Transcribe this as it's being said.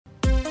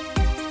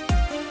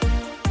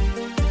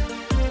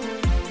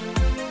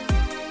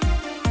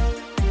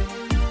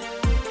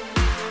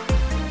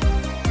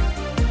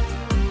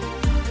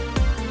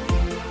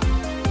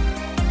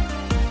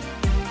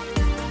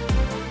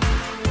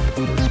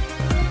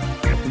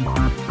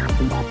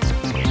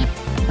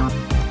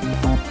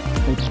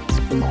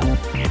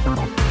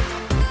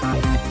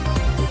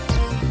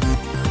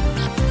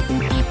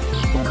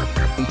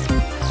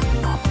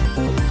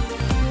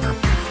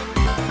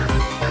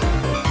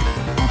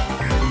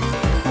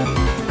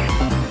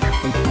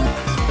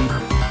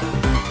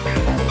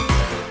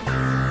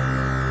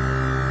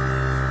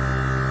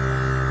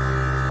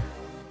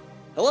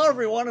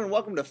everyone, and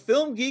welcome to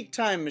Film Geek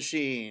Time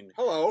Machine.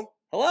 Hello.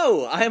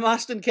 Hello, I'm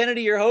Austin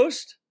Kennedy, your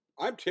host.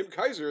 I'm Tim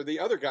Kaiser, the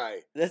other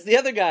guy. That's the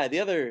other guy, the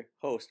other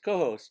host,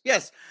 co-host.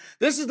 Yes,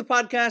 this is the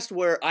podcast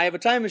where I have a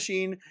time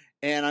machine,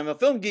 and I'm a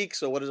film geek,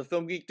 so what does a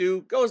film geek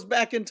do? Goes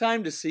back in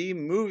time to see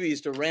movies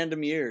to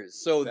random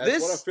years. So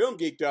That's what a film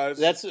geek does.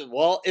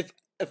 Well, if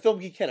a film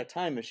geek had a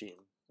time machine,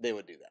 they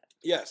would do that.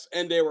 Yes,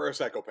 and they were a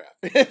psychopath.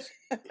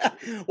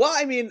 Well,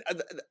 I mean,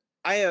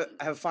 I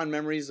have fond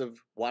memories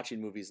of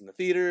watching movies in the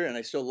theater, and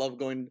I still love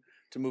going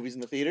to movies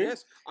in the theater.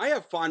 Yes, I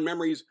have fond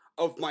memories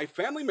of my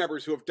family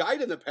members who have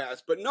died in the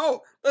past, but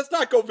no, let's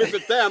not go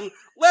visit them.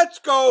 Let's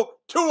go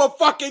to a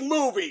fucking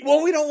movie.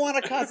 Well, we don't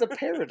want to cause a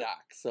paradox,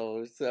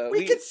 so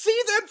we can see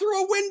them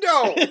through a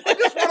window. I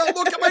just want to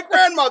look at my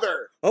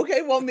grandmother.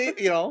 Okay, well,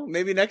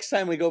 maybe next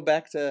time we go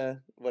back to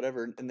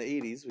whatever in the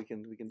 80s, we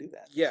can do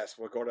that. Yes,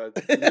 we'll go to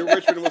New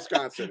Richmond,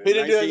 Wisconsin in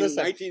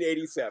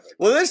 1987.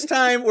 Well, this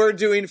time we're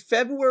doing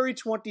February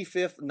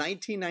 25th,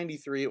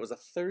 1993. It was a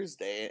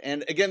Thursday,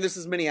 and again, this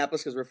is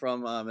Minneapolis because we're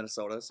from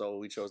Minnesota, so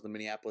we chose the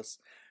Minneapolis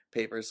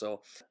paper.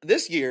 So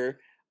this year,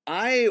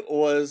 we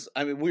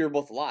were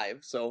both alive,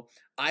 so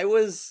I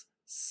was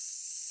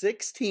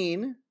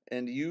 16.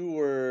 And you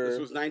were... This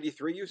was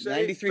 93, you say?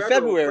 93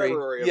 February.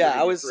 Yeah,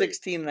 93. I was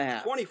 16 and a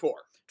half. 24.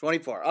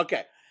 24,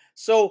 okay.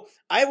 So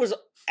I was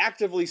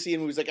actively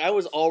seeing movies. Like, I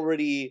was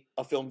already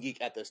a film geek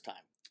at this time.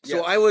 So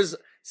yes. I was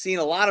seeing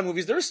a lot of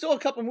movies. There were still a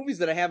couple movies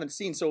that I haven't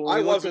seen. So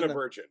I wasn't a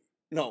virgin.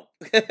 No.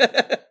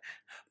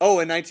 Oh,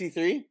 in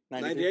 93?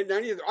 98,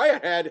 93.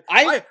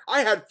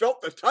 I had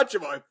felt the touch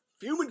of a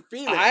human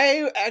female.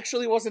 I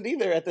actually wasn't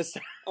either at this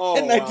time.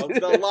 Oh, well,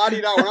 the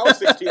la-di-da. When I was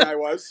 16, I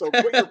was, so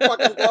quit your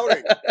fucking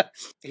gloating.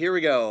 Here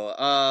we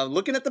go.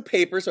 Looking at the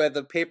paper, so I have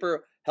the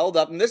paper held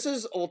up, and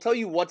we'll tell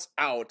you what's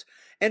out.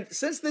 And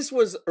since this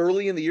was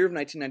early in the year of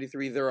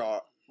 1993,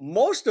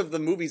 most of the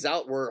movies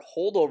out were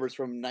holdovers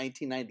from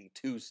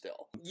 1992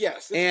 still.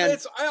 Yes,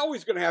 it's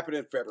always going to happen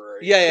in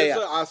February. Yeah.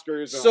 The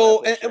Oscars.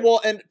 So,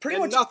 and pretty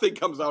much nothing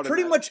comes out.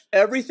 Pretty much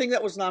everything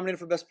that was nominated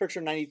for Best Picture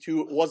in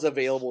 '92 was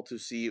available to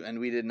see, and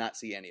we did not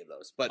see any of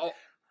those. But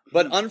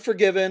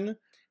Unforgiven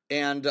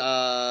and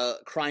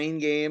Crying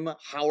Game,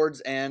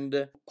 Howard's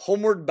End,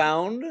 Homeward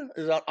Bound,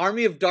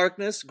 Army of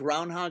Darkness,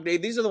 Groundhog Day.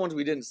 These are the ones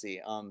we didn't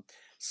see.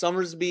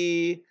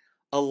 Summersby.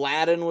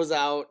 Aladdin was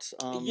out.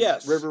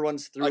 Yes. River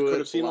Runs Through It. I could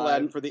have seen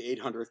Aladdin for the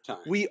 800th time.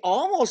 We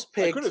almost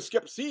picked... I could have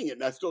skipped seeing it,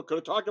 and I still could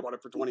have talked about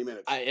it for 20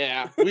 minutes.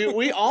 Yeah.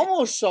 we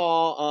almost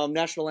saw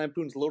National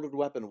Lampoon's Loaded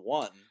Weapon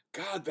 1.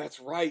 God, that's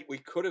right. We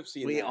could have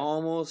seen that. We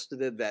almost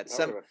did that. That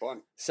would have been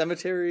fun.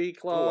 Cemetery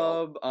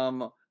Club. Oh,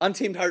 wow.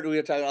 Untamed Heart, we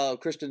were talking about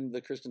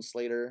the Christian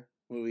Slater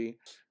movie.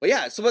 But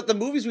yeah, but the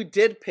movies we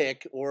did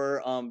pick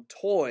were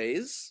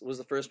Toys was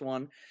the first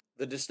one.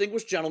 The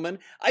Distinguished Gentleman.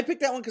 I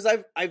picked that one because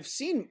I've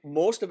seen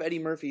most of Eddie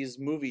Murphy's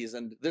movies,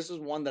 and this is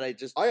one that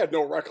I had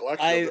no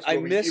recollection of this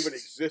movie even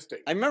existing.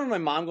 I remember my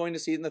mom going to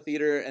see it in the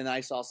theater, and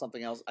I saw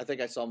something else. I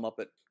think I saw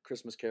Muppet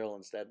Christmas Carol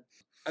instead.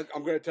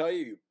 I'm going to tell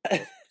you,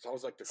 it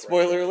sounds like the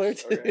spoiler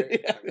alert. Okay.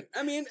 Yeah.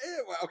 I mean,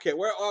 okay,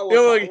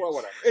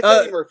 whatever. It's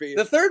Eddie Murphy.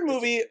 The third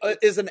movie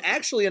is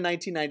actually a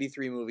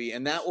 1993 movie,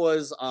 and that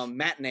was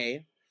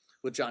Matinee.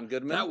 With John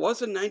Goodman. That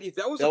was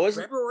a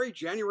February,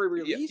 January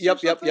release. Yep.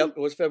 It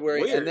was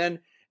February. Weird.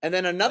 And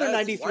then another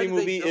 93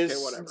 movie is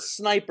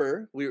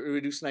Sniper. We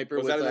do Sniper.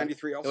 Was that a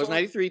 93 also? It was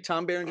 93,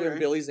 Tom Berenger and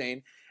Billy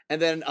Zane.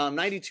 And then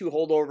 92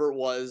 holdover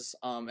was,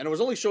 and it was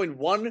only showing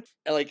one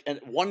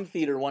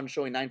theater, one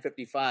showing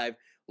 9:55.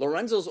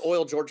 Lorenzo's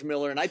Oil, George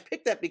Miller, and I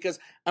picked that because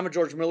I'm a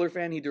George Miller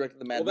fan. He directed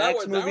the Mad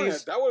Max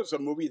movies. That was a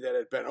movie that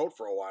had been out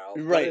for a while.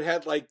 Right. It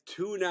had like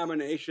 2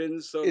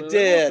 nominations, so it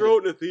did. Throw it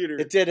in the theater.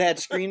 It did. Had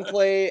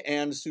screenplay,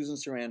 and Susan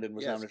Sarandon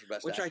was nominated for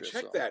Best Actress. Which I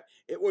checked that.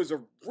 It was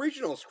an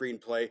original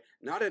screenplay,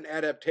 not an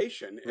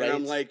adaptation. And right.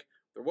 I'm like,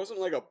 there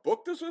wasn't like a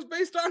book this was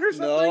based on or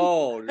something?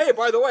 No. Hey,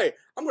 by the way,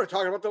 I'm going to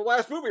talk about the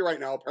last movie right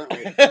now,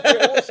 apparently.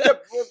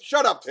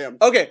 Shut up, Tim.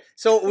 Okay,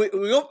 so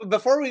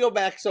before we go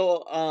back,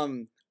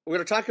 we're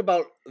going to talk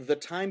about the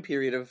time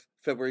period of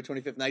February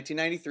 25th,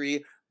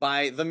 1993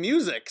 by the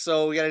music.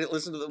 So we got to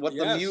listen to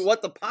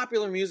what the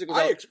popular music was.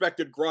 I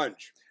expected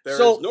grunge. There is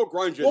no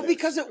grunge in this.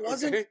 Because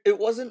it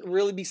wasn't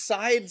really,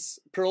 besides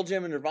Pearl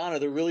Jam and Nirvana,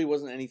 there really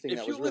wasn't anything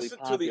that was really popular. If you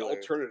listen to the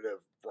alternative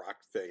rock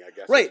thing, I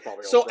guess. Right.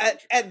 So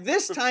at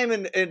this time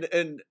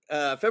in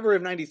February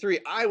of 93,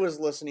 I was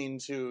listening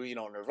to,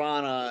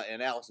 Nirvana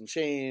and Alice in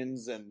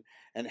Chains and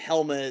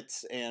Helmet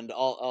and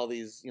all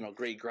these,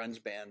 great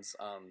grunge bands.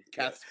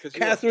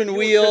 Catherine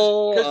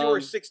Wheel. Because you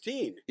were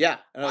 16. Yeah.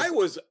 I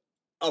was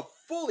a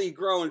fully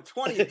grown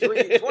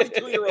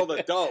 22-year-old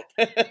adult.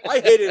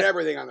 I hated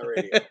everything on the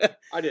radio.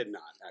 I did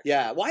not. Actually.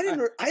 Yeah. Why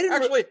didn't I didn't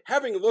actually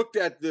having looked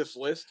at this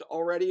list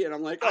already, and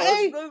I'm like,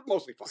 it's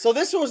mostly fine. So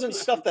this wasn't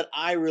stuff that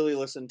I really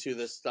listened to.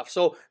 This stuff.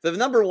 So the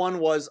number one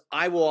was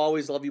 "I Will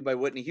Always Love You" by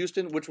Whitney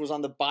Houston, which was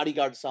on the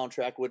Bodyguard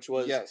soundtrack, which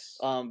was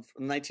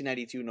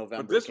 1992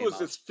 November. But this was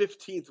its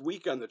 15th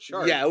week on the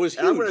chart. Yeah, it was huge.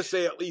 And I'm going to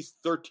say at least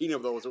 13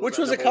 of those. Which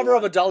was a cover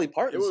of a Dolly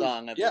Parton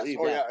song, I believe.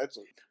 Oh yeah,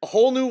 A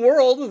Whole New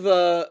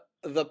World.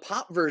 the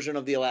pop version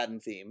of the Aladdin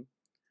theme.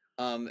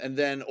 And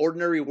then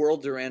Ordinary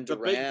World, Duran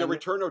Duran. The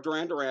return of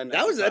Duran Duran.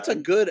 That's a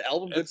good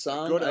album, good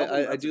song. Good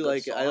album. I do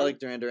like it. I like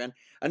Duran Duran.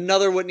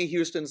 Another Whitney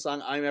Houston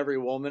song, I'm Every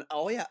Woman.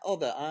 Oh yeah. Oh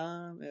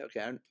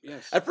okay.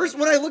 Yes. At first,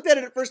 when I looked at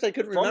it at first, I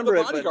couldn't remember it.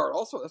 From The Bodyguard,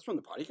 also. That's from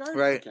The Bodyguard?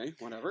 Right. Okay,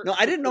 whatever. No,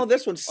 I didn't know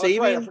this one.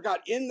 Saving. Right, I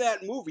forgot. In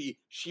that movie,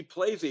 she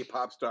plays a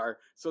pop star,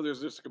 so there's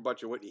just a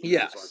bunch of Whitney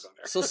Houston songs on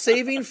there. So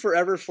Saving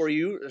Forever for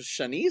You,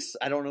 Shanice?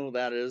 I don't know who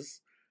that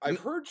is. I've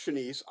heard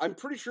Shanice. I'm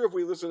pretty sure if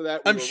we listen to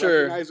that, we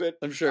recognize it.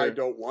 I'm sure. I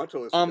don't want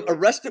to listen to it.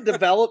 Arrested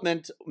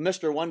Development,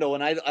 Mr. Wendo,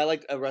 and I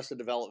like Arrested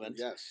Development.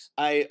 Yes.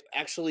 I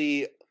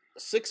actually,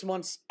 6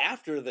 months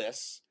after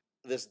this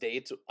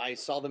date, I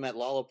saw them at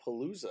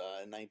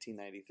Lollapalooza in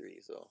 1993.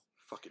 So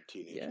fucking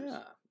teenagers.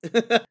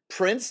 Yeah.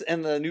 Prince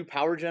and the New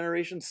Power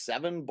Generation,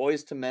 7,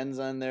 Boys to Men's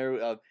on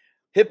there.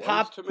 Hip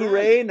Hop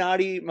Hooray,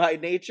 Naughty by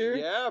Nature.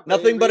 Yeah,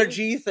 Nothing But a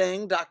G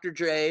Thing, Dr.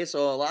 Dre.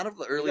 So a lot of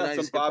the early 90s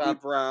some Bobby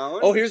Brown.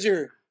 Oh, here's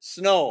your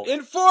Snow.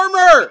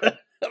 Informer!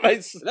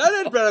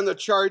 That had been on the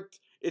chart.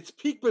 Its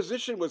peak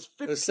position was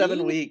 15. It was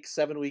 7 weeks.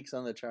 7 weeks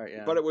on the chart,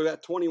 yeah. But it was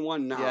at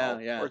 21 now.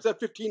 Yeah. Or it's at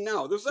 15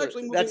 now. This is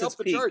actually moving up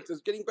the charts.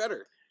 It's getting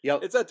better.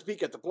 Yep. It's at the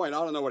peak at the point. I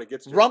don't know what it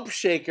gets to. Rump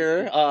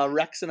Shaker,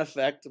 Rex and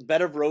Effect,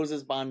 Bed of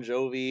Roses, Bon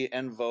Jovi,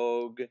 and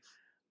Vogue.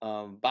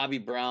 Bobby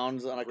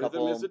Brown's on a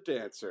couple. Rhythm is a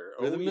Dancer.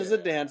 Rhythm is a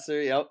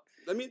Dancer, yep.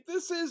 I mean,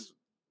 this is...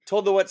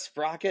 Told the Wet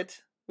Sprocket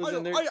was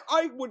in there.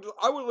 I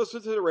would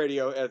listen to the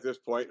radio at this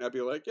point, and I'd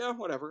be like, yeah,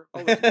 whatever.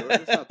 I'll listen to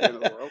it. It's not the end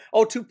of the world.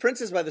 Oh, Two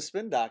Princes by the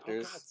Spin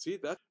Doctors. Oh, God, see,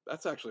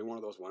 that's actually one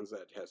of those ones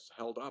that has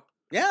held up.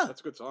 Yeah.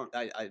 That's a good song.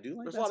 I do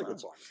like There's that a lot song. of good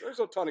songs. There's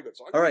a ton of good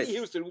songs. All right.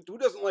 Houston, who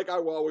doesn't like I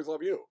Will Always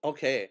Love You?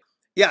 Okay.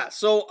 Yeah,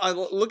 so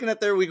looking at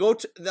there, we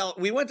went to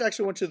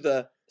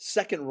the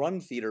second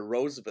run theater,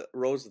 the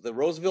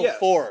Roseville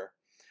 4.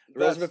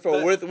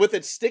 With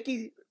its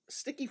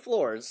sticky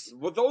floors.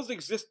 Well,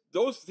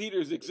 those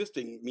theaters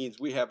existing means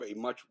we have a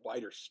much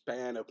wider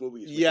span of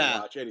movies we can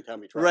watch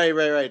anytime we try.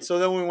 Right. So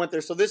then we went there.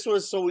 So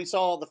we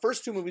saw the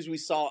first 2 movies we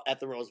saw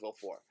at the Roseville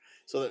 4.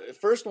 So the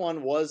first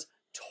one was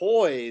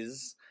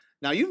Toys.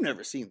 Now you've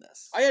never seen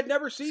this. I had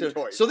never seen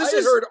Toys. So I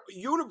had heard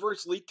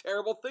universally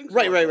terrible things.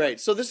 Right.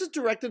 So this is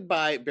directed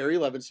by Barry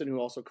Levinson, who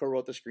also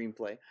co-wrote the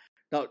screenplay.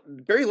 Now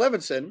Barry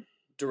Levinson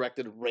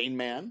directed Rain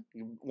Man.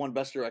 He won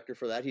Best Director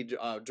for that. He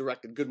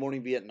directed Good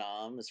Morning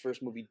Vietnam, his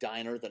first movie,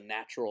 Diner, The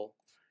Natural,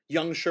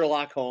 Young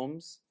Sherlock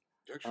Holmes.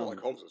 Sherlock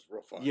Holmes is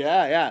real fun.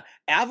 Yeah.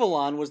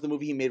 Avalon was the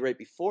movie he made right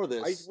before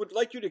this. I would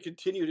like you to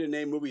continue to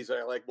name movies that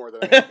I like more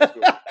than I like this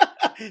movie.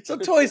 So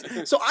Toys.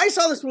 So I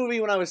saw this movie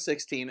when I was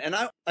 16, and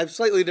I have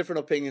slightly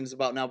different opinions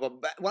about now. But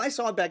when I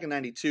saw it back in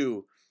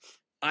 '92,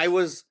 I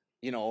was,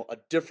 a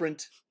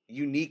different,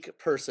 unique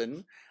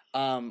person.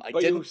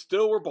 You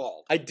still were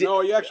bald. I did.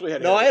 No, you actually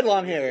had. No, I had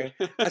long hair.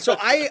 So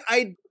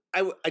I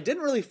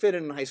didn't really fit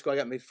in high school. I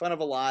got made fun of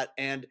a lot,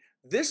 and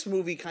this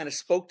movie kind of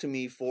spoke to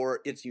me for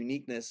its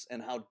uniqueness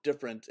and how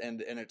different,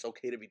 and it's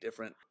okay to be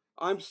different.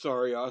 I'm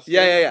sorry, Austin.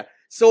 Yeah.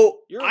 So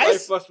your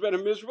life must have been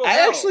a miserable I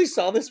hell. actually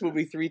saw this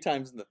movie 3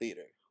 times in the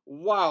theater.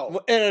 Wow.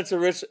 And it's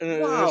an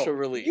initial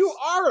release. You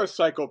are a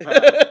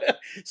psychopath.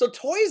 So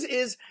Toys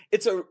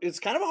it's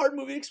kind of a hard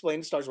movie to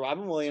explain. It stars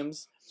Robin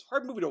Williams. It's a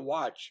hard movie to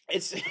watch.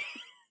 It's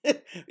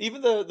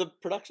even the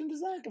production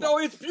design. No,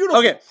 it's beautiful.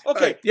 Okay.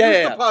 Right.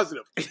 Here's the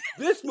positive.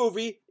 This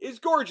movie is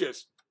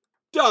gorgeous.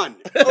 Done.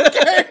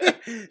 Okay.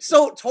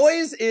 So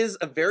Toys is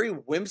a very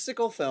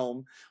whimsical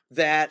film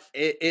that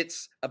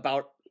it's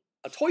about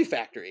a toy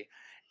factory.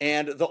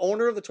 And the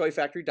owner of the toy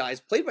factory dies,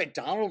 played by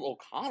Donald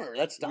O'Connor.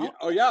 That's Donald.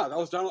 Oh yeah, that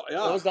was Donald.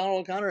 Yeah, that was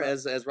Donald O'Connor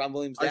as Robin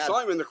Williams' dad. I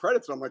saw him in the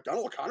credits, and I'm like,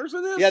 Donald O'Connor's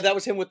in this. Yeah, that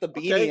was him with the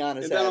beanie on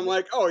his head. And then I'm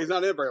like, oh, he's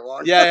not in very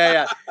long.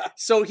 Yeah.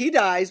 So he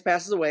dies,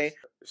 passes away.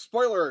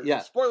 Spoiler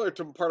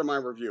to part of my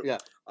review. Yeah.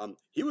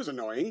 He was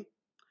annoying.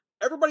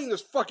 Everybody in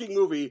this fucking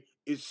movie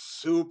is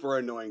super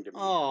annoying to me.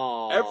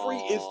 Aww. Every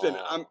instant,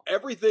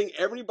 everything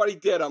everybody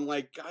did, I'm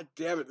like, God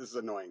damn it, this is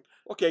annoying.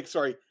 Okay,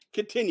 sorry.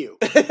 Continue.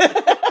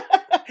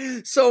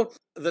 So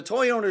the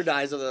toy owner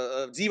dies of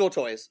Zevo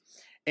Toys,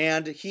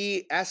 and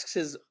he asks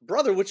his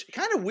brother, which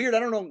kind of weird. I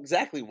don't know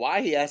exactly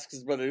why he asks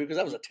his brother, because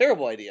that was a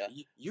terrible idea.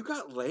 You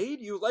got laid?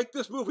 You like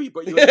this movie,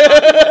 but you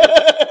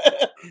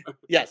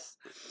Yes.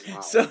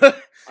 Wow. So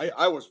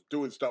I was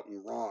doing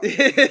something wrong.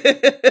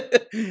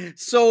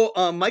 So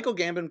Michael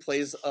Gambon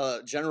plays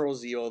General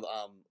Zeo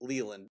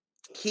Leland.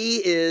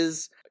 He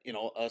is,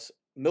 a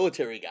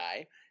military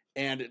guy.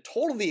 And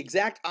total the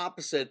exact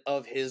opposite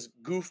of his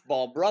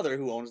goofball brother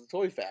who owns the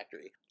toy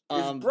factory.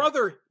 His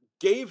brother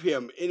gave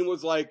him, and it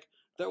was like,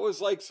 that was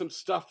like some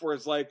stuff where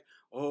it's like,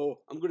 oh,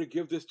 I'm going to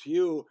give this to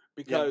you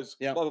because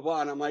blah, blah,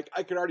 blah. And I'm like,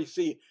 I could already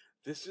see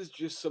this is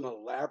just some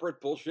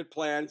elaborate bullshit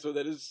plan so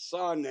that his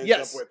son ends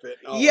up with it.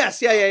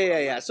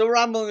 Yeah. So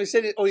Robin Williams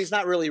said, he's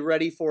not really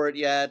ready for it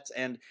yet.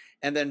 And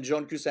then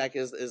Joan Cusack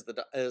is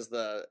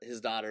his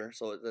daughter.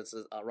 So that's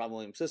Robin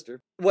Williams'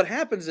 sister. What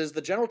happens is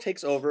the general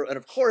takes over. And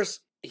of course,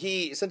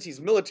 since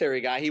he's military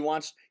guy,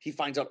 he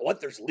finds out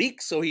what there's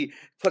leaks, so he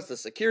puts the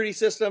security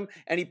system,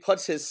 and he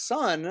puts his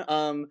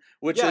son,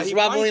 which is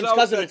Rob Williams'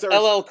 cousin. It's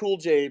LL Cool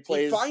J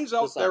plays. He finds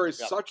out there is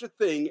such a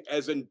thing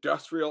as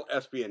industrial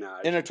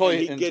espionage, in a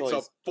toy, and he gets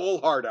a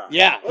full hard on.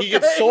 Yeah, he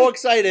gets so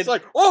excited. It's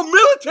like, oh,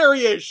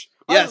 military-ish.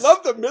 Yes. I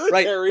love the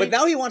military. Right. But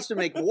now he wants to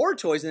make war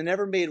toys, and they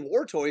never made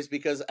war toys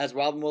because, as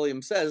Robin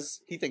Williams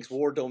says, he thinks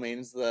war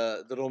domain's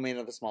the domain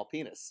of the small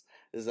penis.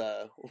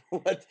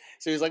 What?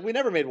 So he's like, we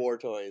never made war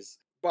toys.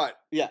 But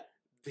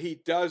he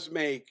does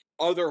make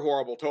other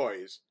horrible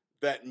toys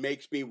that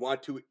makes me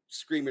want to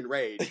scream and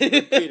rage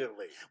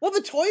repeatedly. Well,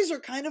 the toys are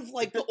kind of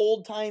like the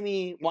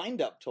old-timey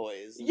wind-up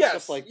toys and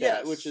stuff like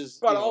that, which is...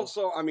 But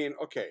also, I mean,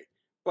 okay.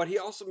 But he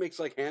also makes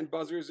like hand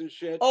buzzers and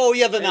shit. Oh,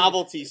 yeah, the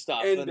novelty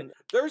stuff. And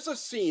there's a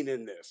scene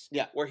in this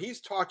where he's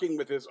talking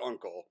with his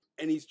uncle,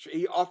 and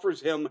he offers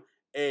him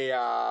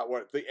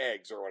the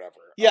eggs or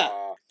whatever. Yeah.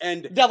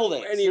 And deviled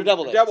eggs.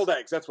 Deviled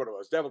eggs, that's what it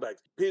was. Deviled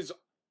eggs. His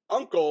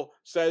uncle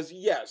says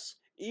yes,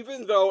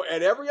 even though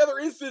at every other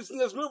instance in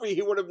this movie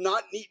he would have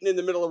not eaten in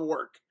the middle of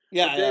work.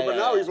 But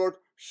now he's like,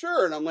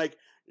 sure, and I'm like,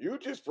 you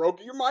just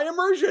broke my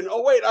immersion.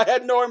 Oh wait, I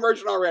had no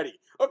immersion already.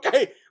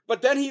 Okay,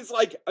 but then he's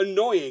like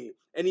annoying,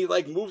 and he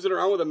like moves it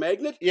around with a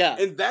magnet. Yeah,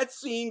 and that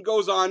scene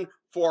goes on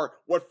for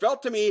what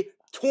felt to me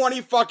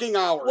 20 fucking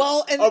hours.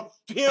 Well, and of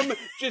him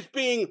just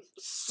being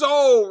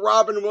so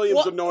Robin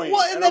Williams annoying.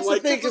 Well, and that's I'm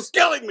like, the thing, this is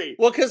killing me.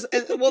 Well,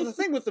 the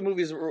thing with the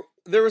movies,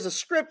 there was a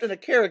script and a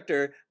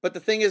character, but the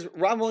thing is,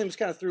 Robin Williams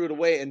kind of threw it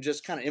away and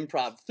just kind of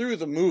improv through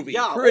the movie,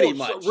 pretty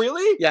much. So,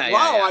 really? Yeah.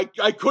 Wow,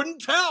 yeah. I couldn't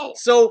tell.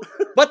 So,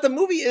 but the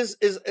movie is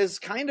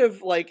kind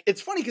of like,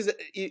 it's funny because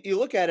you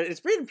look at it,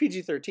 it's rated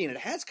PG-13. It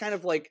has kind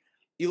of like,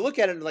 you look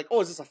at it and like, oh,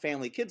 is this a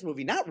family kids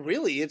movie? Not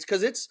really. It's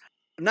because it's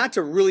not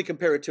to really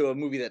compare it to a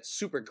movie that's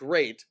super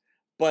great.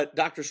 But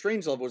Dr.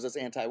 Strangelove was this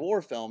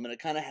anti-war film, and it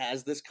kind of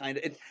has this kind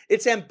of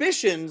its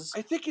ambitions.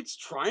 I think it's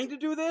trying to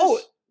do this. Oh,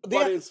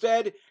 but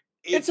instead,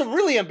 it's a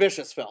really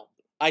ambitious film.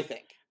 I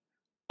think.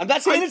 I'm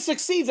not saying it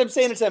succeeds. I'm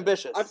saying it's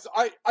ambitious.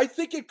 I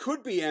think it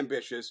could be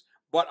ambitious,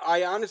 but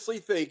I honestly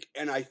think,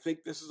 and I think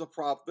this is a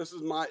problem. This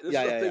is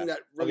the thing that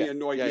really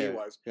annoyed me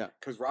was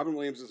because Robin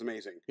Williams is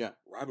amazing. Yeah,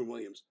 Robin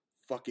Williams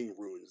fucking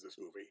ruins this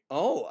movie.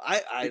 Oh,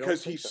 I because don't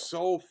think he's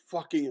so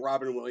fucking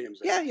Robin Williams.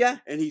 Yeah.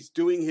 And he's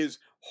doing his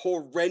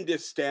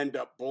horrendous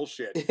stand-up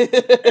bullshit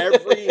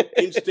every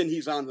instant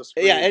he's on the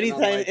screen. Yeah,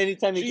 anytime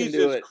he can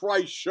do it. Jesus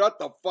Christ, shut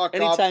the fuck up.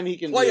 Anytime he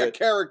can play do a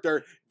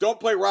character, don't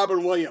play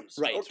Robin Williams.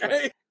 Right. Okay.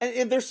 Right.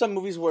 And there's some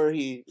movies where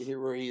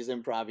he's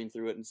improvising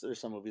through it, and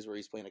there's some movies where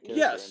he's playing a character.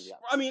 Yes.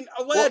 I mean,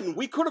 Aladdin.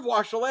 We could have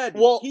watched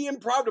Aladdin. Well, he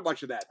improved a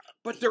bunch of that,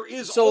 but there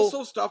is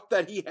also stuff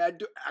that he had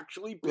to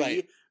actually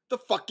be the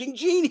fucking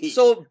genie.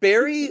 So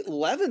Barry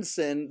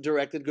Levinson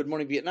directed Good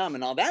Morning Vietnam,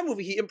 and all that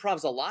movie he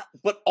improvs a lot,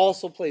 but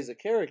also plays a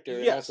character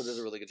and also does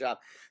a really good job.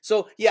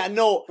 So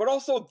but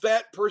also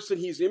that person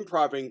he's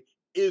improving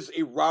is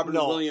a Robin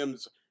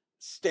Williams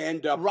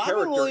stand-up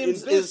character.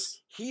 Williams in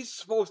this, he's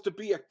supposed to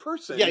be a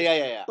person.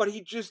 Yeah. But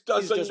he just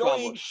does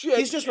annoying shit.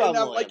 He's just Robin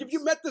Williams. Like, if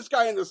you met this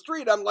guy in the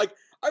street, I'm like,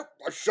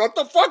 shut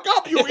the fuck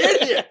up, you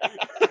idiot.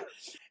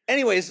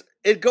 Anyways,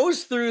 it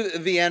goes through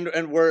the end,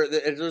 and where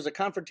there's a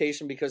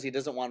confrontation because he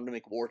doesn't want him to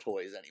make war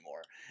toys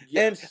anymore.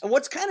 Yes. And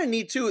what's kind of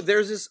neat too,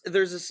 there's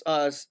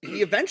this.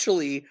 He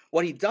eventually,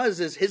 what he does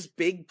is his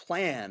big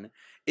plan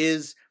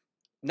is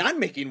not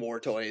making war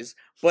toys,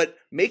 but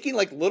making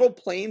like little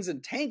planes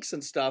and tanks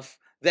and stuff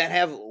that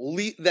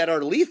that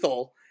are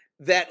lethal,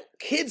 that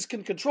kids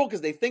can control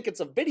because they think it's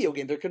a video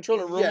game. They're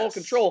controlling remote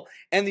control,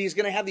 and he's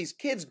going to have these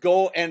kids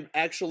go and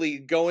actually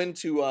go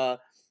into.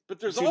 But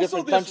there's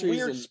also this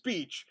weird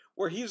speech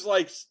where he's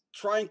like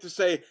trying to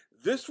say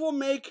this will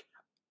make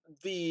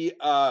the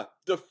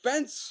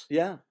defense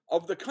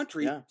of the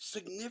country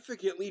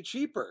significantly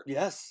cheaper.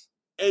 Yes.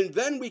 And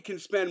then we can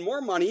spend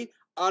more money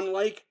on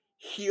like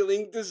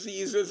healing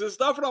diseases and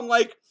stuff. And I'm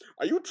like,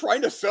 are you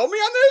trying to sell me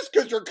on this?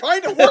 Because you're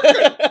kind of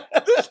working.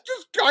 This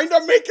just kind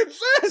of making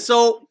sense.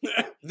 So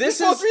this is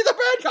supposed to be the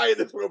bad guy in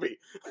this movie.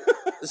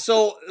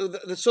 So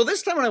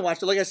this time when I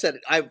watched it, like I said,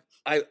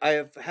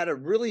 I've had a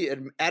really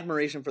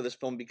admiration for this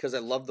film because I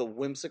love the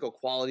whimsical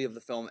quality of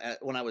the film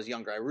when I was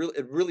younger.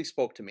 It really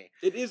spoke to me.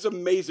 It is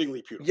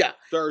amazingly beautiful. Yeah,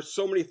 there are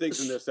so many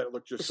things in this that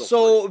look just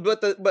so.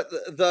 Pretty.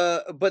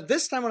 But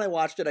this time when I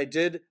watched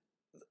it,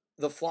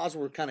 the flaws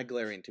were kind of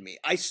glaring to me.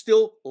 I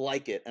still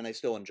like it and I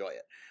still enjoy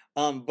it.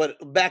 But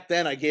back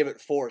then I gave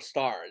it 4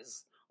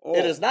 stars. Oh,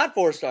 it is not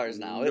 4 stars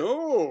now.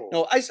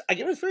 No, I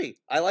give it 3.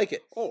 I like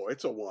it. Oh,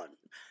 it's a 1.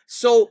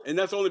 And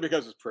that's only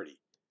because it's pretty.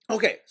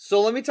 Okay,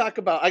 so I got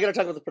to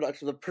talk about the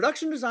production. The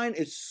production design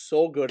is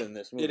so good in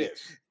this movie. It is.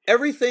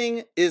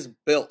 Everything is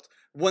built.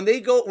 When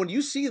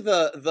you see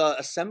the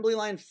assembly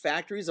line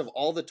factories of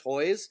all the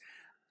toys,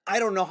 I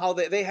don't know how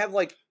they have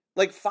like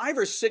 5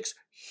 or 6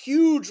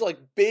 huge like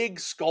big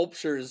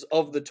sculptures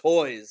of the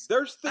toys.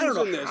 There's things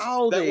in this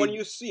that when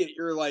you see it,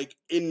 you're like,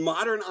 in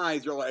modern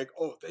eyes, you're like,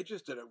 oh, they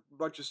just did a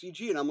bunch of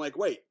CG, and I'm like,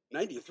 wait,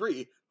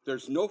 93.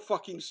 There's no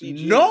fucking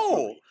CG.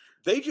 No,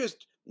 they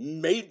just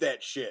made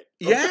that shit.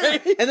 Yeah,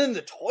 and then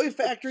the toy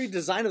factory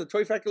design of the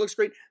toy factory looks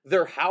great.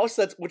 Their house,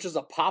 which is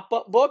a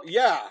pop-up book.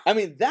 Yeah, I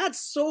mean that's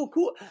so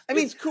cool. I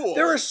mean, it's cool.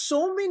 There are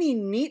so many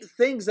neat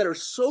things that are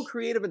so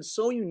creative and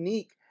so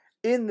unique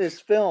in this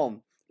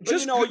film.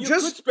 But you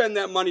could spend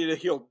that money to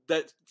heal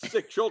that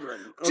sick children.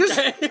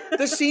 Okay? Just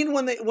the scene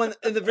when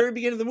in the very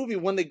beginning of the movie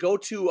when they go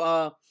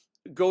to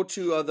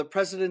the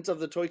president of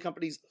the toy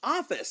company's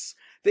office,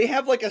 they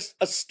have like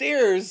a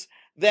stairs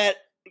that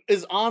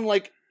is on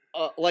like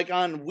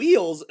on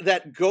wheel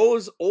that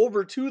goes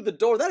over to the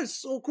door. That is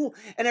so cool,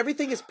 and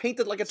everything is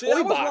painted like a toy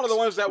that was box. One of the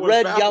ones that was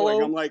red, baffling.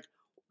 yellow. I'm like,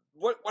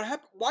 what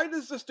happened? Why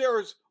does the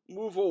stairs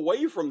move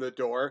away from the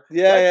door?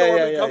 Yeah, that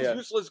door becomes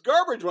useless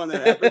garbage when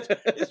that happens.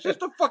 It's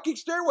just a fucking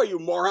stairway, you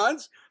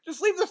morons.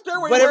 Just leave the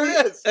stairway where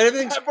it is.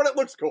 But it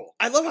looks cool.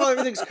 I love how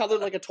everything's colored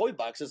like a toy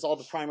box. It's all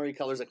the primary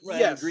colors like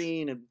red, and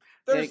green, and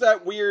there's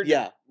that weird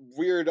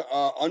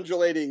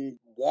undulating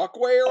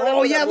walkway or whatever.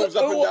 Oh yeah, that moves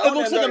up and down, it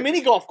looks like a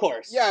mini golf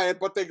course. Yeah,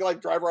 but they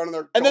like drive around in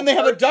their and then they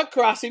have a duck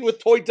crossing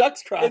with toy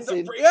ducks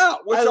crossing. Which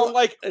I'm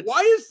like,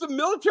 why is the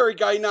military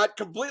guy not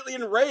completely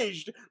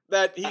enraged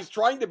that he's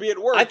trying to be at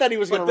work? I thought he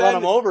was going to run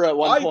him over at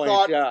one point.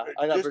 I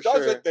thought this for does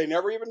sure. it. They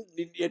never even.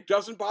 It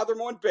doesn't bother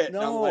them one bit. No.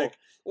 And I'm like,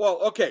 well,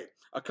 okay.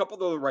 A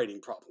couple of the writing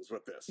problems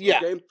with this.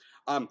 Yeah.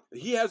 Okay.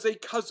 He has a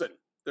cousin.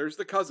 There's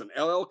the cousin.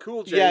 LL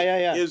Cool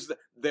J is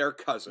their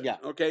cousin. Yeah.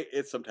 Okay.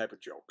 It's some type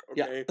of joke.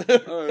 Okay. Yeah.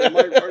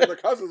 The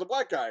cousin's a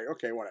black guy.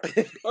 Okay.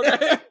 Whatever.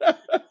 Okay.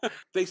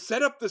 They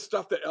set up this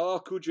stuff that LL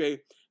Cool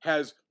J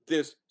has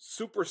this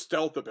super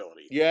stealth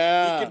ability.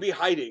 Yeah. He can be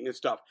hiding and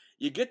stuff.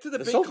 You get to the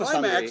big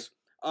climax.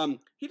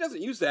 He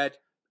doesn't use that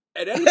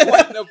at any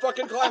point in the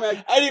fucking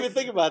climax. I didn't even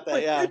think about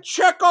that. Yeah.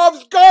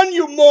 Chekhov's gun,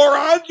 you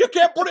moron! You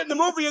can't put it in the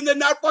movie and then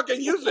not fucking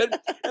use it.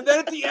 And then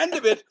at the end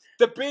of it,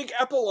 the big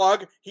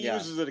epilogue, he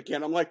uses it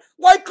again. I'm like,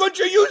 why couldn't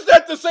you use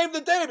that to save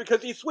the day?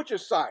 Because he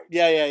switches sides.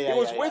 Yeah. He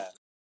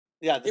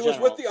was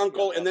with the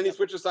uncle, and then he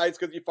switches sides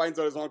because he finds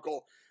out his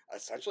uncle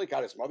essentially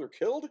got his mother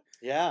killed.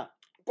 Yeah.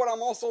 But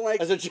I'm also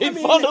like, as a Jane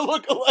Fonda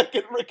lookalike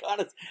in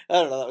Reconnaissance. I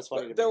don't know. That was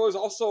funny. There was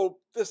also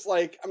this,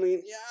 like, I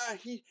mean,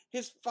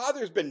 his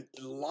father's been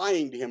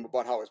lying to him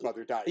about how his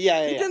mother died.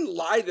 Yeah, he didn't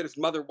lie that his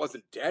mother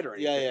wasn't dead or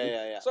anything.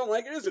 Yeah. So I'm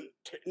like, it isn't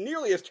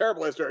nearly as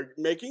terrible as they're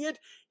making it.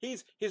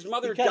 His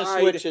mother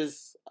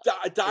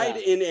died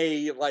in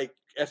a like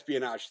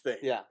espionage thing.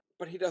 Yeah.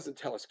 But he doesn't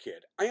tell his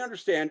kid. I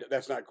understand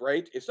that's not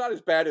great. It's not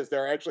as bad as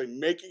they're actually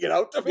making it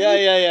out to be.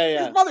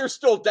 Yeah. His mother's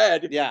still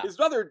dead. Yeah. His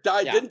mother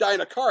didn't die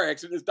in a car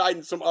accident. Has died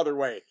in some other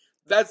way.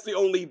 That's the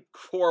only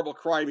horrible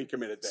crime he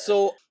committed there.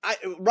 So,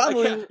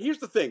 here's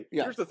the thing.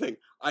 Yeah. Here's the thing.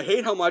 I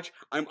hate how much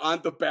I'm on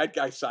the bad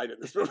guy side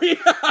of this movie.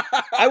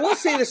 I will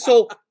say this.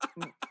 So,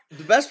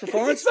 the best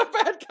performance. He's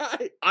a bad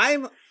guy.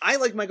 I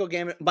like Michael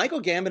Gambon.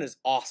 Michael Gambon is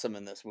awesome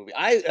in this movie.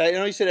 I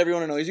know you said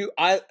everyone annoys you.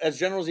 As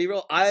General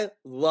Zero, I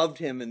loved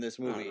him in this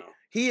movie.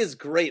 He is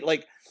great.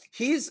 Like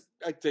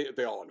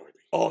they all annoy me.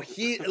 Oh,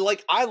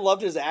 I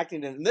loved his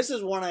acting, and this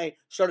is when I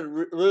started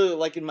really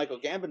liking Michael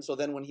Gambon. So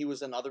then, when he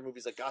was in other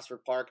movies like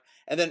Gosford Park,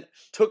 and then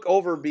took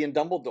over being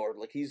Dumbledore,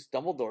 like he's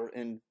Dumbledore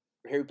in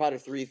Harry Potter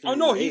 3. Oh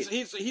no, he's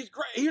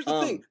great. Here's the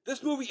thing: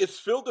 this movie is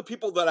filled with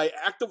people that I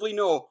actively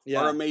know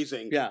are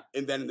amazing. Yeah,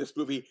 and then in this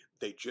movie,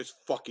 they just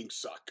fucking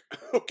suck.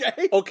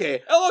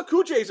 Okay. LL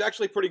Cool J is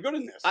actually pretty good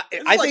in this.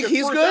 I think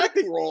he's good.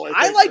 Acting role.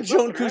 I like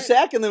Joan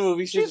Cusack in the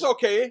movie. She's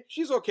okay.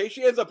 She's okay.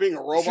 She ends up being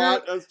a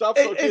robot and stuff.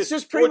 So it's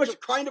just pretty much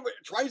kind of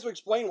tries to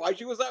explain why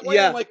she was that way.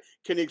 Yeah. I'm like,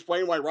 can you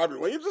explain why Robin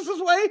Williams is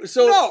this way?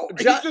 So no,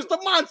 he's just a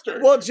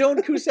monster. Well,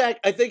 Joan Cusack,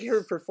 I think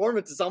her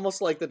performance is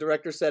almost like the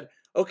director said,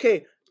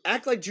 "Okay,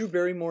 act like Drew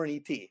Barrymore in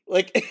E.T."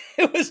 Like,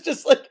 it was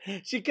just like,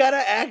 she kind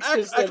of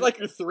acts like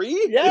you're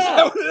 3? Yeah. Is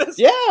that what it is?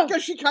 Yeah.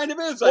 Because she kind of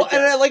is, Well,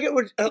 and I like it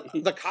when,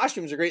 the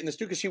costumes are great in this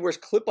too, because she wears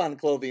clip-on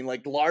clothing,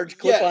 like large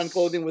clip-on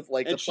clothing with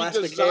like the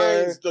plastic hair. And she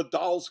designs the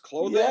doll's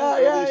clothing,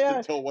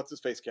 until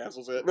What's-His-Face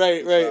cancels it.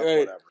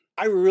 Right.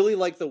 I really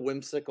like the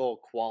whimsical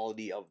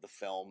quality of the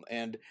film,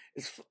 and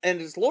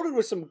it's loaded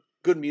with some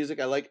good music.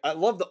 I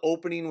love the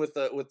opening with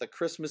the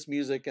Christmas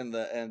music and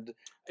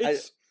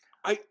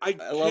I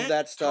love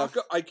that stuff.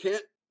 I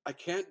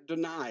can't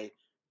deny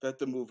that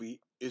the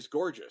movie is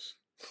gorgeous.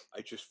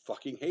 I just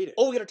fucking hate it.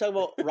 Oh, we got to talk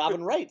about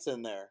Robin Wright's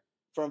in there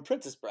from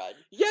Princess Bride.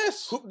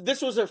 Yes,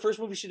 this was her first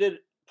movie she did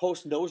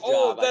post nose job.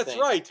 Oh, that's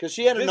right, because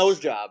she had a nose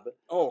job.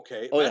 Oh,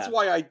 okay, that's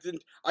why I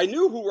didn't. I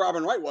knew who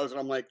Robin Wright was, and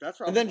I'm like, that's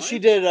Robin. And then Wright? She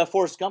did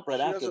Forrest Gump right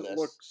she after doesn't this.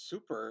 Look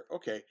super.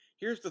 Okay,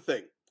 here's the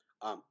thing.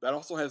 That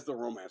also has the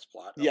romance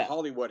plot. Yeah.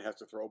 Hollywood has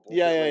to throw a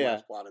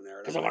romance plot in there.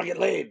 Because I want to get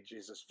laid.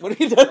 Jesus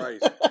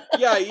Christ.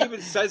 Yeah, he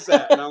even says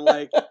that. And I'm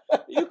like,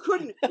 you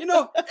couldn't,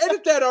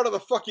 edit that out of the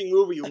fucking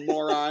movie, you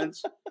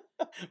morons.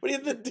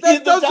 But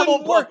that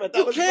doesn't work.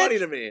 That was funny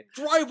to me.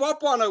 Drive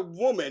up on a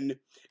woman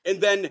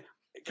and then,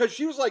 because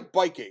she was like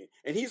biking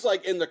and he's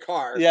like in the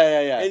car.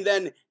 Yeah. And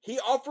then he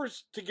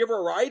offers to give her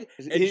a ride.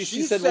 And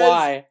she said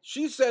why.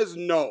 She says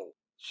no.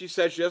 She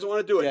says she doesn't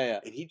want to do it. Yeah, yeah.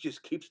 And he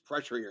just keeps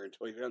pressuring her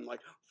until I'm like,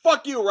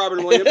 fuck you,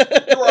 Robin Williams.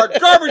 You are a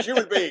garbage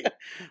human being.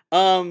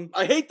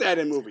 I hate that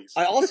in movies.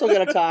 I also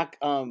got to talk,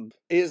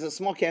 is a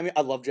small cameo.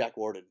 I love Jack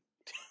Warden.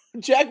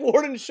 Jack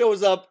Warden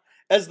shows up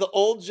as the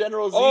old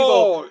General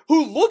Zemo,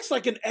 who looks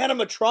like an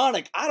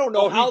animatronic. I don't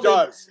know how he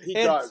does. He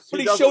does.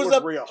 But he shows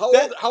up real.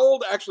 How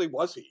old actually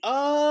was he?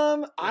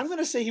 I'm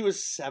gonna say he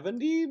was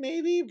 70,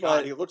 maybe. But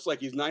God, he looks like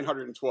he's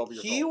 912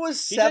 years old. He was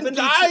 70. He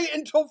didn't die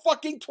until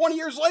fucking 20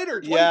 years later.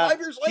 25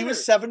 years later. He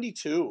was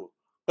 72.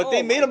 But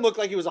they made him look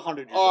like he was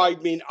 100 years old. I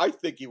mean, I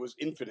think he was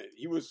infinite.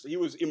 He was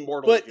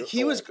immortal. But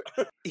he's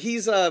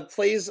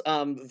plays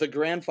the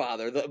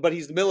grandfather, but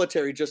he's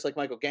military, just like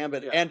Michael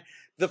Gambon. Yeah. And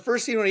the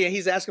first scene when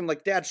he's asking him,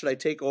 like, Dad, should I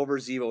take over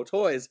Zemo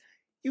Toys?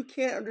 You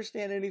can't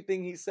understand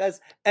anything he says.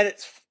 And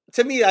it's,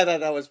 to me, I thought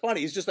that was funny.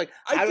 He's just like,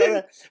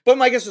 but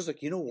my guess was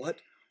like, you know what?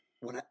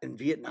 In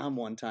Vietnam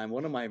one time,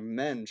 one of my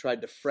men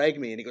tried to frag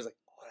me, and he goes like,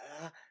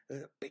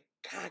 big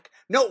cock.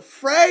 No,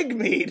 frag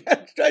me.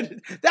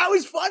 That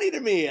was funny to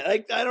me.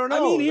 Like, I don't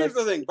know. I mean, here's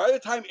the thing. By the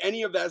time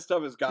any of that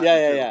stuff is gotten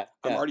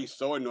I'm already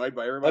so annoyed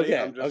by everybody.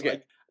 I'm just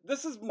like,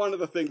 this is one of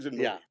the things in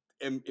movies.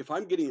 And if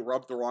I'm getting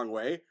rubbed the wrong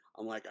way,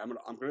 I'm like, I'm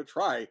gonna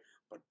try.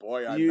 But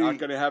boy, I'm not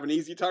gonna have an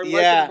easy time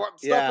writing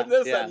stuff in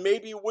this that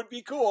maybe would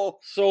be cool.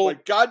 So,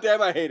 like,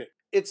 goddamn, I hate it.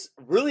 It's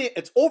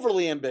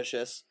overly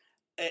ambitious.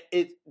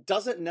 It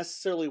doesn't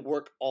necessarily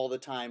work all the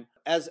time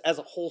as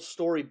a whole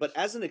story, but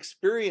as an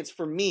experience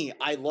for me,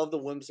 I love the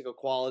whimsical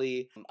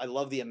quality. I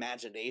love the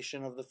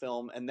imagination of the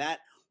film, and that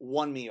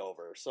won me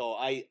over. So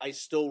I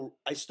still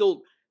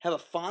have a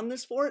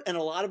fondness for it, and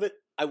a lot of it,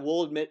 I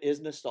will admit,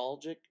 is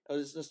nostalgia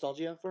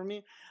for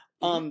me.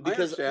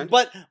 Because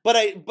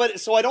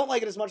so I don't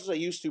like it as much as I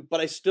used to,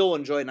 but I still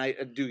enjoy it, and I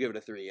do give it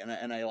a 3,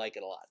 and I like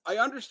it a lot. I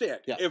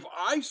understand. Yeah. If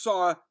I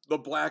saw The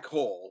Black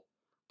Hole,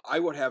 I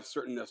would have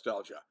certain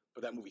nostalgia.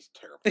 But that movie's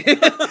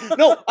terrible.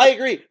 No, I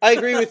agree. I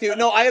agree with you.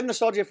 No, I have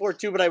nostalgia for it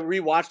too, but I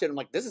rewatched it and I'm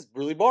like, this is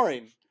really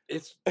boring.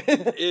 It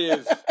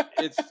is.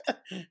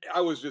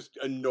 I was just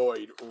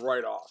annoyed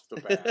right off the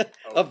bat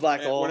of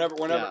Black Hole.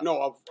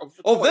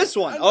 This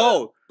one.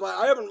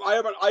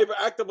 I've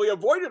actively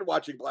avoided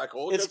watching Black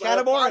Hole. It's kind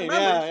of boring. With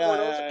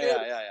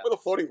the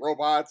floating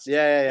robots.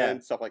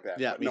 And stuff like that.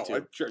 Yeah, me too.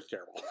 I'm sure it's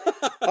terrible.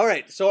 All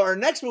right, so our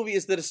next movie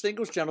is The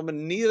Distinguished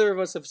Gentleman. Neither of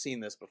us have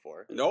seen this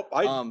before. Nope,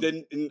 I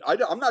didn't.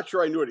 I'm not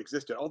sure I knew it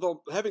existed.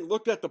 Although having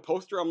looked at the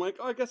poster, I'm like,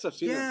 I guess I've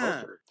seen that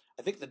poster.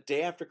 I think the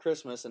day after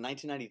Christmas in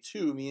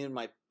 1992, me and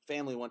my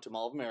family went to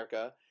Mall of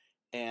America,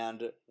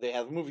 and they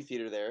have a movie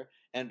theater there.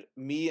 And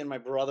me and my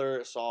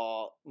brother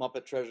saw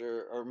Muppet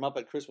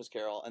Christmas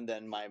Carol, and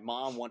then my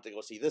mom went to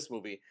go see this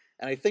movie.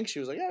 And I think she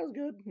was like, "Yeah, it was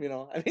good." You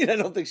know, I mean, I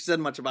don't think she said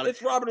much about it.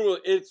 It's Robin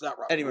Williams. It's not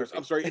Robin Eddie Murphy.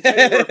 I'm sorry, it's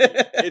Eddie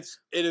Murphy.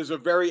 It is a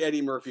very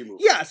Eddie Murphy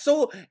movie. Yeah.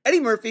 So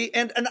Eddie Murphy,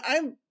 and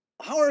I'm.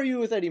 How are you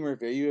with Eddie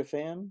Murphy? Are you a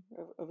fan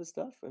of his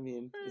stuff? I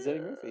mean, is Eddie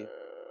Murphy?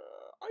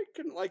 I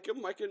can like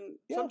him. I can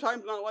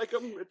sometimes not like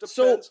him. It depends.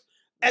 So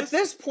at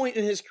this point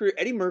in his career,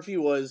 Eddie Murphy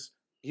was,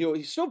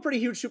 he's still a pretty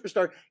huge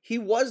superstar. He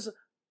was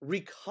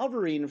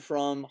recovering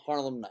from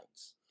Harlem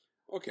Nights.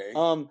 Okay.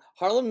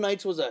 Harlem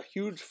Nights was a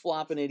huge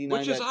flop in '89.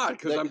 Which is odd,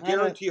 because I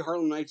guarantee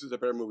Harlem Nights is a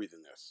better movie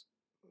than this.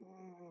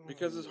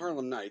 Because it's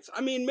Harlem Nights.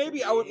 I mean,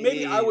 maybe I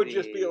would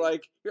just be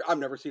like, I've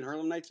never seen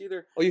Harlem Nights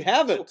either. Oh, you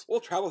haven't? So we'll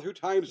travel through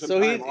time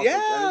sometime.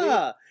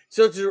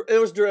 So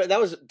that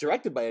was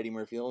directed by Eddie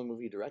Murphy. The only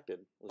movie he directed.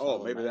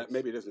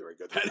 Maybe it isn't very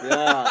good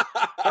then.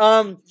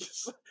 Yeah.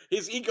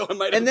 His ego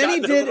might have and then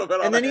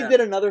he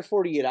did another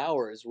 48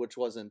 Hours, which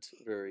wasn't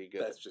very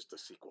good. That's just a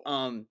sequel.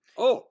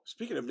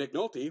 Speaking of Nick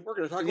Nolte, we're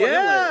going to talk about him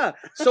later.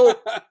 So,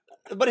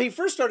 but he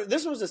first started.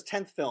 This was his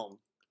 10th film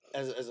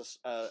as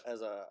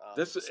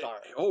a star.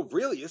 Oh,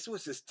 really? This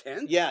was his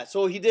 10th? Yeah.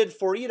 So he did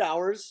 48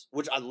 Hours,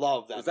 which I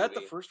love. Was that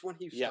the first one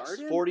he started?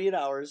 Yes, 48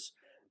 Hours.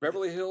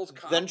 Beverly Hills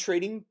Cop. Then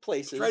Trading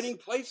Places. Trading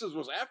Places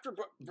was after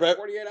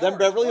 48 Hours. Then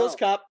Beverly Hills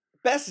Cop.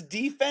 Best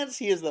Defense.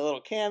 He has the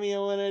little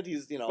cameo in it.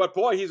 He's But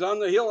boy, he's on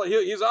the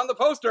he's on the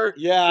poster.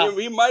 Yeah.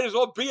 He might as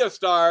well be a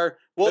star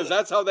because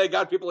that's how they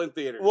got people in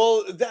theaters.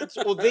 Well,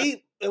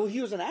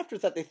 he was an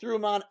afterthought. They threw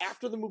him on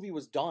after the movie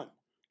was done.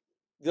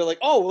 They're like,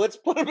 oh, let's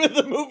put him in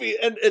the movie,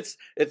 and it's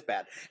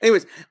bad.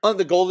 Anyways,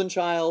 The Golden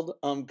Child,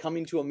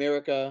 Coming to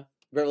America,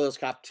 Beverly Hills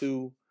Cop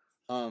 2.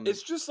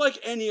 It's just like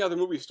any other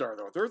movie star,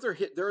 though.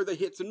 There are the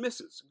hits and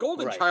misses.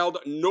 Golden Child,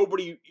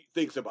 nobody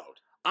thinks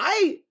about.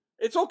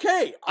 It's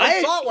okay.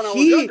 I saw it when I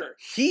was younger.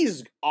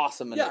 He's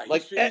awesome in it.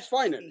 Like, he's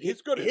fine in it.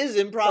 He's good in it. His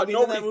improv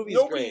in that movie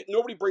is great.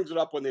 Nobody brings it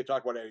up when they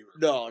talk about Eddie Murphy.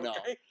 No.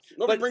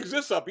 Nobody brings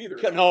this up either.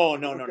 No.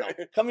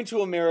 Coming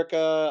to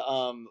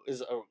America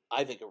is,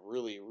 I think, a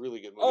really, really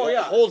good movie. Oh,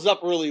 yeah. It holds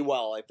up really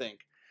well, I think.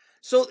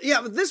 So,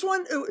 yeah, but this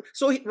one,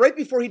 right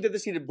before he did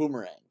this, he did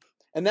Boomerang.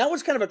 And that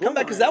was kind of a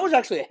comeback because that was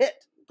actually a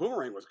hit.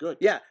 Boomerang was good.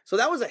 Yeah, so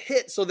that was a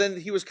hit. So then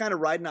he was kind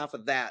of riding off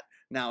of that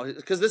now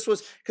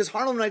because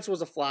Harlem Nights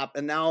was a flop,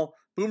 and now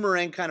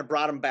Boomerang kind of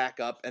brought him back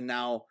up, and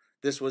now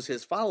this was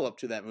his follow-up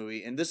to that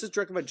movie. And this is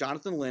directed by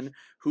Jonathan Lynn,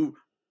 who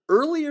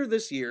earlier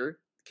this year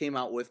came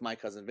out with My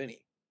Cousin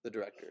Vinny, the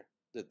director,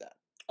 did that.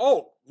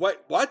 Oh,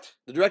 what?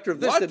 The director of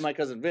this What? did My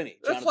Cousin Vinny.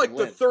 That's Jonathan like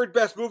Lynn. the third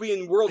best movie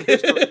in world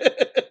history.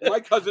 My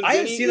Cousin Vinny. I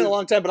haven't seen it in a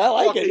long time, but I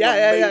like it. Yeah,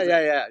 amazing.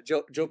 yeah.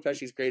 Joe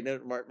Pesci's great in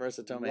it.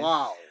 Marissa Tomei.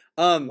 Wow.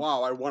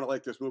 Wow, I want to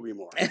like this movie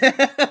more.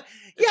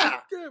 Yeah.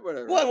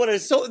 Whatever. What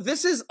is so?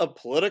 This is a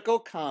political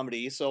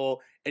comedy.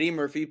 So Eddie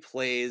Murphy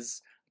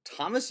plays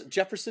Thomas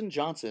Jefferson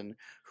Johnson,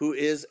 who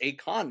is a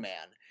con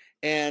man,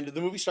 and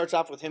the movie starts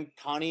off with him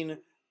conning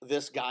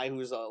this guy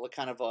who's a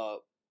kind of a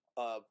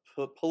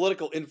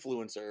political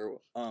influencer,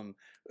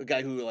 a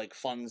guy who like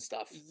funds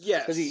stuff.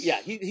 Yes, because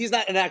he's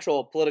not an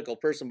actual political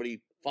person, but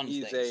he funds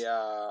things. He's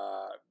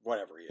a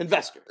whatever he is.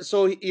 Investor.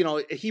 So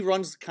he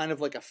runs kind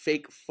of like a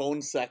fake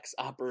phone sex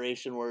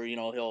operation where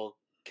he'll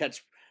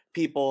catch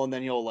people and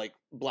then he'll like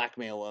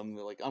blackmail them.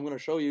 Like, I'm going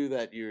to show you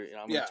that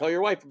I'm going to tell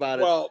your wife about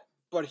it. Well,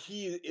 but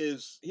he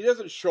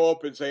doesn't show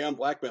up and say, I'm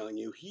blackmailing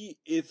you. He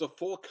is a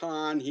full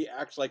con. He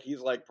acts like he's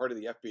like part of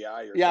the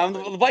FBI or something.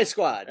 I'm the Vice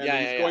Squad. And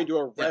he's going to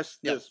arrest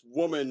this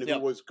woman who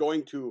was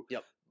going to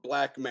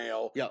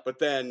blackmail. But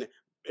then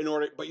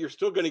but you're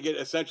still going to get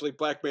essentially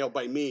blackmailed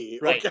by me,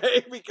 right?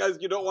 Okay, because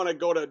you don't want to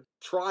go to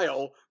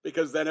trial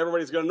because then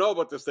everybody's going to know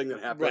about this thing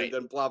that happened, right.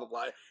 And blah blah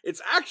blah.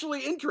 It's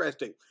actually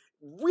interesting,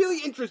 really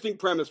interesting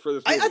premise for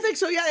this movie. I think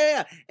so.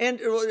 Yeah.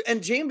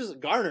 And James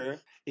Garner,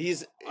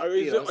 he's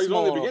only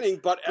the beginning,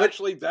 but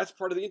actually that's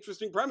part of the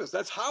interesting premise.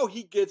 That's how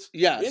he gets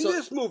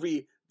this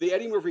movie. The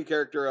Eddie Murphy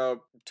character of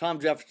Tom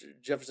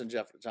Jefferson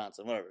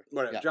Johnson,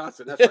 whatever.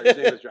 Johnson. That's right. His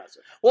name is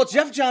Johnson. Well,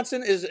 Jeff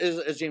Johnson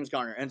is James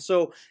Garner, and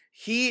so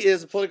he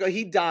is political.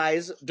 He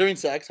dies during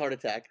sex, heart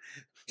attack.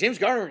 James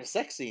Garner in a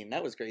sex scene.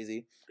 That was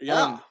crazy.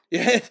 Yeah.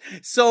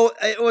 So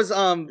it was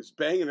he's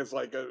banging his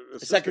like a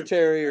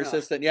secretary or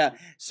assistant. Yeah.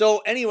 So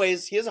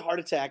anyways, he has a heart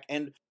attack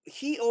and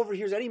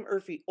Eddie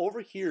Murphy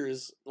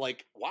overhears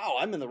like, wow,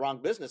 I'm in the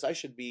wrong business. I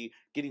should be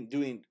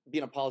being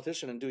a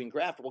politician and doing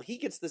graft. Well, he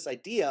gets this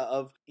idea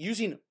of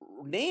using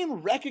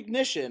name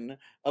recognition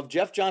of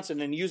Jeff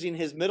Johnson and using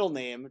his middle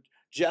name,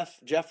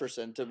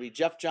 Jefferson, to be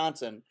Jeff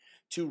Johnson,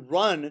 to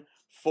run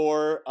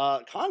for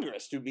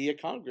Congress, to be a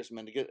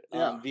congressman, to get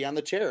be on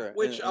the chair.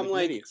 Which I'm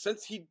like,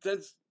 since he's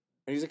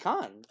a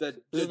con. This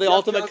is the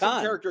ultimate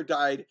con. Character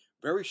died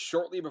very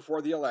shortly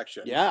before the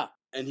election. Yeah.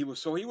 And he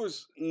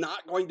was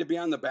not going to be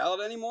on the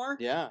ballot anymore.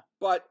 Yeah.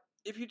 But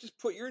if you just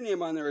put your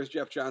name on there as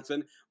Jeff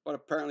Johnson, but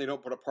apparently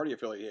don't put a party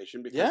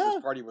affiliation because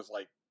his party was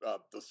like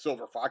the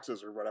Silver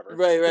Foxes or whatever.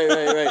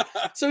 Right.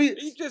 So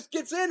he just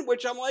gets in,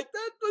 which I'm like,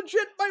 that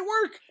legit might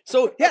work.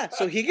 So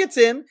so he gets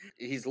in.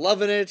 He's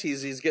loving it.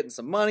 He's getting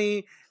some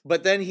money,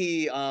 but then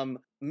he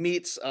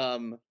meets a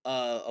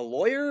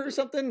lawyer or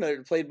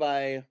something played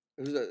by.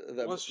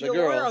 Was she the a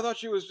girl? lawyer? I thought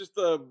she was just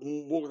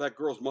that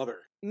girl's mother.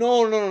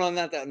 No,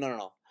 not that.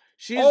 No.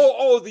 She's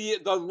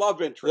the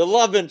love interest. The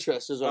love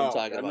interest is what I'm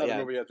talking about.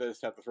 Another movie I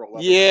just have to throw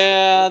love.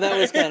 Yeah, that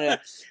was kind of.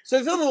 So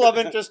they throw the love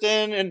interest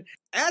in, and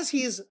as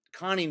he's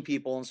conning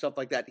people and stuff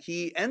like that,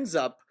 he ends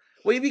up.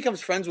 Well, he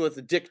becomes friends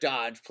with Dick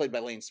Dodge, played by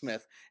Lane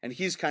Smith, and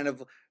he's kind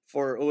of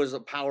it was a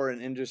power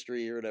and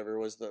industry or whatever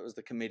was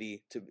the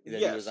committee that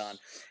he was on.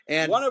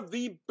 And one of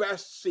the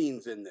best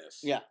scenes in this.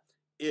 Yeah.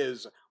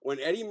 Is when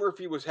Eddie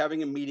Murphy was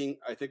having a meeting,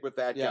 I think, with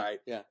that guy,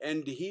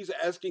 and he's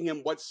asking him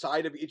what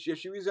side of each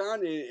issue he's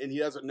on, and he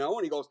doesn't know,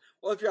 and he goes,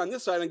 well, if you're on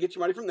this side, I can get you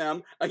money from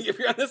them, if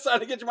you're on this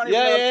side, I get you money from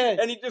them,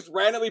 and he just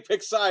randomly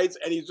picks sides,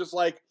 and he's just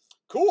like,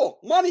 cool,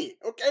 money,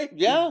 okay?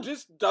 Yeah. He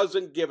just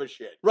doesn't give a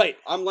shit. Right.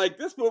 I'm like,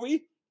 this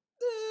movie,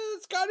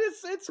 it's got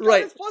its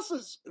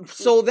pluses.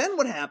 So then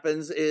what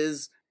happens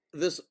is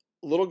this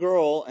little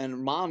girl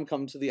and mom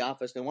come to the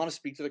office, they want to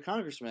speak to the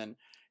congressman.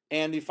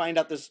 And you find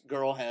out this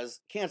girl has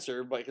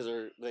cancer because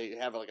they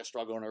have like a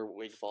struggle and her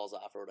wig falls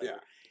off or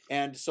whatever. Yeah.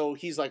 And so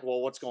he's like, well,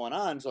 what's going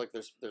on? So like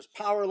there's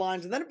power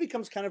lines. And then it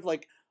becomes kind of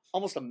like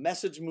almost a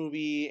message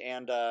movie.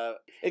 And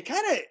it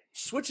kind of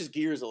switches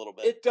gears a little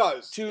bit. It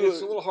does.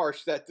 It's a little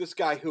harsh that this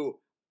guy who,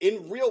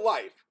 in real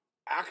life,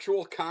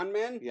 actual con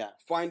men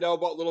find out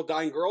about little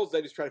dying girls.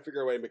 They just try to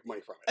figure a way to make money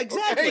from it.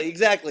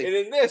 Exactly. And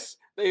in this,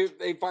 they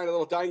find a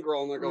little dying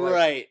girl and they're going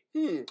like,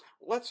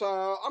 let's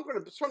I'm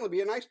going to suddenly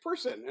be a nice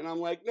person. And I'm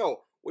like,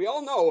 no, we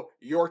all know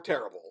you're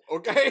terrible.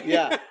 Okay.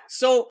 Yeah.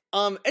 So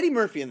Eddie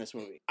Murphy in this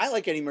movie, I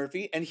like Eddie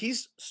Murphy, and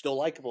he's still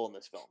likable in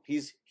this film.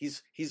 He's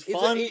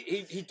fun.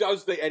 He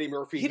does the Eddie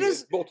Murphy. He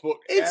does multiple.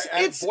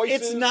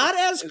 It's not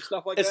as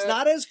stuff like it's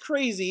not as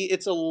crazy.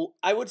 It's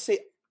I would say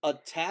a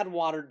tad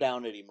watered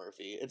down Eddie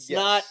Murphy. It's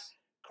not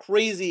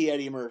crazy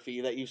Eddie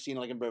Murphy that you've seen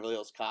like in Beverly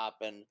Hills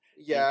Cop and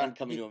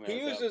Coming to America. He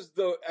uses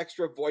the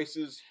extra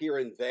voices here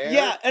and there.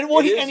 Yeah, and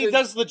he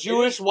does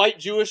the white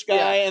Jewish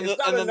guy and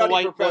then the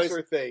white voice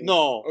thing.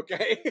 No,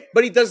 okay,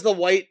 but he does the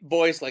white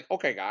voice like,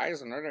 okay,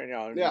 guys, and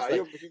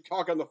he'll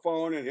talk on the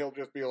phone and he'll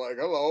just be like,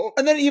 hello,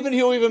 and then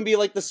he'll even be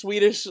like the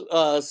Swedish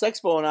sex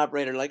phone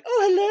operator, like,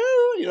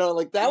 oh hello,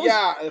 like that was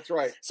that's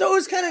right. So it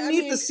was kind of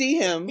neat to see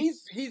him.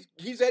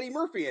 He's Eddie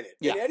Murphy in it.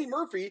 Yeah, and Eddie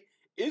Murphy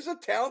is a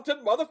talented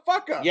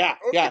motherfucker. Yeah,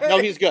 no,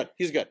 he's good.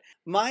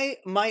 My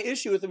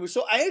issue with him was,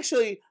 so I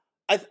actually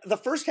the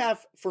first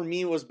half for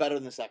me was better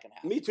than the second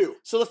half. Me too.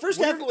 So the first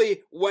half,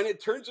 when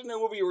it turns into a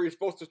movie where you're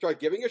supposed to start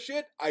giving a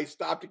shit, I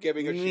stopped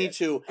giving a shit. Me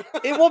too.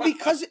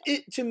 Because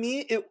to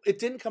me it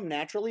didn't come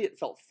naturally. It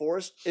felt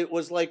forced. It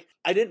was like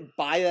I didn't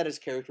buy that his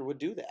character would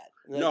do that.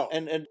 No.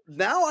 And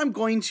now I'm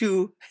going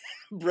to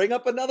bring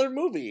up another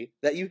movie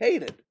that you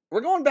hated.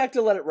 We're going back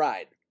to Let It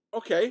Ride.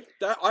 Okay.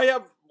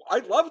 I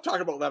love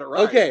talking about Let It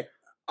Ride. Okay.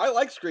 I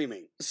like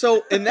screaming.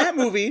 So in that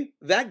movie,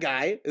 that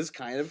guy is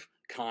kind of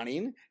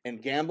conning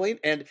and gambling,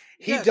 and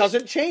he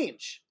doesn't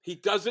change. He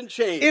doesn't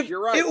change.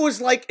 You're right. It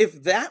was like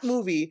if that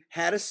movie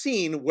had a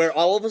scene where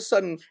all of a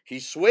sudden he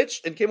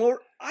switched and came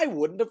over, I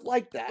wouldn't have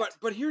liked that.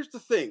 But here's the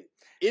thing.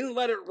 In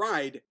Let It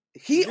Ride,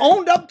 he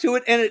owned up to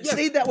it, and it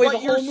stayed that way the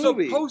whole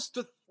movie. You're supposed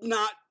to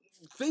not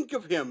think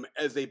of him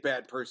as a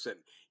bad person.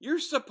 You're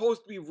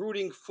supposed to be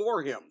rooting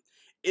for him.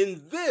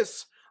 In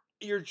this,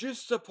 you're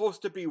just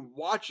supposed to be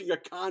watching a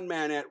con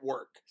man at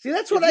work. See,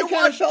 that's what I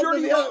kind of felt.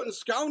 Dirty Rotten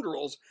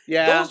Scoundrels.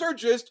 Those are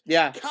just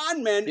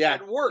con men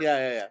at work.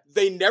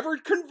 They never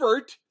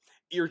convert.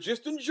 You're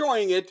just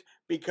enjoying it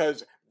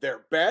because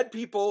they're bad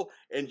people,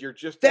 and you're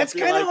just. That's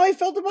kind of how I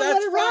felt about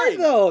Let It Ride,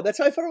 though. That's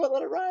how I felt about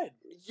Let It Ride.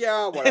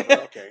 Yeah,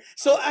 whatever. Okay.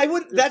 So I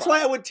would. That's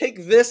why I would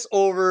take this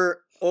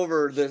over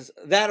this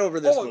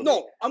movie.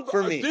 No,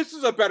 for me, this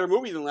is a better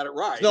movie than Let It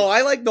Ride. No,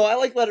 I like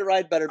Let It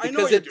Ride better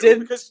because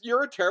because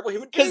you're a terrible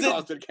human being,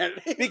 Austin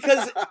Kennedy.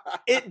 Because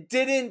it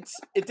didn't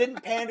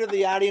pander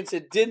the audience.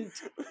 It didn't.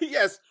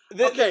 Yes.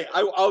 Okay,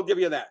 I'll give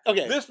you that.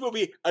 Okay. This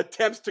movie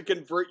attempts to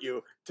convert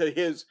you to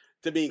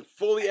being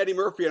fully Eddie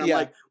Murphy, and I'm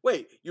like,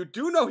 wait, you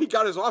do know he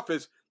got his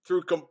office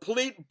through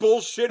complete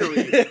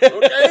bullshittery,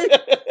 okay?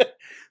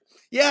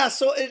 Yeah,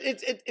 so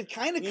it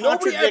kind of contradicts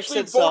Nobody actually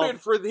itself. Voted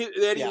for the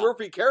Eddie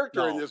Murphy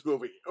character in this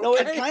movie. Okay? No,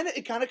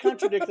 it kind of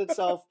contradicts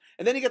itself.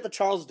 And then you get the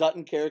Charles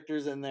Dutton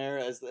characters in there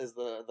as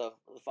the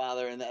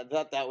father, and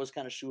that was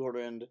kind of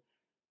shoehorned.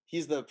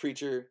 He's the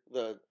preacher,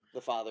 the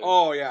father.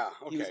 Oh yeah,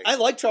 okay. I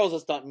like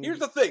Charles Dutton. Here's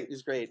the thing: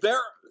 he's great. There,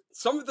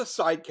 some of the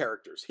side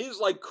characters,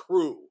 his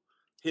crew,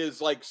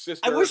 his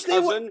sister, I wish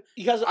cousin.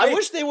 I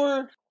wish they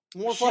were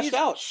more fleshed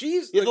out.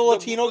 She's the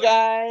Latino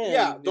guy.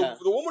 And, the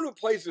woman who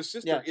plays the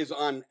sister is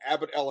on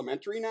Abbott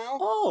Elementary now.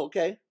 Oh,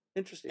 okay.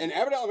 Interesting. And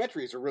Abbott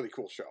Elementary is a really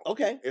cool show.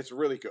 Okay. It's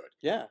really good.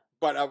 Yeah.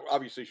 But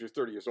obviously she's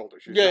 30 years older.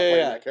 She's not playing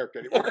that character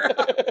anymore.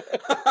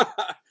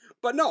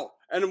 But no.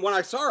 And when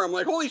I saw her, I'm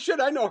like, holy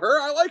shit, I know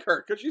her. I like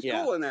her because she's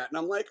cool in that. And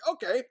I'm like,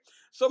 okay.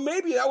 So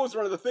maybe that was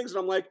one of the things. And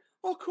I'm like,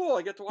 oh, cool.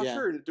 I get to watch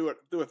her and do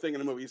a thing in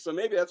a movie. So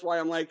maybe that's why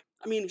I'm like,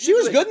 I mean. She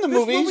was good in the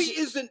movie. This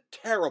movie isn't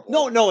terrible.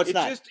 No, it's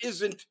not. It just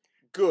isn't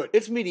good.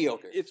 It's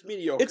mediocre. It's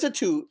mediocre. It's a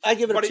 2. I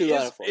give it a 2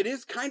 out of 4. It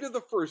is kind of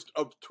the first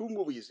of 2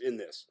 movies in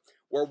this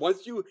where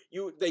once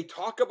they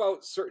talk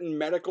about certain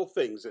medical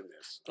things in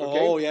this. Okay?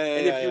 Oh yeah.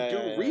 And if you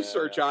do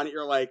research on it,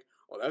 you're like,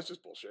 well, that's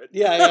just bullshit.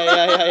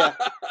 Yeah.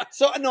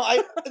 So no,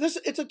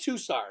 it's a 2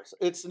 stars.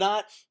 It's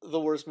not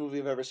the worst movie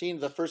I've ever seen.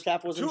 The first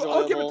half was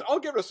enjoyable. I'll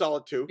give it a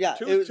solid 2. Yeah,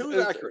 2 is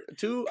accurate.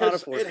 2 out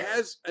of 4. It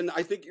has, and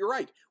I think you're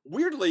right.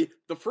 Weirdly,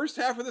 the first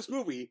half of this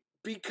movie,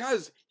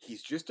 because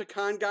he's just a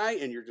con guy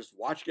and you're just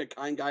watching a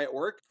con guy at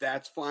work,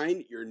 that's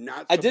fine. You're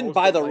not. I didn't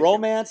buy the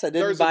romance. I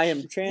didn't buy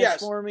him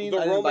transforming.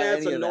 Yes, the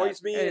romance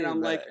annoys me, and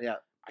I'm like, yeah.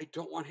 I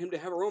don't want him to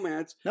have a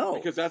romance. No.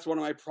 Because that's one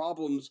of my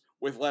problems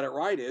with Let It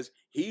Ride is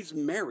he's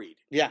married.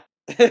 Yeah.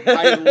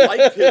 I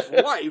like his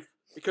wife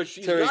because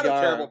she's Terry not Garr.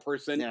 a terrible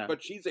person,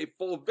 but she's a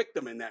full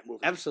victim in that movie.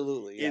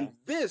 Absolutely. Yeah. In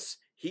this,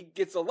 he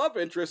gets a love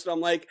interest, and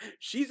I'm like,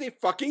 she's a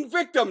fucking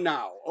victim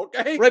now,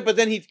 okay? Right, but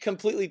then he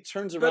completely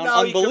turns around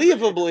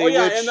unbelievably. Oh,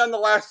 yeah, and then the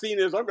last scene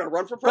is, I'm going to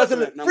run for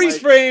president. Freeze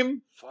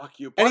frame. Fuck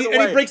you. And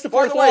he breaks the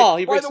fourth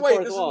wall. By the way,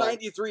 this is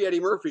 93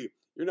 Eddie Murphy.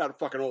 You're not a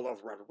fucking old enough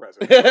to run for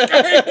president.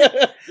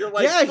 Okay? You're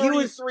like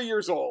 33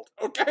 years old.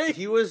 Okay,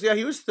 he was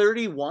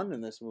 31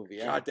 in this movie.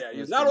 Yeah. God damn,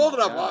 he's not old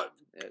enough.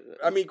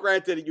 I mean,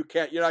 granted, you're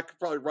not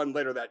probably run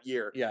later that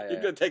year. Yeah,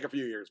 it's gonna take a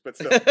few years, but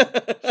still.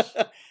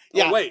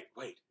 Yeah. Oh, wait.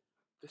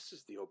 This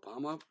is the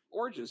Obama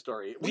origin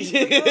story.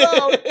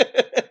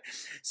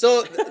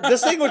 So,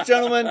 distinguished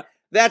gentlemen,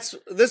 this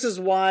is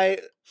why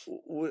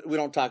we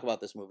don't talk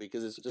about this movie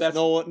because it's just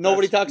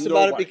nobody talks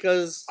about it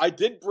because I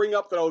did bring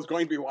up that I was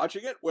going to be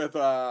watching it with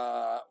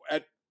we're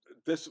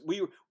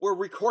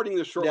recording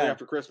this shortly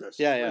after Christmas.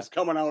 Yeah. It's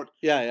coming out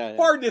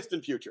far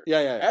distant future.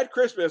 Yeah. At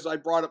Christmas, I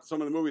brought up some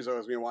of the movies I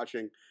was being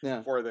watching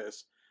for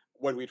this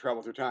when we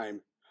travel through time.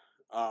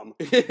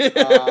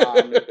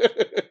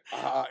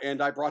 And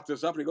I brought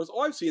this up, and he goes,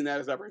 "Oh, I've seen that.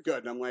 Is that very good?"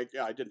 And I'm like,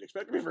 "Yeah, I didn't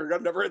expect it to be very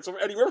good. Never had some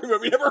Eddie Murphy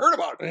movie never heard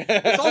about.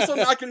 It's also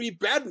not going to be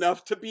bad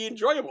enough to be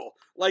enjoyable,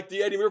 like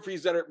the Eddie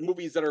Murphys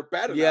movies that are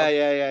bad enough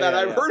that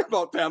I've heard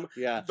about them.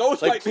 Yeah,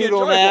 those like might Pluto be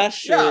enjoyable.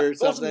 Nash or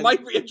something. Those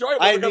might be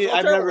enjoyable. I've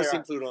never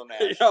seen Pluto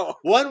Nash. You know?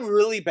 One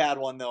really bad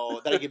one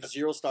though that I give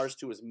 0 stars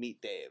to is Meet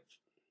Dave.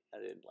 I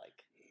didn't like.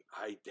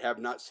 I have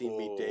not seen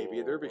Meet Dave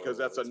either because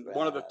that's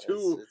one of the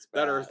 2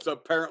 that are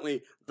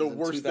apparently the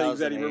worst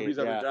things Eddie Murphy's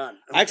ever done.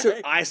 Okay?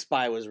 Actually, I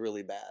Spy was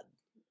really bad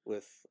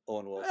with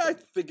Owen Wilson. I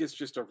think it's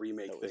just a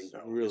remake thing,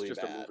 though. Really it's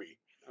just bad. a movie.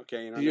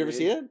 Okay, you know Did you ever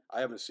see it?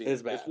 I haven't seen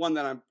It's it. bad. It's one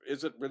that I'm.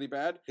 Is it really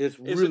bad? It's Is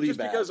really it just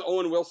bad. because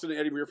Owen Wilson and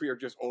Eddie Murphy are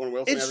just Owen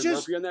Wilson and Eddie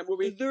Murphy in that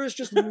movie? There is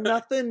just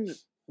nothing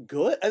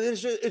good. I mean,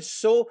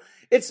 it's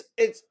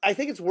I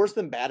think it's worse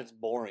than bad. It's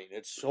boring.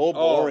 It's so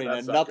boring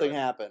and nothing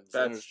happens.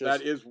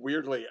 That is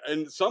weirdly,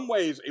 in some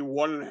ways, a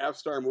 1.5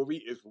 star movie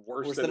is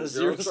worse than a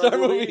 0 star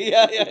movie.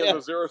 Yeah, because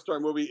a 0 star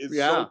movie is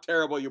so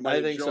terrible, you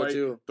might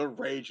enjoy the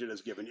rage it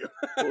has given you.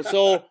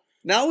 So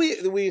now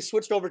we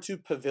switched over to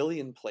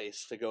Pavilion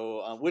Place to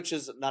go, which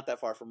is not that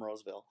far from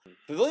Roseville.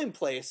 Pavilion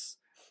Place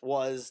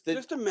was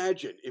just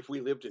imagine if we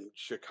lived in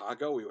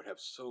Chicago, we would have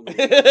so many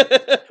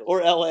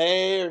or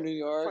LA or New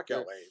York.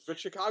 Fuck LA, but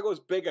Chicago is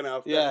big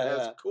enough that it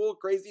has cool,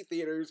 crazy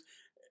theaters.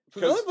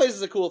 Pavilion Place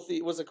is a cool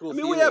I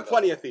mean, we have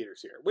plenty of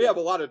theaters here. We have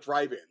a lot of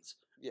drive-ins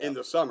in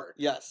the summer.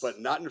 Yes, but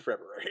not in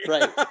February.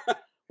 Right.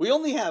 We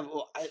only have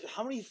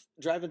how many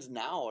drive-ins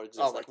now exist?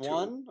 Oh, like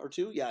one or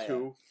two? Yeah,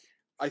 two.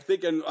 I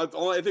think, I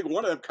think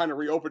one of them kind of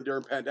reopened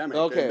during pandemic,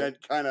 and then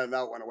kind of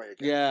now went away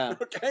again. Yeah.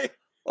 Okay.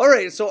 All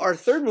right. So our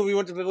third movie, we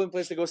went to Pavilion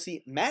Place to go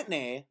see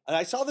Matinee, and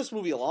I saw this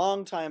movie a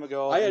long time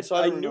ago. I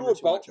knew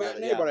about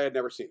Matinee, but I had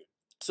never seen it.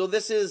 So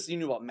you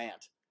knew about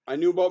Mant. I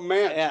knew about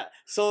Mant. Yeah.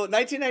 So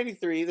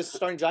 1993. This is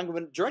starring John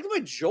Goodman, directed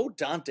by Joe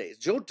Dante.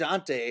 Joe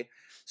Dante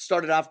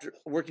started off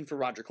working for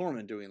Roger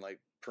Corman, doing like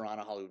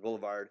Piranha, Hollywood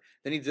Boulevard.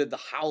 Then he did The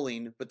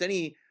Howling, but then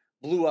he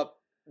blew up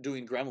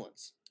doing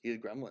Gremlins. He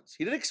did Gremlins.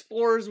 He did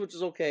Explorers, which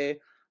is okay.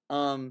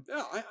 Yeah,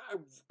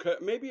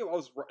 maybe I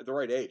was the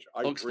right age.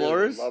 I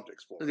Explorers? Really loved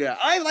Explorers. Yeah,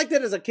 I liked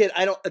it as a kid.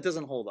 It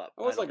doesn't hold up.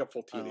 I was like a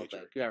full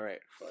teenager. Yeah, right.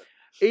 But.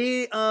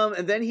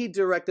 And then he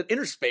directed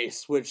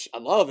Interspace, which I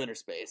love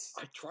Interspace.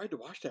 I tried to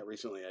watch that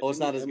recently. It's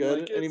not as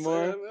good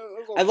anymore.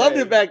 Okay. I loved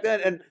it back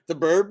then. And The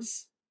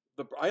Burbs.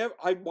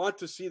 I want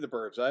to see The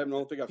Burbs. I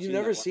don't think I've seen it.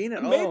 You've never seen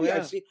it? Maybe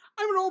I've seen.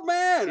 I'm an old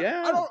man.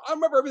 Yeah. I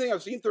remember everything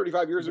I've seen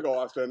 35 years ago,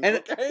 Austin.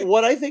 And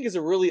what I think is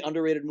a really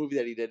underrated movie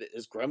that he did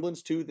is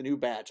Gremlins 2: The New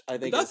Batch. I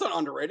think that's not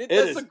underrated.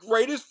 That's the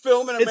greatest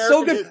film in American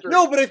so good. history.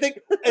 No, but I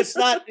think it's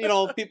not.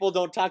 People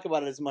don't talk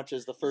about it as much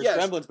as the first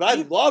Gremlins. But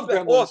I love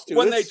Gremlins 2.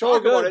 When they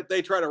talk about it,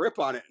 they try to rip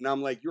on it, and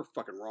I'm like, you're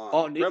fucking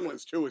wrong.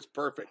 Gremlins 2 is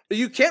perfect.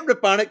 You can't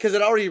rip on it because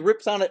it already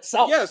rips on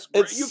itself. Yes,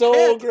 it's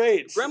so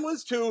great.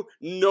 Gremlins 2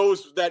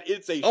 knows that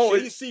it's a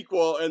shitty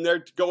sequel. And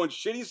they're going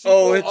shitty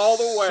sequel all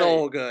the way.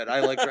 So good. I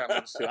like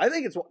Gremlins too. I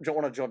think it's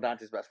one of Joe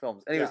Dante's best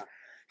films. Anyways,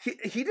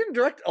 he didn't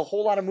direct a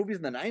whole lot of movies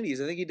in the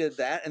 90s. I think he did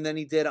that, and then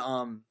he did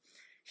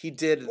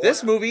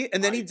this movie,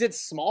 and then he did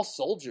Small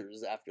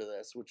Soldiers after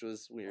this, which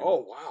was weird.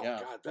 Oh wow,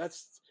 God,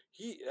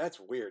 that's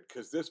weird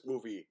because this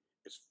movie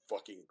is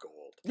fucking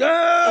gold.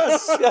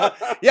 Yes,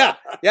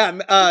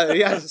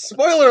 yeah.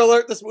 Spoiler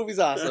alert: this movie's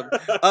awesome.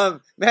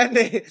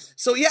 Matinee.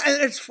 So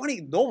and it's funny.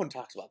 No one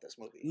talks about this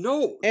movie.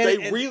 No,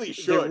 they really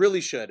should. They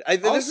really should.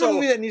 This is a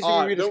movie that needs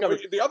to be rediscovered.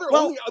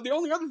 The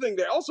only other thing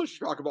they also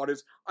should talk about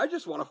is I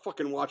just want to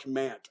fucking watch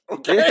Mant.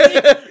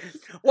 Okay.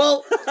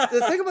 Well,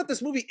 the thing about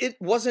this movie, it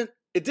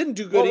didn't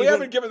do good. Well, we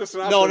haven't given the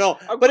synopsis. No.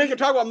 But we can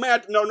talk about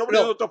Mant. No, nobody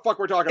knows what the fuck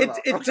we're talking about.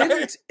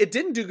 It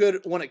didn't do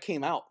good when it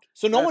came out.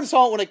 So no one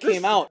saw it when it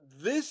came out.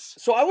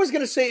 So I was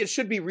going to say it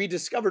should be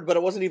rediscovered, but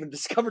it wasn't even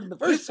discovered in the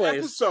first place.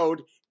 This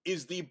episode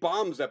is the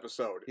Bombs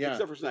episode,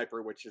 except for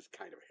Sniper, which is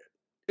kind of a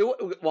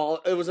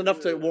hit. It was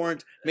enough to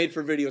warrant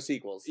made-for-video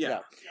sequels. Yeah.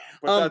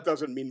 But that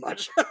doesn't mean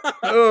much.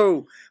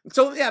 Oh,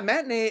 so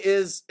Matinee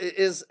is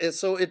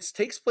so it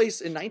takes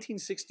place in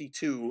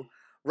 1962,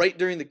 right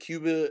during the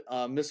Cuba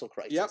Missile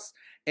Crisis. Yep.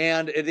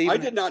 And I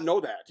did not know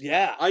that.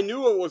 Yeah. I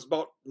knew it was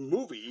about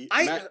movie,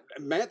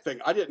 Matt thing.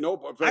 I didn't know,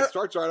 but it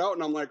starts right out,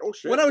 and I'm like, oh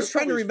shit. When I was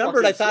trying to remember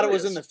it, I thought it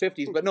was in the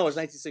 50s, but no, it's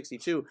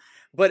 1962.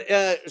 But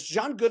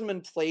John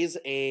Goodman plays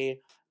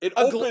It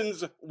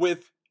opens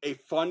with a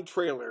fun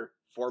trailer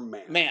for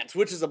Mant,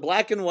 which is a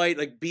black and white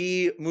like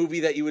B movie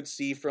that you would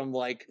see from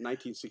like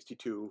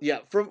 1962. Yeah,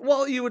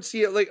 you would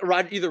see it like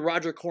either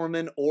Roger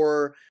Corman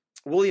or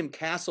William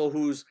Castle,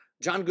 who's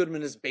John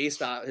Goodman is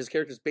based off. His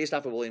character is based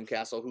off of William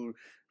Castle, who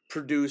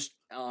produced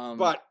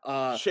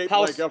shaped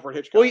House, like Alfred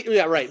Hitchcock. Well,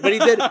 yeah, right. But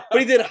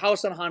he did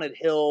House on Haunted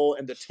Hill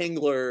and The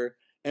Tingler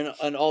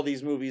and all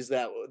these movies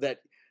that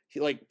he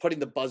like putting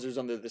the buzzers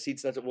under the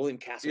seats. That's what William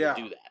Castle would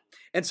do that.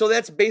 And so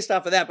that's based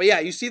off of that. But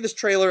you see this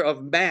trailer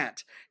of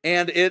Matt,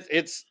 and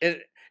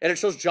it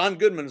shows John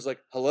Goodman is like,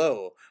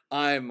 hello,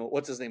 I'm,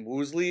 what's his name,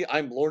 Woosley?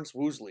 I'm Lawrence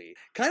Woosley.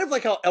 Kind of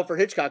like how Alfred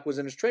Hitchcock was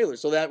in his trailer.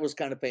 So that was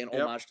kind of paying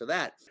homage to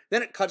that.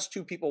 Then it cuts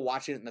to people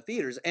watching it in the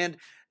theaters. And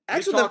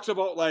actually he talks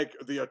about like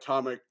the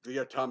atomic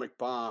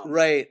bomb.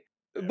 Right.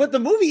 But the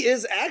movie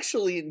is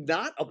actually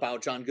not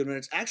about John Goodman.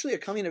 It's actually a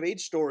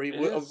coming-of-age story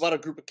about a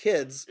group of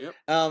kids,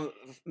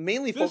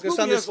 mainly focused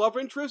on this love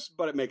interest,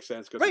 but it makes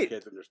sense because the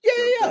kids and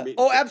they're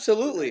Oh,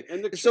 absolutely.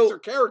 And the kids are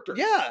characters.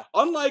 Yeah.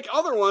 Unlike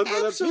other ones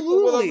where the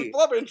people with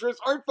love interests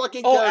aren't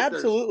fucking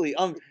characters. Oh, absolutely.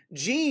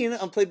 Gene,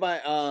 played by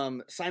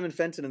Simon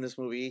Fenton in this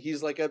movie.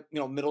 He's like a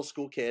middle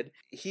school kid.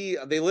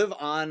 They live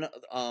on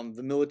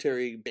the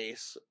military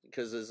base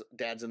his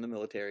dad's in the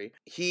military.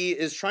 He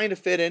is trying to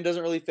fit in,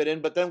 doesn't really fit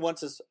in, but then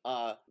once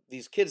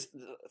these kids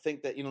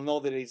think that, know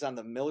that he's on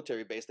the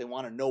military base, they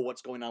want to know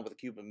what's going on with the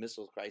Cuban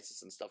Missile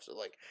Crisis and stuff. So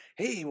like,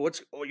 hey,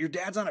 your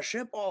dad's on a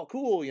ship? Oh,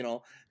 cool.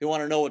 They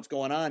want to know what's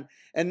going on.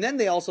 And then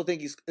they also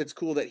think it's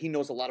cool that he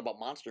knows a lot about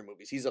monster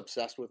movies. He's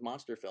obsessed with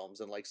monster films,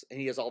 and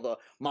he has all the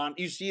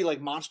you see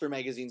like monster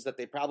magazines that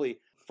they probably,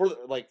 for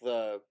like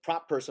the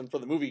prop person for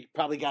the movie,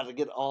 probably got to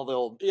get all the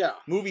old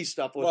movie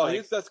stuff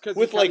with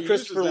with like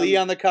Christopher Lee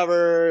on the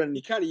cover, and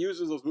he kind of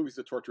uses those movies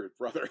to torture his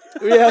brother.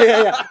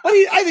 yeah. But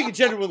I think he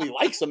genuinely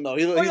likes them though.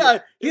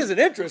 He has an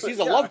interest. He's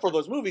a love for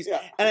those movies,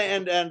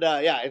 and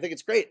I think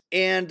it's great.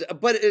 And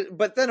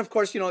but then of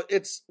course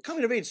it's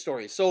coming of age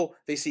story. So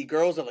they see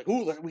girls, they're like,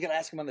 ooh, we gotta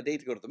ask him on the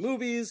date to go to the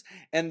movies.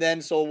 And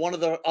then so one of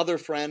the other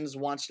friends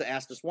wants to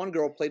ask this one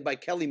girl played by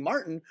Kelly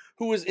Martin,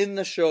 who was in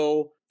the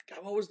show.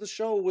 God, what was the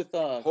show with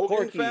Hogan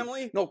Corky?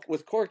 Family? No,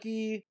 with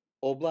Corky.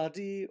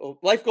 Obladi.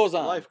 Life Goes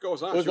On. Life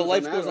Goes On. It was the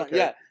Life Goes On. Okay.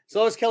 Yeah.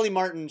 So it's Kelly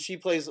Martin. She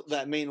plays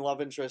that main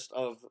love interest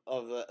of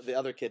the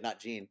other kid, not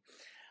Jean.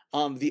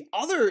 The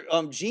other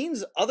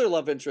Jean's other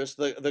love interest,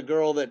 the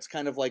girl that's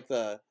kind of like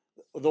the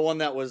one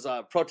that was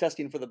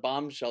protesting for the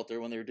bomb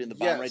shelter when they were doing the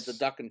bomb raids, the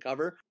duck and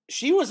cover.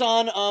 She was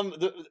on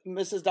the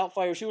Mrs.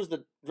 Doubtfire. She was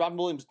the Robin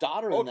Williams'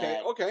 daughter in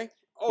that. Okay.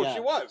 Oh, yeah. She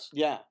was.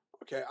 Yeah.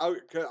 Okay,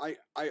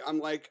 I'm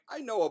like, I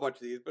know a bunch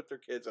of these, but they're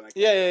kids, and I can't.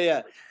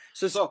 Yeah.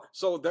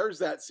 So there's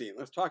that scene.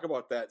 Let's talk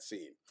about that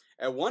scene.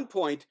 At one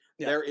point,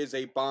 there is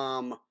a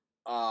bomb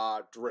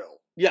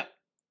drill. Yeah.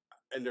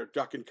 And they're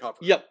duck and cover.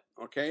 Yep.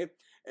 Okay,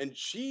 and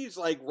she's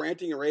like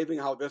ranting and raving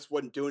how this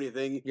wouldn't do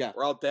anything. Yeah.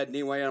 We're all dead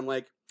anyway. And I'm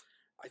like,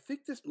 I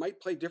think this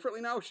might play differently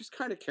now. She's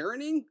kind of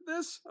carrying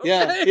this.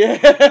 Okay?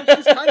 Yeah.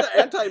 She's kind of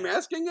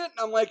anti-masking it. And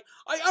I'm like,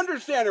 I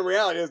understand in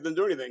reality it doesn't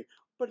do anything.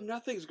 But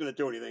nothing's going to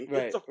do anything.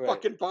 Right, it's a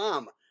fucking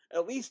bomb.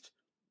 At least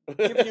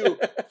give you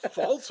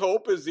false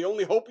hope is the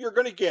only hope you're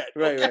going to get.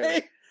 Okay?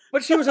 Right.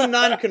 But she was a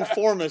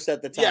nonconformist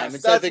at the time. Yes,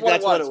 and so I think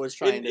that's what it was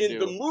trying to do. In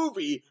the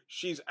movie,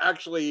 she's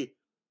actually,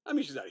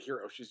 she's not a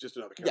hero. She's just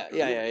another character.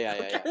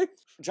 Yeah.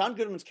 John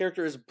Goodman's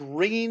character is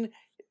bringing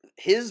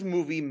his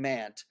movie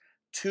Mant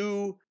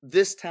to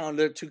this town,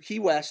 to Key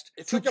West,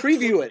 to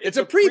preview it. It's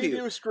a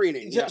preview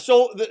screening. Yeah.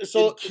 So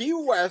in Key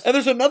West, and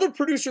there's another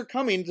producer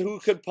coming who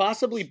could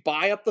possibly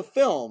buy up the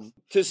film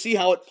to see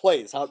how it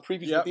plays, how it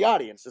previews with the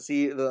audience, to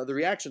see the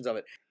reactions of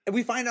it. And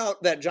we find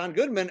out that John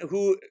Goodman,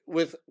 who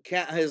with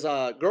his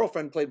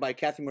girlfriend played by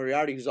Kathy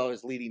Moriarty, who's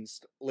always leading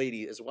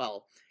lady as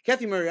well.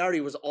 Kathy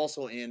Moriarty was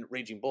also in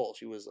Raging Bull.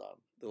 She was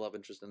the love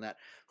interest in that.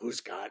 Who's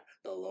got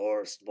the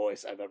lowest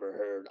voice I've ever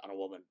heard on a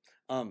woman?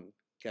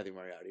 Kathy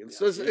Moriarty.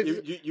 So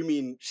you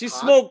mean she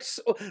hot? Smokes?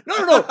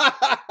 No.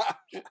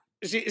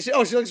 She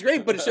looks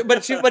great, but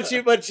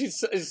she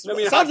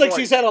sounds like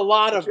she's had a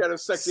lot of. She had a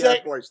sexy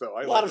voice though.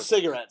 A lot of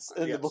cigarettes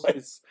in the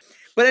voice.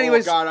 But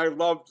anyways, God, I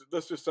loved.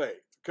 Let's just say.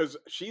 Because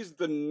she's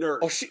the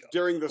nurse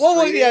during the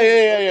screening.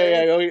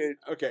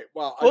 Yeah. Okay,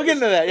 well, we'll get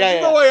into that.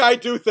 This is the way I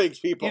do things,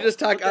 people. You just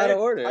talk out of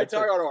order. I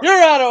talk out of order.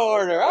 You're out of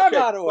order. I'm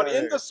out of order. But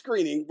in the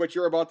screening, which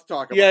you're about to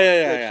talk about,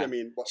 yeah.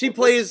 She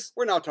plays.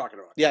 We're now talking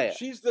about. Yeah.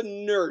 She's the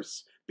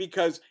nurse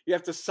because you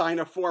have to sign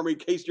a form in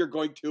case you're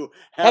going to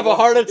have a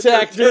heart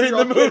attack during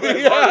the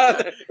movie.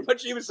 Yeah. But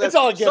she even says it's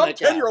all some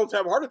 10-year-olds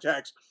have heart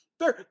attacks.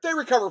 They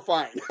recover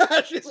fine.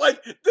 She's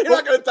like, they're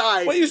not going to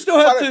die. But you still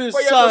have to you have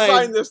to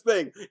sign this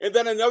thing. And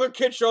then another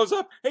kid shows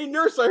up. Hey,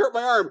 nurse, I hurt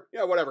my arm.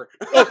 Yeah, whatever.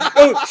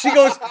 He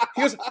goes,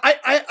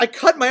 I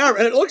cut my arm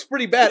and it looks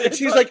pretty bad. And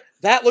she's like,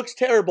 that looks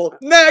terrible.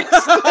 Next.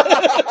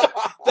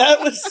 That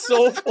was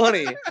so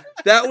funny.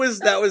 That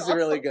was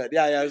really good.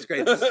 Yeah, it was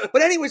great.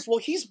 But anyways,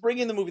 he's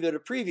bringing the movie there to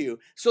preview.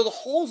 So the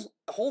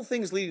whole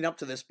thing's leading up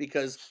to this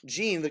because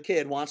Gene, the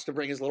kid, wants to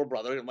bring his little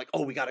brother. I'm like,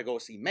 we got to go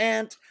see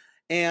Mant.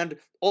 And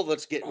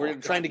we're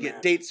trying to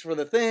get dates for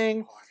the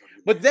thing.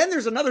 But then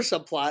there's another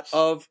subplot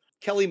of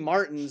Kelly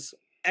Martin's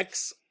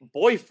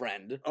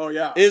ex-boyfriend. Oh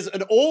yeah, is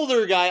an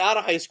older guy out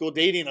of high school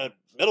dating a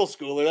middle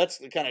schooler. That's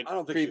kind of I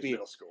don't think creepy. She's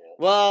middle school.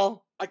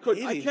 Well, I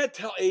can't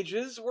tell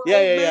ages. We're old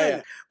men.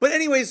 Yeah. But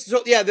anyways,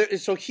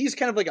 so he's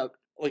kind of like a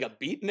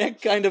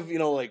beatnik, kind of,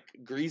 like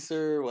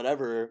greaser,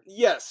 whatever.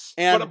 Yes,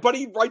 but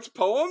he writes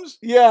poems.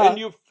 Yeah, and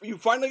you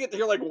finally get to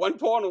hear like one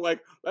poem, and like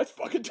that's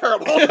fucking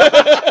terrible.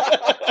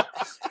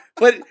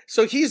 But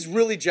so he's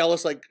really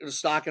jealous, like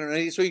stalking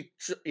her. So he,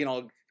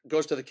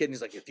 goes to the kid and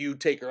he's like, "If you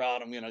take her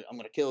out, I'm gonna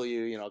kill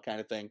you," kind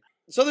of thing.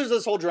 So there's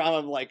this whole drama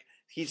of like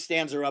he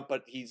stands her up,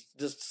 but he's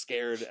just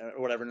scared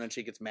or whatever, and then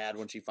she gets mad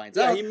when she finds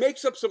out. Yeah, he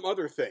makes up some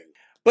other thing.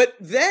 But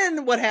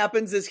then what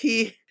happens is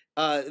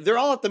they're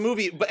all at the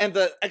movie, and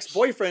the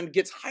ex-boyfriend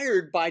gets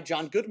hired by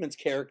John Goodman's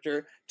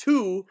character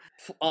to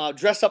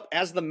dress up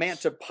as the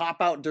Mant to pop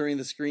out during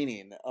the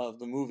screening of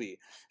the movie.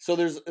 So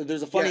there's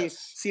a funny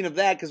scene of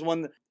that because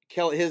when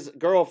his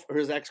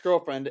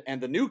ex-girlfriend and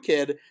the new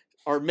kid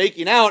are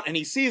making out and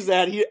he sees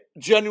that, he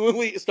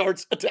genuinely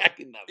starts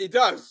attacking them. He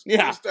does.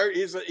 Yeah.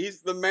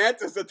 He's the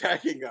Mant is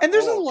attacking them. And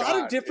there's a lot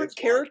of different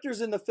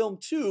characters in the film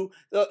too.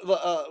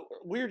 The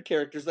weird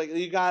characters. Like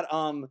you got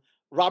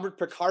Robert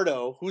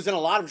Picardo, who's in a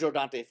lot of Joe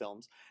Dante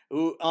films,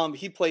 who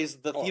he plays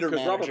the theater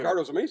manager. Robert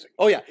Picardo's amazing.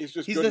 Oh yeah, he's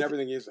good in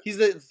everything he's in. He's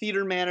the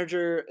theater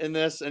manager in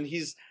this, and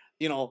he's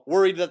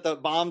worried that the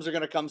bombs are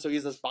going to come, so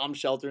he's this bomb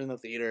shelter in the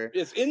theater.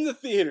 It's in the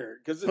theater,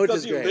 because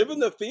does he live in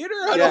the theater?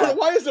 I don't know.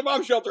 Why is the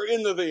bomb shelter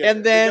in the theater?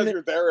 And then, because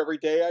you're there every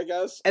day, I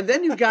guess. And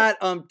then you've got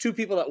two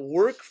people that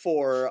work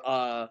for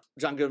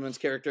John Goodman's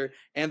character,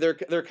 and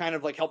they're kind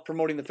of like help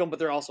promoting the film, but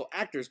they're also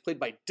actors, played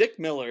by Dick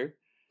Miller.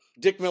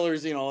 Dick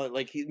Miller's,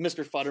 like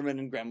Mr. Futterman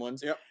in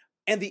Gremlins. Yep.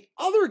 And the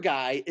other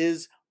guy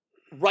is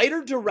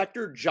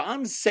writer-director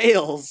John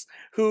Sayles,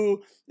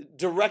 who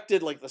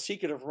directed like The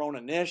Secret of Rona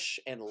Nish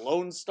and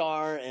Lone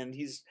Star, and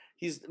he's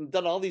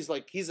done all these,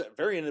 like, he's a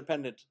very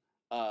independent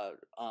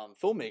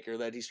filmmaker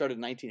that he started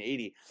in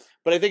 1980.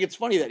 But I think it's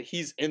funny that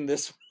he's in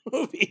this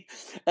movie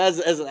as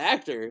an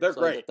actor. They're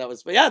great. That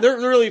was, yeah, they're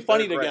really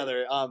funny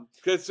together.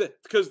 Because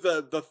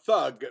the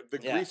thug, the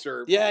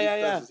greaser,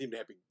 doesn't seem to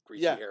have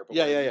greasy hair,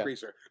 but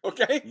greaser.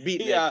 Okay,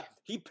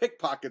 he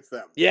pickpockets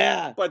them.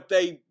 Yeah, but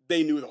they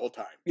knew the whole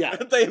time. Yeah,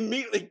 they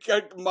immediately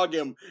mug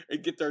him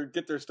and get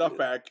their stuff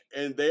back,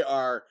 and they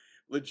are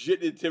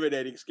legit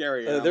intimidating,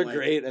 scary. They're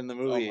great in the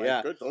movie.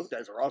 Good. Those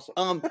guys are awesome.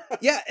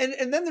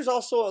 And then there's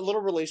also a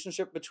little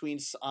relationship between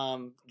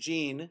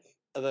Gene,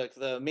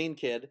 the main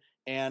kid,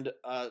 and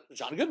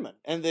John Goodman,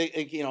 and they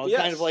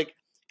kind of like,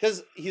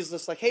 because he's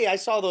just like, hey, I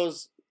saw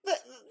those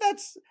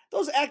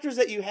actors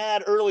that you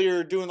had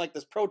earlier doing like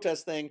this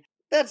protest thing.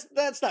 That's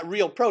not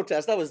real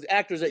protest. That was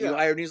actors that you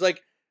hired. And he's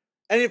like,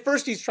 and at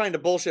first he's trying to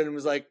bullshit and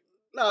was like,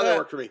 no, that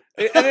worked for me.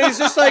 And then he's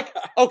just like,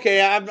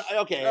 okay,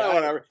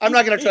 whatever. I'm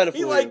not going to try to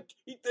fool you.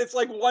 It's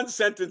like one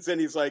sentence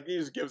and he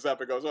just gives up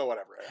and goes, oh,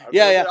 whatever.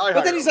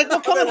 But then he's like, no,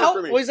 come and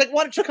help me. Well, he's like,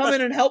 why don't you come in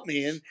and help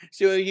me? And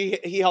so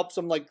he helps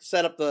him like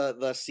set up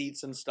the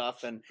seats and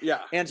stuff. And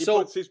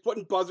he's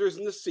putting buzzers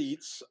in the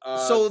seats.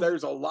 So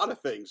there's a lot of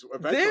things.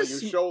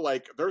 Eventually you show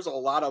like there's a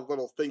lot of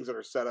little things that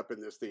are set up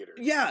in this theater.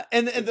 Yeah,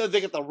 and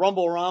they get the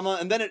Rumble-Rama,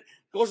 and then it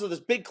goes to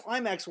this big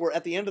climax where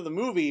at the end of the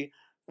movie,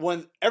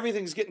 when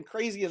everything's getting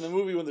crazy in the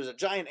movie, when there's a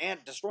giant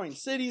ant destroying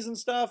cities and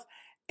stuff,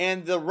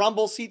 and the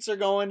rumble seats are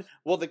going,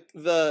 well,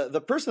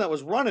 the person that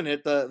was running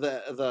it,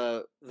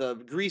 the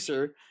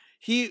greaser,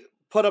 he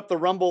put up the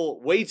rumble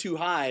way too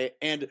high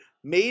and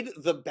made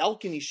the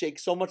balcony shake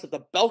so much that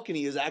the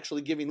balcony is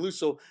actually giving loose.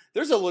 So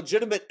there's a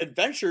legitimate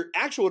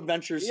actual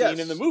adventure scene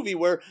in the movie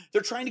where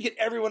they're trying to get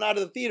everyone out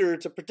of the theater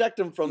to protect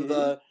them from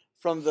the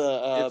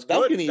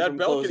balcony. That from balcony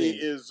closing.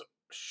 Is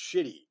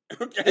shitty.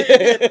 Okay,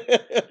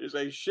 it's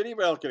a shitty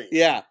balcony.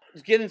 Yeah,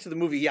 get into the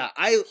movie. Yeah,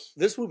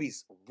 this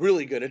movie's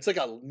really good. It's like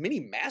a mini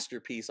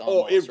masterpiece.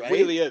 Almost, it right?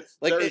 really is.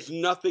 Like there's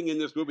nothing in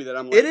this movie that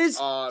I'm like. It is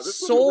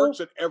this movie works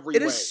in every way.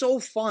 It is so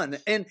fun,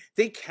 and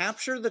they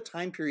capture the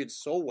time period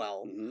so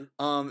well. In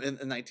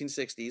the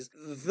 1960s,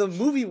 the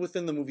movie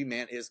within the movie,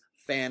 man, is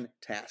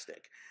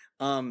fantastic.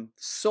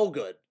 So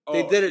good.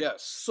 They did it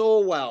so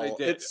well.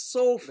 It's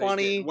so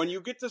funny when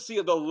you get to see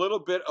the little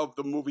bit of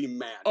the movie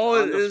man.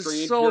 Oh, on it the is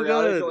screen so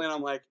good. And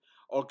I'm like,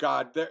 oh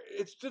god,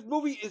 this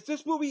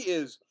movie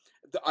is.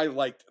 I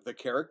liked the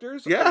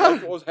characters. Yeah, I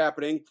liked what was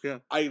happening. Yeah,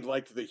 I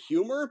liked the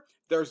humor.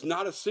 There's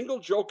not a single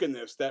joke in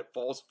this that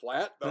falls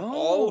flat. They're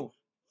all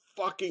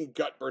fucking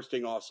gut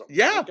bursting awesome.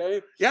 Yeah,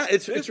 okay. Yeah,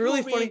 it's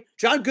really funny.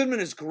 John Goodman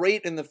is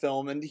great in the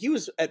film, and he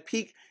was at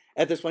peak.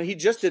 At this point, he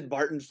just did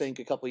Barton Fink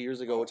a couple of years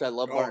ago, which I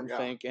love Barton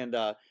Fink, and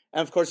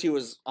of course he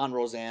was on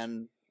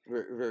Roseanne,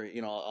 very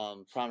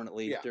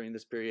prominently during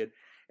this period,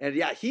 and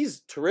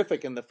he's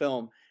terrific in the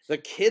film. The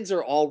kids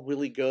are all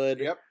really good.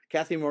 Yep.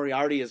 Kathy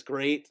Moriarty is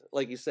great,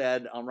 like you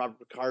said. Robert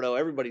Picardo,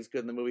 everybody's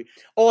good in the movie.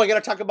 Oh, I got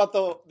to talk about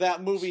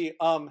that movie.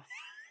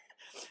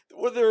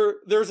 Where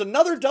there's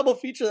another double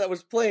feature that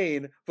was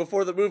playing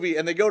before the movie,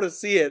 and they go to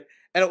see it,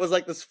 and it was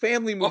like this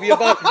family movie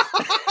about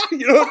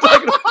you know what I'm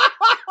talking about.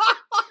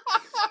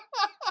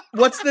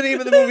 What's the name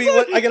of the movie?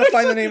 I gotta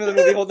find the name of the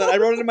movie. Hold on, I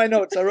wrote it in my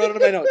notes.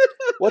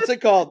 What's it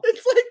called?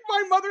 It's like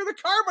My Mother in the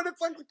Car, but it's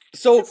like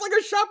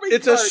a shopping cart.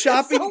 It's a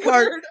shopping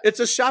cart. Weird. It's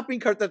a shopping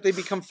cart that they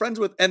become friends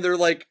with, and they're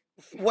like,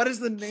 what is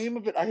the name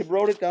of it? I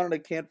wrote it down and I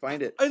can't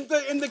find it. And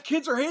the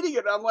kids are hating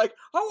it. I'm like,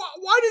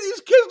 why do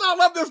these kids not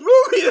love this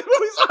movie? This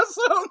movie's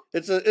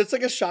awesome. It's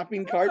like a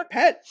shopping cart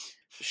pet.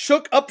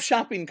 Shook Up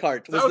Shopping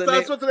Cart. That's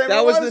what the name was?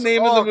 That was the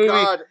name of the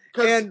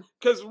movie.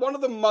 Because one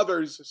of the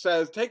mothers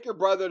says, take your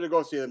brother to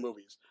go see the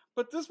movies.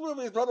 But this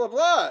movie is blah, blah,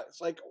 blah.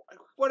 It's like,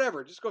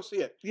 whatever, just go see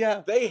it.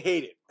 Yeah. They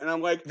hate it. And I'm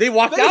like, they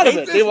walked out of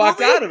it.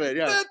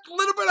 Yeah. That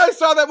little bit I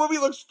saw that movie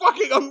looks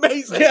fucking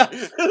amazing. Yeah.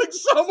 It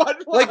looks so much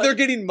fun. Like they're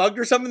getting mugged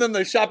or something, then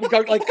the shopping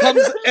cart like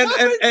comes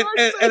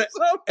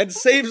and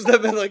saves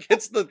them and like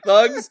hits the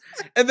thugs.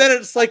 And then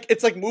it's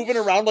like moving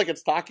around like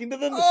it's talking to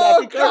them, the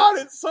shopping cart. Oh,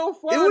 God, it's so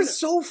fun. It was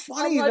so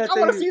funny. I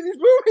want to see these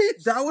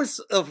movies. That was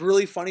a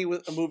really funny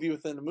a movie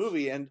within a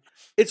movie. And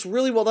it's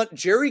really well done.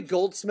 Jerry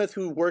Goldsmith,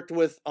 who worked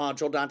with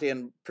Joe Dante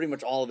in pretty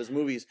much all of his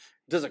movies,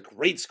 does a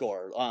great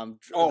score.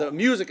 The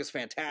music is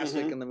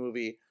fantastic in the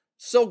movie.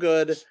 So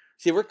good.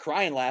 See, we're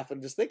crying laughing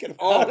just thinking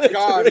Oh about it.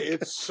 God,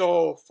 it's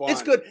so fun.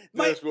 It's good.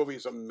 This movie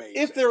is amazing.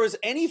 If there was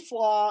any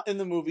flaw in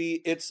the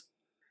movie,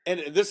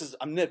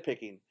 I'm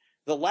nitpicking.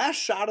 The last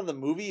shot of the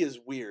movie is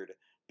weird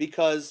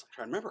because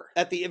I remember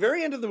at the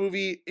very end of the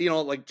movie,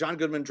 like John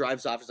Goodman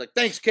drives off. He's like,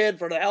 "Thanks, kid,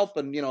 for the help,"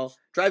 and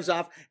drives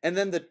off. And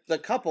then the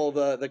couple,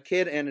 the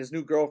kid and his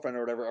new girlfriend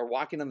or whatever, are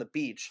walking on the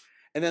beach.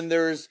 And then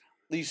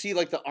you see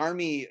like the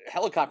army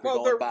helicopter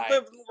going by.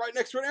 They're right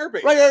next to an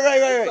airbase. Right.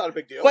 It's not a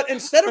big deal. But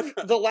instead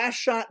of the last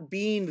shot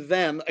being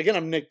them, again,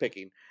 I'm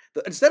nitpicking.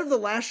 Instead of the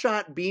last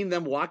shot being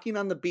them walking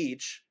on the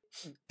beach,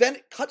 then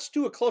it cuts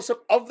to a close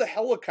up of the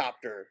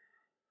helicopter,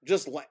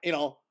 just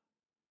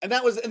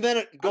and then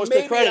it goes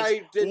to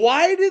credits.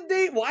 Why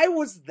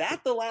was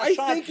that the last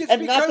shot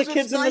and not the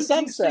kids in the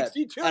sunset?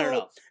 I don't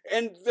know.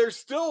 And there's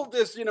still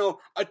this,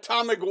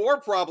 atomic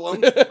war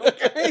problem.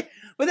 Okay.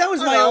 But that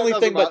was my only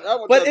thing. But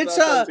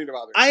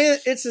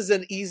it's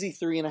an easy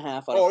 3.5 out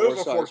of 4 stars. It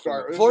was a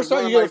 4-star. 4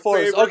 star. You give it 4.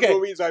 Okay.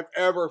 Movies I've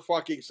ever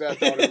fucking sat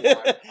down and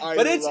watched.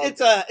 But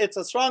it's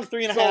a strong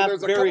 3.5. So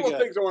there's a couple of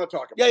things I want to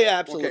talk about. Yeah,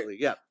 absolutely.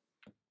 Okay. Yeah.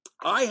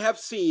 I have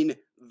seen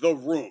The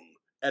Room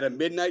at a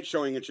midnight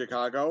showing in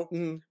Chicago,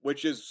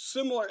 which is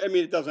similar. I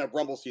mean, it doesn't have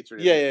rumble seats or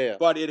anything. Yeah.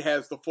 But it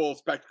has the full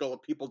spectacle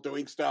of people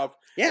doing stuff.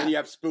 Yeah. And you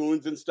have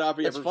spoons and stuff.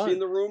 Have you ever seen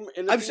The Room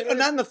in the theater?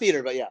 Not in the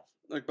theater, but yeah.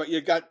 But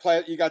you got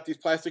these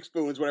plastic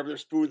spoons, whatever they're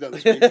spoons on the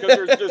screen.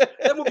 Because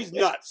that movie's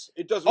nuts.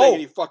 It doesn't make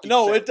any fucking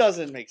sense. No, it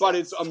doesn't make sense. But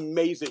it's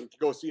amazing to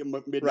go see a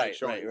midnight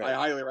showing. Right. I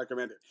highly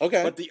recommend it.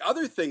 Okay. But the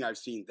other thing I've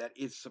seen that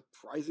is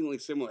surprisingly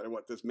similar to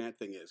what this Matt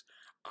thing is,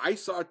 I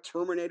saw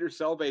Terminator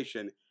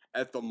Salvation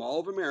at the Mall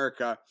of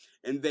America,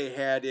 and they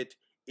had it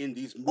in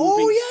these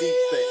moving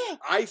seats thing.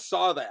 I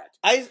saw that.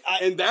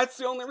 And that's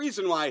the only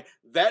reason why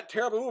that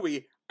terrible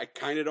movie, I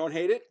kind of don't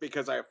hate it,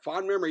 because I have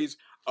fond memories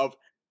of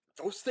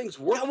those things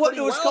work pretty well.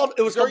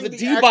 It was called the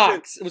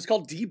D-Box. It was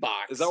called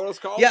D-Box. Is that what it's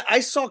called? Yeah,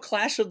 I saw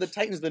Clash of the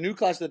Titans, the new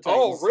Clash of the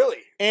Titans. Oh, really?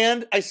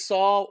 And I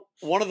saw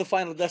one of the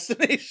Final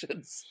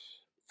Destinations.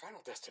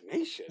 Final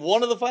Destination?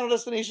 One of the Final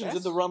Destinations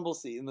in the rumble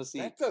seat, in the seat.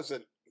 That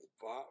doesn't... It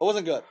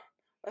wasn't good.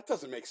 That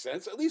doesn't make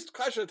sense. At least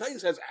Clash of the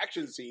Titans has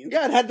action scenes.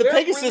 Yeah, it had the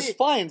Pegasus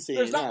flying scene.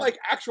 There's not like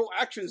actual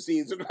action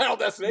scenes in Final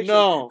Destination.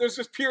 No. There's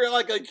just pure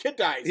like a kid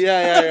dies.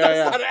 Yeah.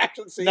 That's not an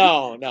action scene.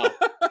 No.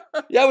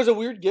 Yeah, it was a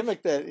weird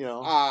gimmick that,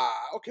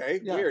 okay.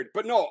 Yeah. Weird.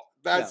 But no,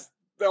 that's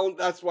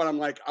what I'm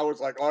like. I was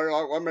like, I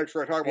want to make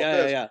sure I talk about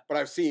this. Yeah. But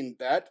I've seen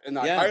that, and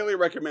I highly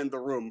recommend The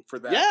Room for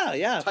that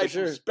type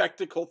of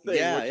spectacle thing,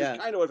 which is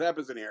kind of what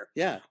happens in here.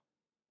 Yeah.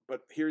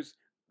 But here's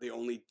the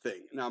only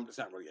thing. Now, it's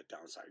not really a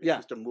downside. It's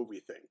just a movie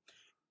thing.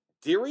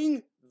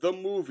 During the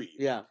movie,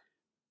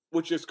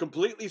 which is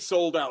completely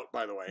sold out,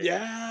 by the way,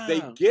 they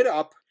get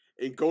up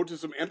and go to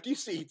some empty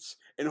seats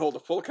and hold a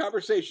full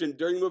conversation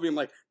during the movie. I'm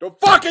like, don't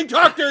fucking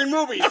talk during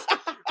movies,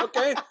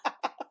 okay?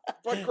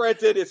 But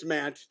granted, it's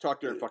Matt. Talk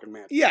during fucking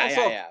Matt.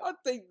 Yeah.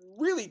 They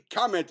really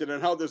commented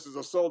on how this is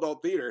a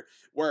sold-out theater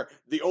where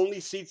the only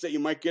seats that you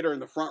might get are in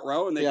the front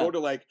row, and they go to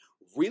like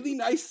really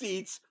nice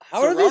seats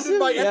surrounded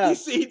by empty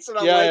seats, and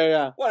I'm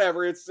like,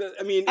 whatever. It's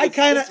I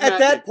kind of at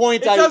that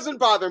point it doesn't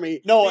bother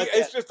me. No,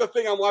 it's just a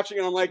thing I'm watching,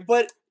 and I'm like,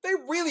 but they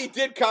really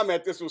did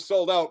comment this was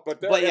sold out, but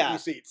they're empty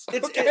seats.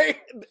 Okay,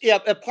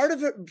 a part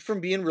of it from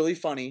being really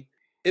funny,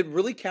 it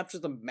really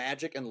captures the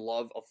magic and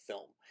love of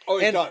film. Oh,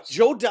 it does.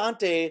 Joe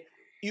Dante,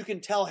 you can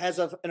tell, has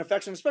an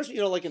affection, especially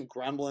like in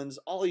Gremlins,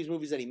 all these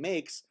movies that he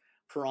makes,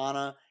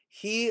 Piranha.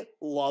 He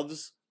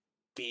loves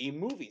B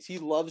movies. He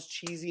loves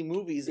cheesy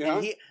movies,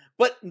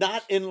 but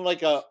not in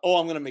like I'm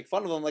going to make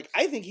fun of them. Like,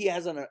 I think he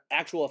has an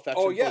actual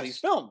affection for these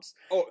films.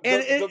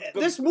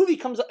 This movie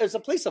comes as a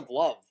place of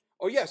love.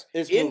 Oh yes,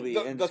 this movie,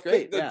 and it's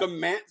great. The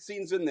Matt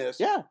scenes in this,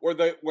 where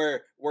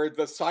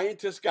the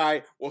scientist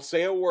guy will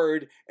say a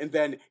word and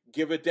then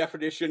give a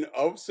definition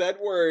of said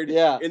word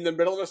in the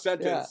middle of a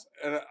sentence.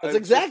 And it's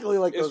exactly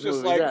like those movies.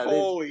 It's just like,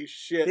 holy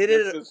shit,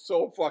 this is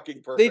so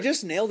fucking perfect. They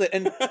just nailed it.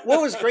 And what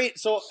was great,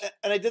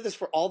 and I did this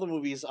for all the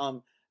movies.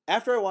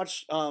 After I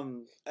watched,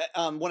 when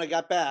we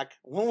got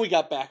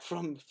back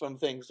from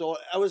things, so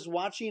I was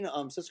watching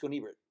Siskel and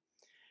Ebert.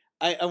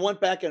 I went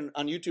back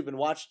on YouTube and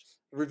watched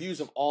reviews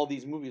of all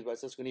these movies by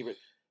Siskel and Ebert.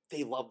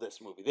 They love this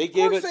movie. They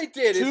gave it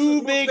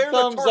two big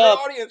thumbs up.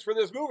 Audience for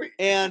this movie.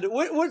 And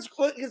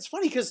it's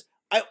funny because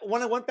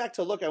when I went back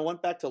to look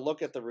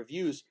at the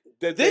reviews.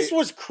 This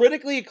was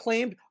critically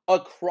acclaimed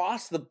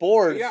across the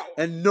board,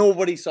 and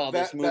nobody saw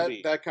this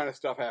movie. That kind of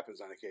stuff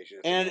happens on occasion.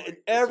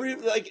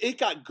 It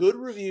got good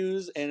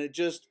reviews, and it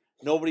just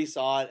nobody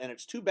saw it, and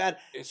it's too bad.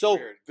 It's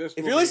weird. If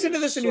you're listening to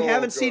this and you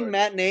haven't seen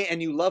Matinee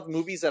and you love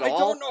movies at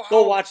all,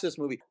 go watch this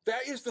movie.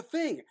 That is the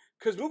thing,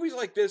 because movies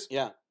like this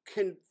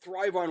can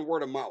thrive on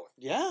word of mouth.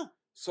 Yeah.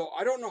 So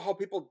I don't know how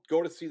people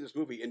go to see this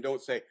movie and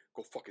don't say,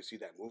 "Go fucking see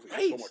that movie."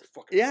 Right. It's so much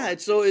fucking fun.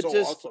 It's so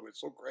awesome.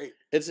 It's so great.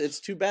 It's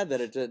too bad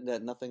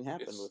that nothing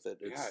happened with it.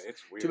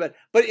 It's weird. Too bad.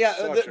 But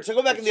to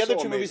go back in the other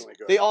two movies,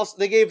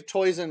 they gave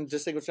Toys and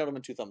Distinguished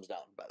Gentlemen 2 thumbs down.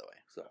 By the way,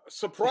 so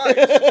surprise.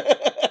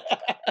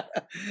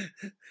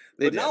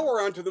 But now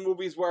we're on to the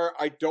movies where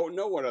I don't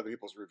know what other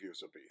people's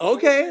reviews will be.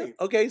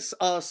 Okay.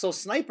 So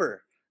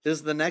Sniper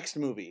is the next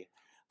movie.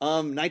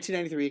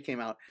 1993 it came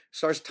out.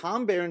 Stars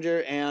Tom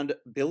Berenger and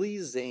Billy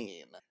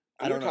Zane.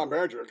 I know Tom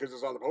Berenger because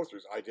it's on the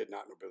posters. I did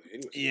not know Billy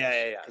Zane was.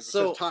 Yeah.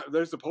 So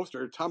there's the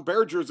poster. Tom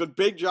Berenger's and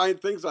big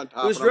giant things on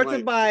top. It was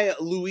directed by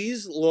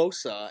Luis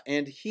Loza,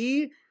 and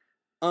he,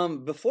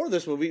 before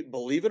this movie,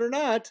 believe it or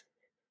not,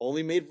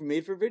 only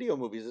made for video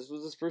movies. This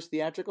was his first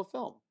theatrical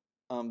film.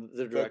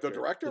 The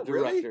director,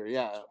 really?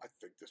 Yeah. I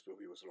think this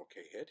movie was an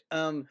okay hit.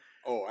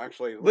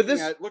 Actually,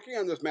 looking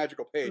on this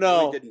magical page,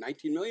 he did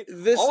 19 million.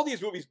 All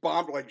these movies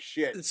bombed like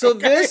shit. So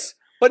this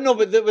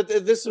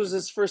was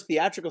his first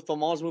theatrical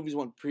film. All his movies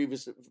went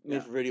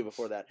made for video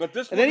before that. But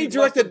this movie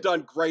must have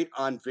done great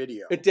on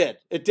video. It did,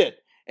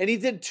 and he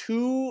did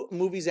 2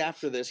 movies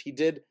after this. He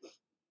did.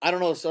 I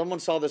don't know. Someone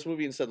saw this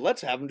movie and said,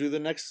 "Let's have him do the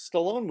next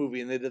Stallone movie,"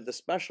 and they did The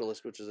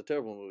Specialist, which is a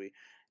terrible movie.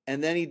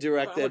 And then he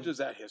directed. How much is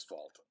that his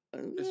fault?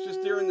 It's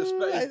just during the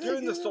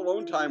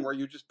Stallone time where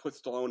you just put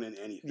Stallone in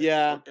anything.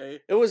 Yeah, okay?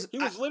 He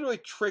was literally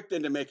tricked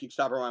into making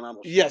Stop or My Mom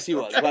Will Shoot. Yes, he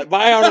was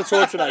by Arnold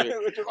Schwarzenegger.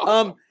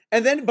 Awesome.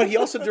 But he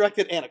also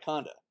directed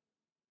Anaconda.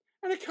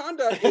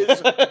 Anaconda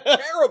is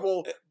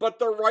terrible, but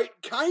the right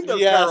kind of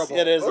terrible. Yes,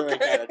 it is the right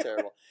kind of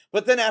terrible.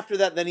 But then after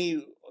that,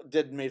 he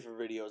did made for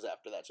videos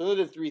after that. So they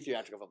did 3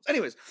 theatrical films.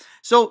 Anyways,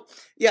 so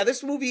yeah,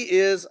 this movie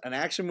is an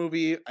action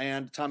movie,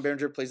 and Tom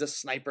Berenger plays a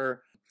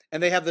sniper.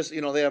 And they have this,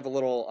 they have a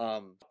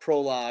little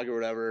prologue or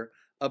whatever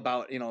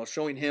about,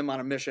 showing him on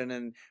a mission,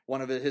 and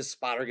one of his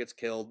spotter gets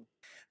killed.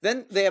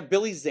 Then they have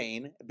Billy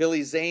Zane.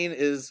 Billy Zane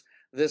is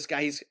this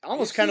guy. He's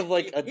almost kind of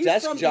like a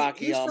desk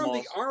jockey. He's from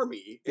the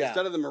Army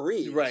instead of the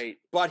Marines. Right.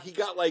 But he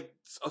got like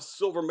a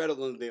silver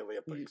medal in the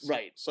Olympics.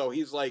 Right. So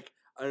he's like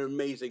an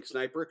amazing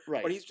sniper.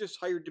 Right. But he's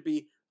just hired to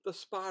be the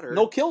spotter.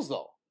 No kills,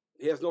 though.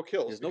 He has no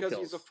kills because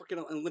he's a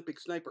freaking Olympic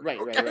sniper. Right.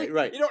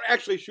 You don't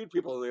actually shoot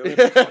people in the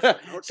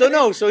Olympics.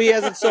 Okay? So he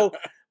hasn't.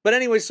 But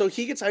anyway, so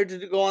he gets hired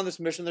to go on this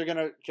mission. They're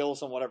gonna kill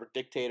some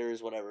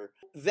dictators, whatever.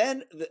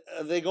 Then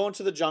they go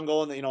into the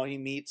jungle, and he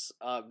meets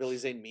Billy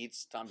Zane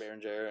meets Tom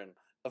Berenger, and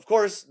of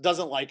course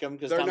doesn't like him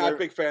because they're not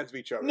big fans of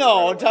each other.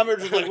 No, and Tom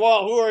Berenger's like,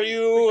 "Well, who are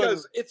you?"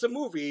 Because it's a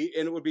movie,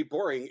 and it would be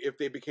boring if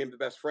they became the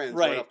best friends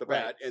right off the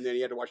bat, and then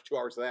you had to watch 2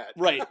 hours of that.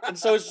 Right, and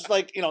so it's just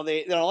like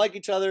they don't like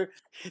each other.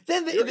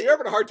 Then you're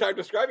having a hard time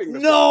describing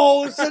this.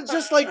 No, so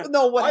just like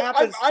what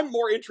happens. I'm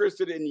more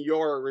interested in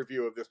your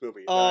review of this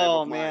movie.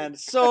 Oh man,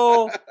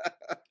 so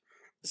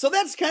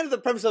that's kind of the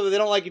premise of it. They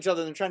don't like each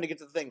other, and they're trying to get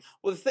to the thing.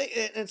 Well, the thing,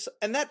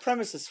 and that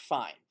premise is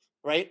fine,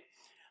 right?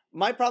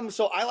 My problem.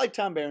 So I like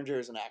Tom Berenger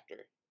as an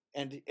actor.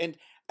 And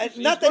he's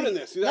not good that in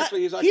this.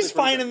 He's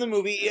fine in the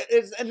movie.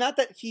 And not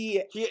that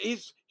he's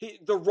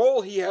the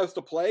role he has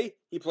to play.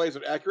 He plays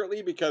it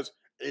accurately because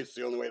it's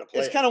the only way to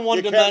play. It's kind of one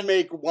dimensional. You can't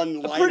make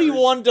one-liners. Pretty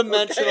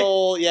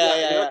one-dimensional. Okay?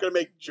 Yeah. You're not gonna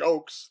make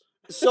jokes.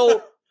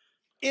 So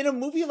in a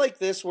movie like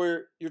this,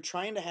 where you're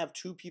trying to have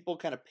 2 people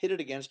kind of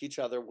pitted against each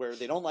other, where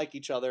they don't like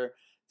each other,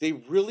 they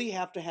really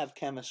have to have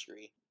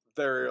chemistry.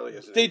 There really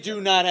isn't. They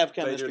do not have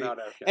chemistry. They do not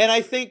have chemistry. And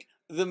I think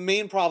the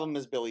main problem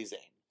is Billy Zane.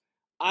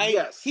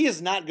 He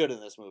is not good in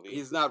this movie.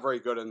 He's not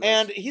very good in this.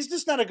 And he's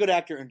just not a good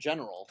actor in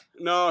general.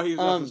 No, he's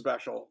nothing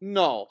special.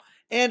 No.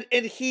 And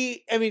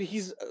his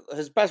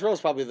best role is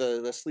probably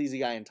the sleazy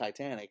guy in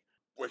Titanic.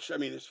 Which,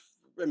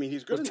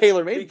 he's good.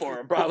 Tailor made for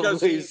him, probably.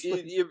 Because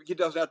he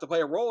doesn't have to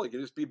play a role. He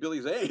can just be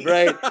Billy Zane.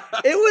 Right.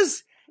 It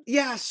was,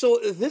 so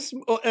this,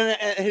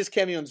 and his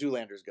cameo in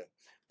Zoolander is good.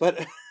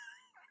 But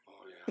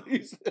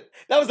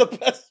that was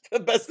the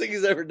best thing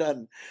he's ever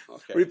done.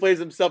 Okay. Where he plays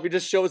himself. He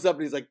just shows up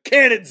and he's like,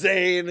 "Can it,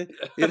 Zane?"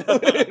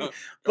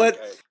 But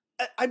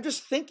I'm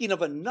just thinking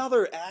of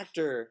another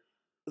actor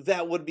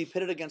that would be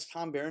pitted against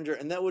Tom Berenger,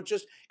 and that would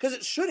just because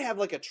it should have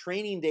like a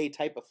Training Day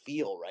type of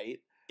feel, right?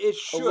 It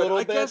should.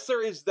 I guess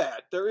there is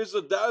that. That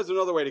is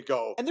another way to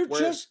go. And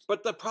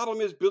but the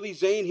problem is Billy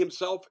Zane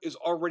himself is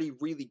already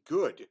really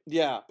good.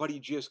 Yeah, but he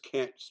just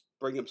can't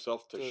bring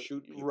himself to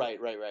shoot people. Right.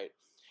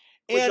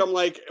 Which I'm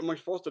like, am I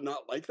supposed to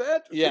not like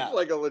that? Yeah. It's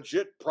like a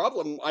legit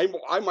problem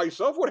I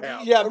myself would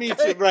have. Yeah, me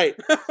too, right.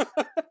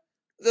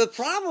 The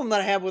problem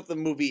that I have with the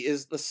movie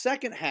is the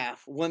second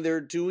half when they're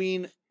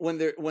getting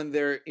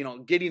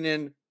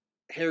in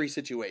hairy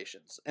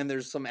situations and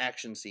there's some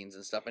action scenes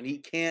and stuff and he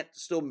can't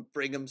still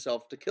bring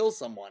himself to kill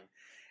someone.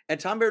 And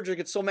Tom Berenger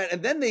gets so mad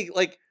and then they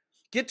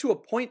get to a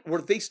point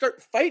where they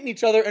start fighting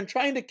each other and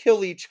trying to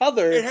kill each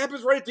other. It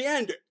happens right at the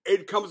end.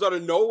 It comes out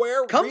of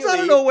nowhere.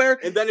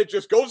 And then it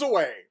just goes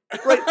away.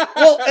 Right.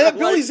 Well, and then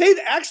Billy Zane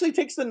actually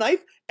takes the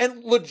knife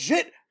and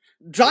legit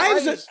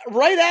dives it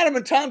right at him,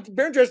 and Tom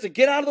Berenger has to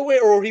get out of the way,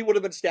 or he would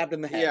have been stabbed in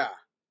the head. Yeah.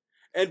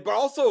 But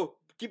also,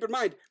 keep in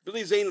mind,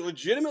 Billy Zane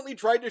legitimately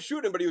tried to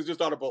shoot him, but he was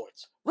just out of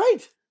bullets. Right.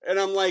 And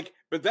I'm like,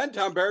 but then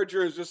Tom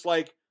Berenger is just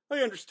like, I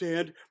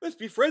understand. Let's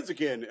be friends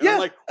again. And I'm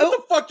like,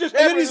 what the fuck just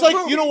happened? And then he's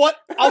like, you know what?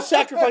 I'll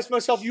sacrifice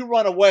myself. You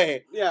run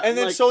away. Yeah. And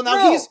then Tom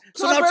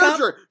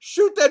Berenger,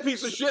 shoot that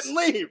piece of shit and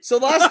leave. So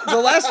the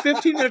last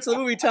 15 minutes of the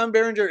movie, Tom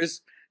Berenger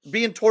is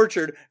being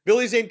tortured.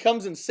 Billy Zane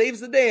comes and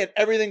saves the day, and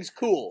everything's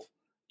cool.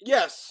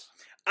 Yes.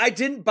 I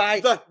didn't buy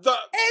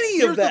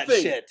any of that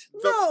shit.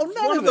 No,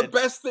 none one of the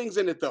best things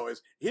in it though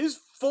is his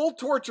full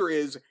torture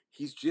is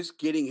he's just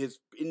getting his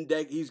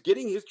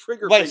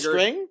trigger finger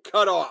string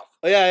cut off.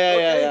 Oh,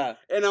 yeah.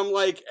 And I'm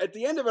like, at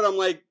the end of it, I'm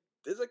like,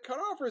 is it cut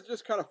off or is it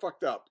just kind of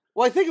fucked up?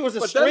 Well, I think it was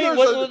a string.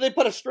 They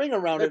put a string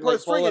around it. They put a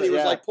string and he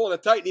was like pulling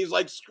it tight and he's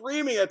like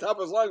screaming at the top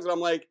of his lungs and I'm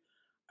like,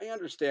 I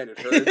understand it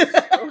hurts.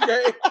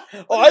 Okay.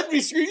 I'd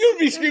be screaming. You'd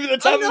be screaming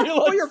at the top of your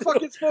lungs. Well, you're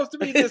fucking supposed to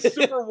be this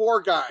super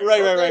war guy.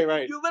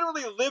 Right. You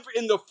literally live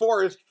in the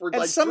forest for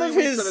like 3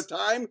 weeks at a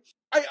time.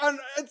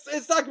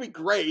 It's not gonna be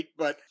great,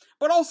 but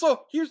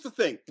also here's the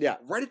thing. Yeah.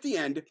 Right at the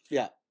end.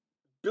 Yeah.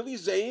 Billy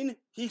Zane.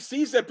 He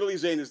sees that Billy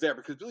Zane is there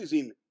because Billy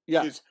Zane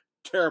is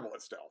terrible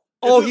at stealth.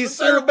 Oh, he's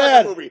so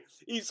bad. Movie.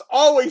 He's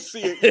always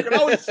seeing. You can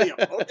always see him.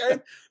 Okay.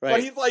 Right.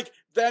 But he's like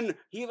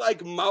he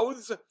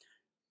mouths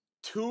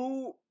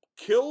 2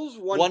 kills,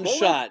 one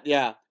shot,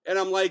 yeah. And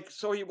I'm like,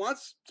 so he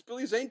wants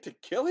Billy Zane to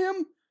kill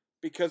him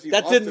because he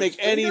that didn't make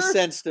any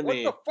sense to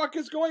me. What the fuck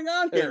is going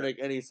on here? Didn't make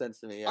any sense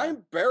to me. Yeah.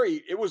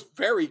 It was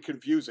very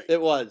confusing.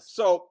 It was.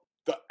 So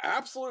the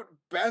absolute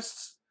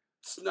best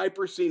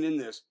sniper scene in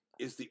this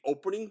is the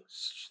opening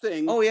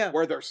thing. Oh yeah,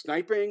 where they're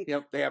sniping.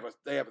 Yep. They have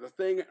the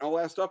thing and all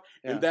that stuff.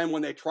 Yeah. And then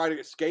when they try to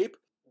escape,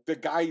 the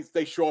guys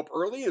they show up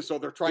early, and so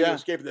they're trying to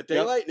escape in the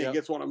daylight, and he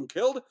gets one of them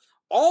killed.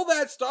 All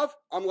that stuff,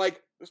 I'm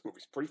like, this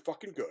movie's pretty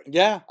fucking good.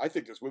 Yeah. I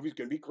think this movie's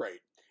gonna be great.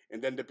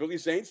 And then the Billy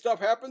Zane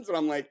stuff happens, and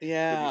I'm like,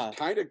 yeah,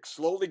 kind of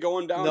slowly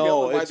going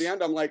downhill. And by the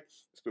end, I'm like,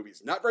 this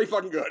movie's not very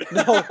fucking good.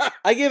 No,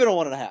 I gave it a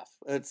 1.5.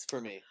 It's for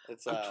me. I'm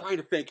trying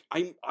to think.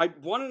 I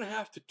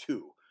 1.5 to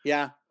 2.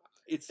 Yeah,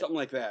 it's something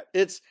like that.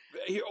 It's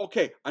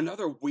okay.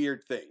 Another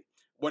weird thing.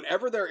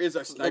 Whenever there is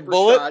a sniper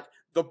shot,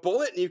 the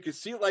bullet, and you can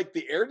see like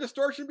the air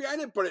distortion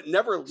behind it, but it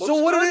never looks. So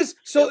what good. it is?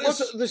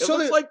 It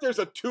looks like there's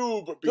a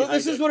tube behind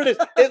this is it. what it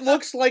is. It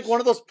looks like one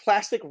of those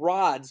plastic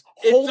rods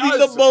holding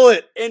the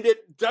bullet, and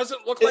it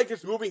doesn't look like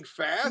it's moving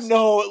fast.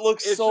 No, it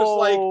looks so just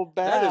like,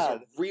 bad. That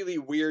is a really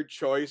weird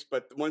choice.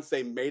 But once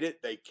they made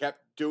it, they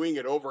kept doing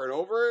it over and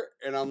over,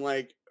 and I'm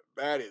like,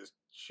 that is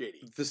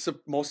shitty. The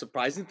most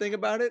surprising thing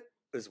about it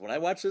is when I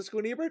watched this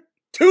with Ebert,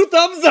 2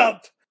 thumbs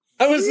up.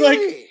 I was like,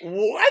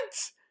 what?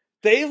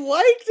 They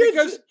liked it.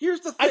 Because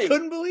here's the thing. I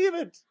couldn't believe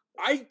it.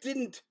 I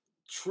didn't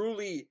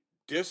truly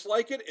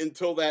dislike it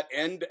until that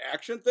end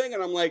action thing.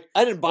 And I'm like,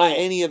 I didn't buy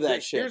any of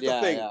that shit. Here's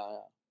the thing.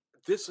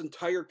 This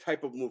entire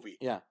type of movie.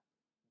 Yeah.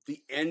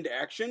 The end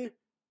action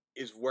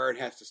is where it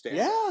has to stand.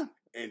 Yeah.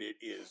 And it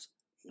is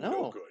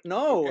no good.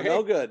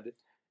 No good.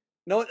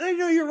 No,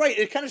 you're right.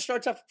 It kind of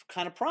starts off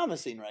kind of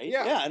promising, right?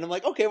 Yeah. And I'm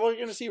like, okay, well, we're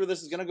going to see where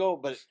this is going to go.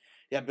 But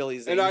yeah, Billy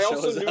Zane. And I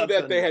also knew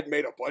that they had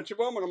made a bunch of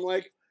them. And I'm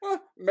like,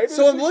 maybe.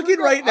 So I'm looking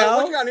right now.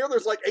 I'm looking on here.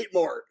 There's like 8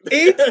 more.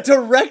 8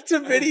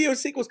 direct-to-video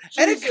sequels.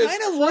 And it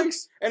kind of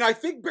looks. And I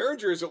think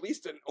Berenger is at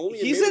least only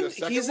in the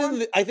second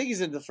one. I think he's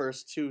in the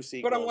first 2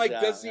 sequels. But I'm like,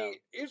 does he?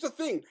 Here's the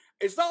thing.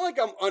 It's not like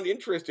I'm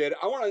uninterested.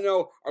 I want to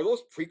know, are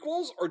those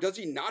prequels or does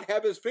he not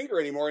have his finger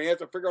anymore and he has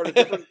to figure out a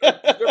different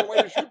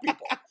way to shoot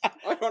people?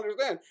 I don't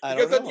understand.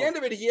 Because at the end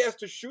of it, he has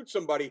to shoot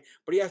somebody,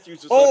 but he has to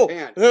use his left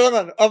hand. Hold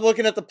on. I'm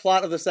looking at the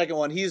plot of the second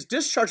one. He's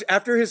discharged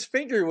after his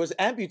finger was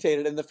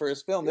amputated in the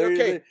first film.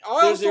 I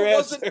also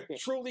wasn't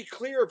truly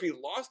clear if he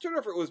lost it or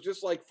if it was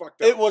just like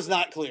fucked up. It was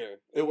not clear.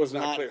 It was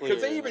not clear.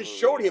 Because they even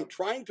showed him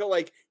trying to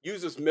like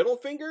use his middle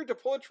finger to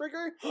pull a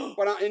trigger.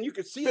 And you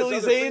could see Billy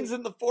Zane's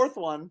in the 4th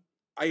one.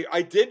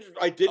 I did check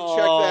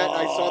that. And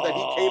I saw that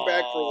he came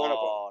back for one of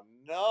them.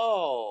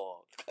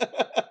 Oh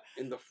no!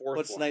 In the 4th one.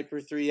 But Sniper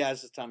 3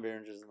 has Tom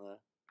Berenger's in the.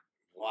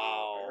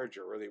 Wow.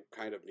 Berenger really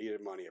kind of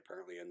needed money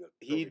apparently in the.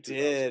 He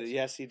did.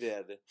 Yes, he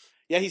did.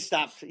 Yeah, he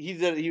stopped. He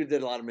did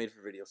a lot of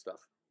made-for-video stuff.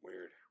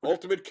 Weird.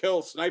 Ultimate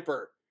Kill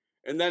Sniper,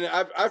 and then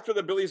after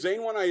the Billy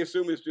Zane one, I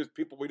assume it's just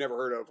people we never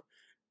heard of.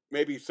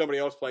 Maybe somebody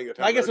else playing the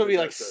Tom I guess it would be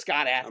like character.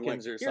 Scott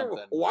Atkins or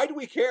something. Why do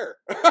we care?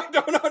 I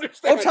don't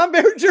understand. Oh, Tom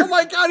Berenger! Oh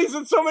my god, he's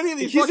in so many of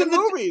these fucking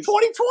movies.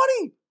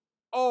 2020.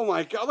 Oh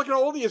my god, look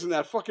how old he is in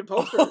that fucking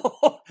poster.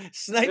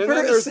 Sniper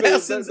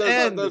Assassin's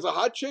End. There's a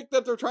hot chick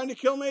that they're trying to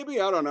kill,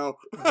 maybe? I don't know.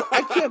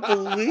 I can't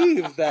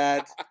believe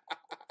that.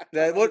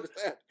 That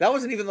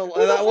wasn't even the.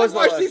 That was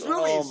watch these movies.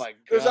 Oh my god!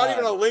 There's not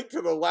even a link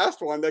to the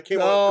last one that came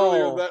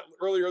out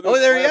earlier. Oh,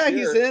 there, yeah,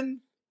 he's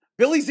in.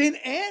 Billy Zane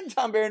and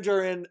Tom Berenger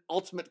are in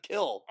Ultimate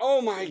Kill.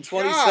 Oh my god!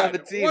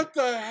 2017. What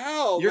the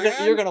hell?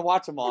 You're gonna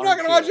watch them all. I'm not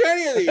gonna watch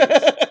any of these.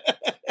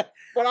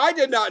 But I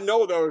did not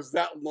know there was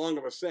that long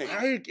of a thing.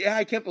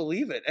 I can't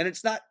believe it. And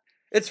it's not.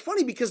 It's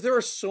funny because there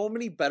are so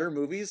many better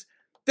movies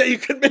that you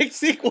could make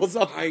sequels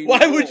of.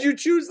 Why would you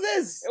choose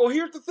this? Well,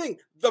 here's the thing: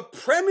 the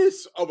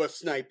premise of a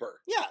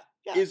sniper,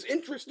 is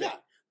interesting. Yeah.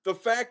 The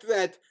fact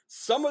that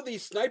some of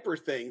these sniper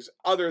things,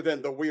 other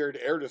than the weird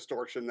air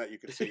distortion that you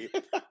can see,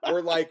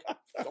 were like,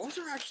 those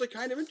are actually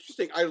kind of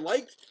interesting. I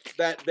liked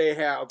that they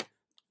have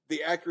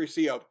the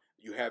accuracy of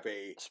you have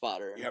a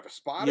spotter. You have a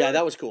spotter. Yeah,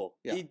 that was cool.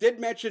 Yeah. He did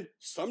mention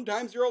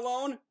sometimes you're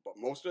alone, but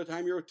most of the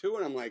time you're with 2,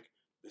 and I'm like,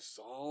 this is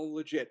all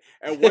legit.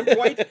 At one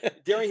point,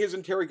 during his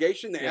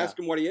interrogation, they ask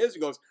him what he is. He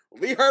goes,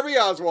 Lee Harvey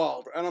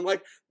Oswald. And I'm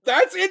like,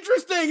 that's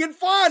interesting and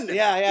fun.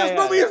 This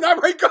movie is not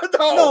very good,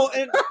 though. No,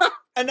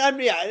 and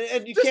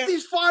you just can't.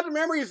 These fond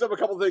memories of a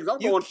couple things. I'll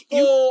go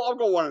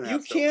 1.5.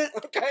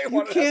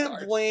 You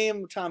can't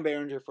blame Tom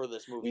Berenger for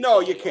this movie. No,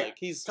 you can't.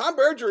 Like, Tom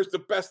Berenger is the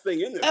best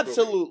thing in this movie.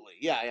 Absolutely.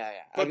 Yeah.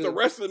 But the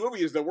rest of the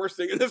movie is the worst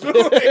thing in this movie.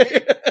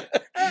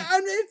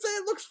 And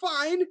it looks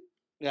fine.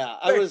 Yeah,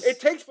 it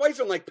takes place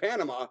in like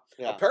Panama.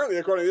 Yeah. Apparently,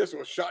 according to this, it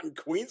was shot in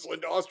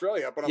Queensland,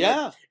 Australia. But I'm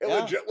like, it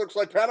legit looks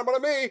like Panama to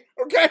me.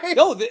 Okay.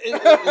 No, the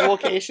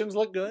locations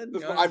look good.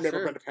 I've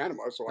never been to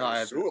Panama, so I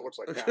assume it looks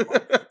like Panama.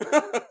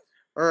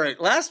 All right,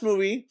 last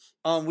movie.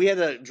 We had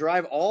to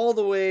drive all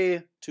the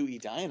way to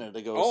Edina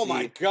to go see. Oh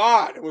my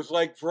God, it was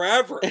like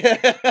forever.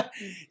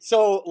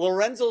 So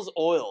Lorenzo's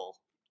Oil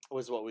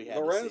was what we had.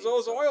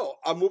 Lorenzo's Oil,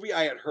 a movie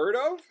I had heard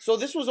of. So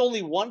this was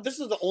only one. This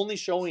is the only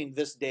showing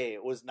this day.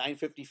 It was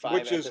 9:55,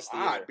 which is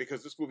odd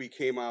because this movie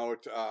came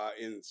out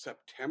in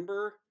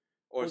September.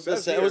 It was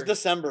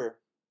December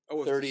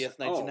 30th,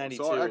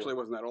 1992. So it actually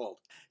wasn't that old.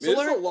 This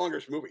is a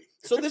longish movie.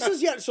 So this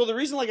is So the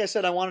reason, like I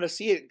said, I wanted to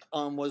see it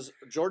was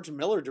George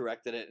Miller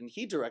directed it, and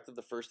he directed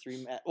the first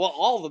three.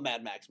 All the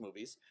Mad Max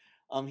movies.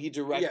 He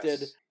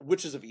directed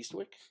Witches of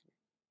Eastwick.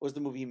 Was the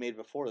movie he made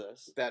before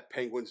this. That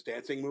Penguins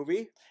Dancing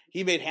movie.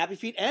 He made Happy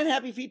Feet and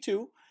Happy Feet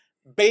 2.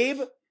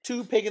 Babe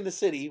 2, Pig in the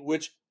City,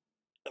 which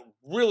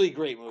really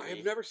great movie. I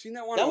have never seen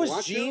that one. That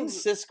was Gene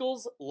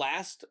Siskel's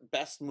last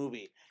best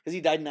movie because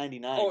he died in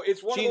 '99. Oh,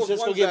 it's one Gene of those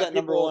Siskel ones gave that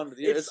number one.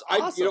 It's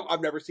awesome.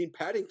 I've never seen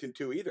Paddington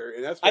 2 either,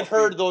 and that's I've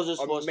heard those are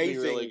supposed to be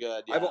really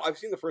good. Yeah. I've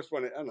seen the first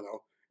one. I don't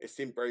know. It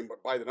seemed very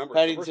by the numbers.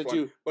 Paddington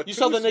 2. But you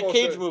saw the Nick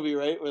Cage movie,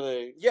 right? Where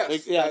they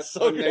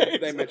so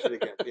they mentioned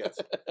it again. Yes.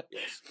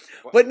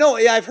 But no,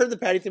 I've heard the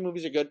Paddington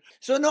movies are good.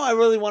 So no, I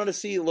really wanted to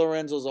see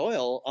Lorenzo's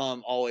Oil.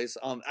 Always.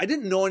 I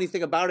didn't know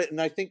anything about it, and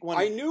I think when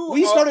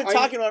we started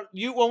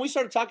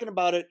talking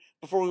about it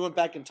before we went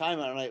back in time,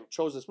 and I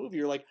chose this movie,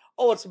 you're like,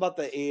 oh, it's about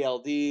the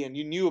ALD, and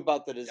you knew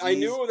about the disease. I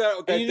knew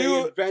that they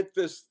invent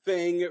this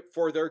thing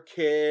for their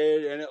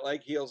kid, and it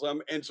like heals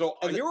them. And so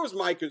here was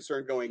my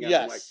concern going in.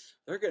 I'm like,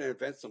 they're going to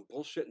invent some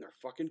bullshit in their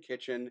fucking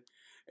kitchen,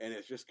 and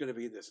it's just going to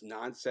be this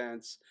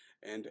nonsense.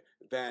 And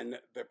then,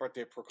 but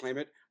they proclaim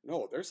it.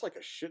 No, there's like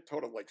a shit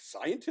ton of like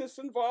scientists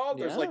involved.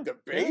 There's like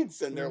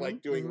debates, and they're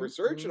like doing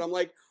research. And I'm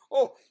like,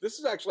 oh, this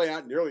is actually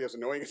not nearly as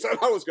annoying as I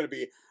thought it was going to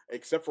be,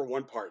 except for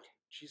one part.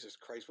 Jesus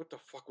Christ, what the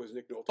fuck was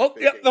Nick Nolte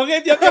thinking?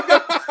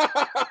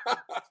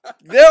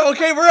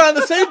 Okay, we're on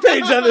the same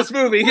page on this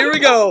movie. Here we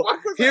go.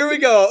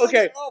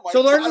 Okay, so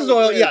Lorenzo's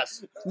Oil,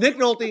 yes. Nick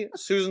Nolte,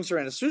 Susan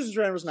Sarandon. Susan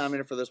Sarandon was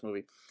nominated for this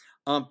movie.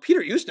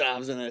 Peter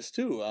Ustav's in this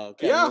too.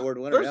 Award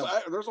winner.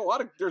 There's a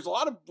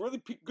lot of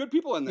really good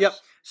people in this. Yep.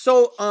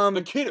 So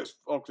the kid is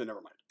never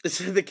mind. This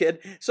is the kid.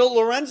 So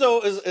Lorenzo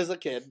is a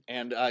kid,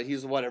 and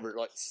he's whatever,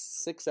 like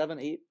 6, 7,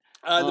 8.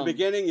 In the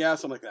beginning,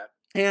 something like that.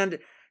 And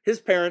his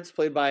parents,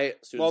 played by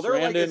Susan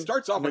Sarandon. It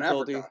starts off in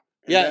Africa.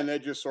 And then they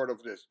just sort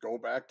of just go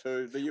back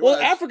to the U.S. Well,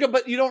 Africa,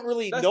 but you don't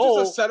really know.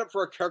 That's just a setup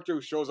for a character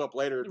who shows up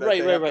later.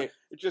 Right.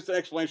 It's just an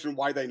explanation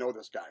why they know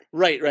this guy.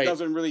 Right. It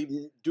doesn't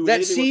really do that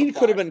anything scene with the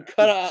could have been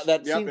cut out.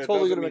 That scene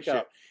totally could have been cut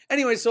out.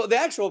 Anyway, so the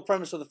actual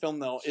premise of the film,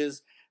 though,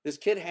 is this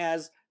kid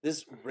has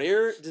this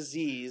rare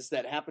disease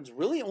that happens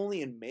really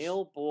only in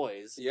male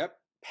boys. Yep.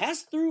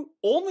 Passed through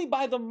only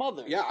by the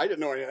mother. Yeah, I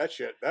didn't know any of that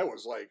shit. That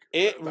was like...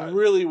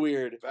 really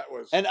weird. That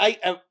was... And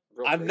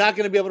I'm not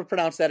going to be able to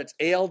pronounce that. It's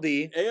ALD.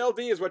 ALD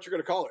is what you're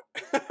going to call it.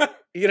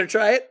 You going to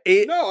try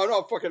it?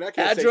 No, fucking I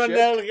can't say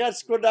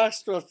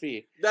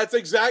shit. That's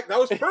exact. That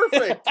was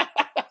perfect.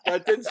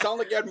 That didn't sound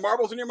like you had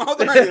marbles in your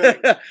mouth or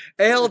anything.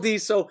 ALD.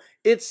 So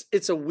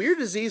it's a weird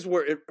disease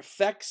where it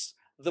affects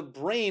the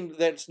brain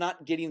that's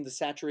not getting the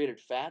saturated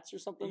fats or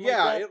something like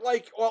that.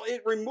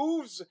 It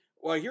removes...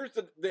 Well, here's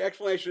the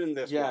explanation in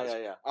this.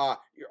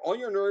 All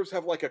your nerves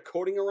have like a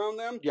coating around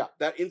them. Yeah.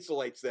 That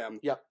insulates them.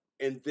 Yeah.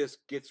 And this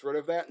gets rid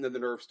of that, and then the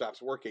nerve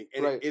stops working,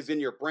 and it is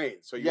in your brain.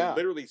 So you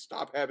literally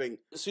stop having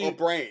a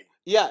brain.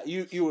 Yeah,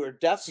 you are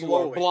deaf, you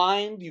are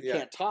blind, you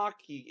can't talk.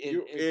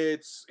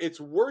 It's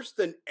worse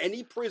than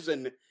any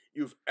prison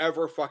you've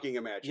ever fucking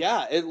imagined.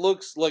 Yeah, it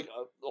looks like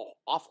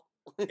awful.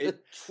 It's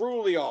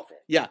truly awful.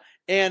 Yeah,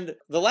 and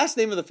the last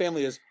name of the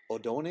family is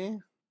Odone.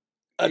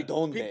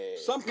 Adone.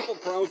 Some people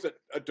pronounce it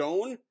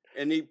Adone,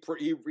 and he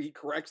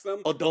corrects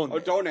them.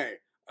 Odone.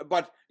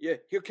 But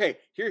okay.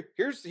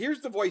 Here's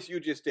the voice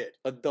you just did.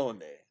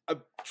 Adone. A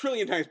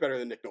trillion times better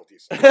than Nick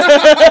Nolte's.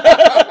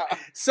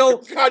 So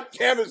God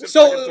damn, is it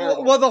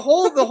terrible. Well, the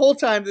whole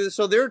time,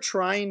 so they're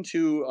trying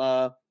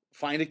to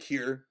find a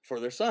cure for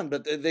their son,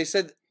 but they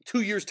said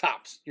 2 years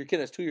tops. Your kid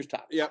has 2 years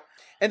tops. Yeah.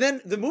 And then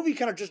the movie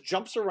kind of just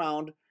jumps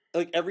around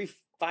like every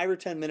 5 or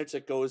 10 minutes.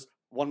 It goes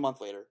 1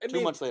 month later,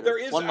 2 months later. There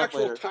is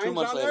actual times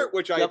on there,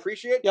 which I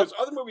appreciate, because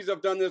other movies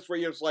have done this where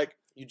you're just like,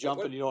 you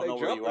jump and you don't know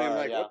where you are. I'm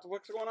like, what the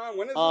fuck's going on?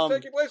 When is this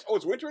taking place? Oh,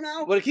 it's winter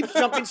now? But it keeps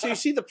jumping, so you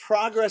see the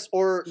progress,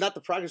 or not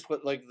the progress,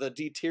 but like the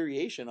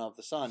deterioration of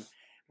the son.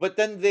 But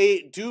then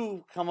they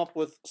do come up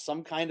with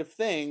some kind of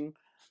thing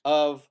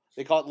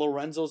they call it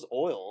Lorenzo's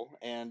oil,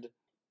 and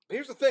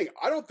here's the thing.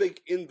 I don't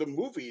think in the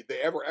movie they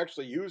ever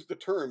actually use the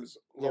terms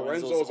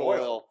Lorenzo's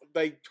oil.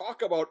 They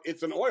talk about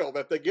it's an oil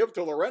that they give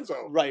to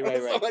Lorenzo. Right.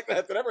 Something like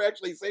that. They never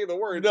actually say the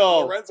words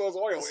Lorenzo's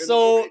oil in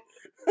the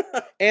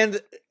movie.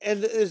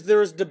 and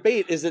there's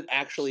debate, is it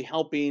actually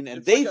helping?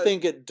 And they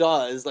think it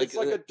does. It's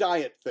like a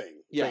diet thing,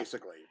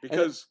 basically.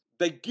 Because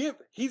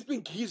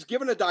he's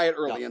given a diet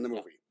early in the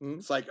movie. Mm-hmm.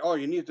 It's like, oh,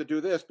 you need to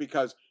do this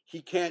because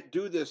he can't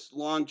do this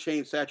long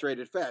chain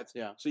saturated fats.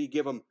 Yeah. So you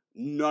give him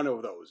none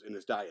of those in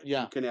his diet.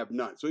 Yeah. You can have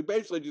none. So he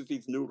basically just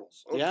eats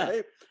noodles. Okay.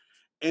 Yeah.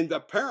 And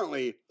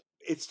apparently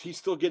he's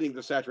still getting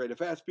the saturated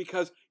fats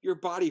because your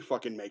body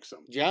fucking makes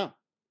them. Yeah.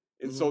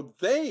 And so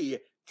they,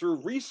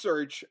 through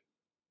research,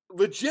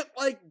 legit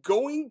like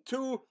going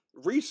to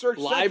research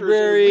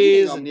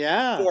libraries centers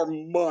and for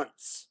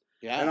months.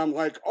 Yeah. And I'm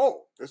like,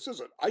 oh,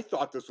 I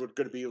thought this was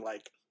going to be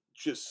like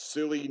just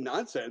silly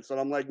nonsense. And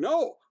I'm like,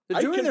 no.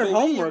 They're doing their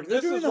homework.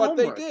 They're doing the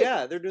homework.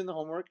 Yeah, they're doing the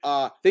homework.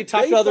 They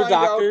talk to other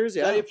doctors.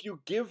 Yeah. That if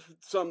you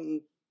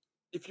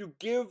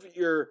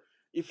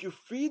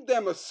feed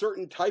them a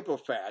certain type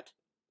of fat,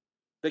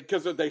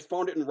 because they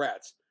found it in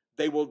rats,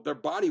 their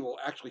body will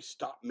actually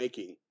stop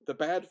making the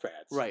bad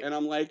fats. Right. And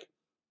I'm like,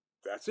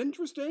 that's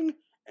interesting,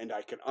 and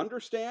I can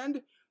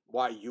understand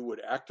why you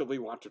would actively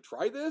want to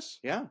try this.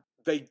 Yeah.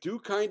 They do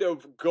kind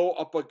of go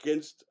up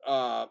against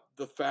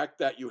the fact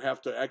that you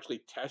have to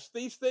actually test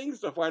these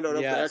things to find out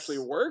if they actually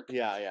work.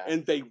 Yeah.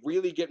 And they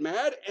really get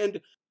mad. And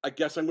I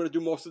guess I'm going to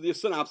do most of the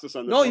synopsis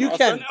on this. No, you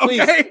can.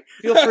 Please. Okay?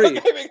 Feel free.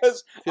 Okay,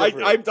 because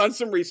I've done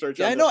some research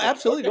on this. Yeah, no,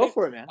 absolutely. Go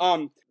for it,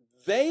 man.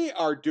 They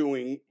are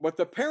doing what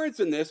the parents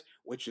in this,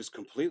 which is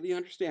completely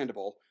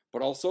understandable,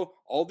 but also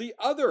all the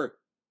other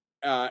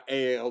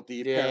ALD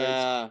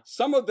parents.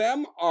 Some of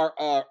them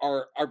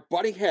are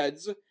butting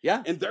heads.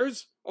 Yeah. And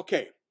there's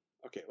okay,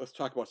 let's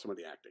talk about some of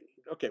the acting.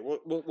 Okay,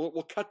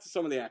 we'll cut to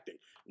some of the acting.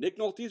 Nick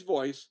Nolte's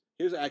voice,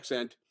 his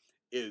accent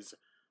is,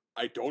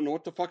 I don't know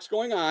what the fuck's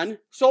going on.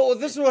 So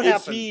this is what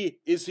happened.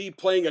 Is he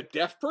playing a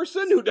deaf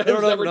person who has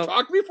never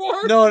talked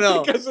before?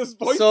 No. Because his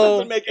voice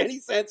doesn't make any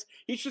sense.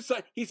 He's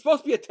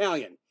supposed to be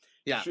Italian.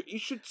 Yeah. He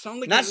should sound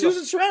like not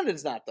Susan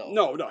Sarandon's not though.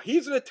 No,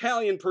 he's an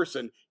Italian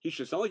person. He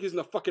should sound like he's in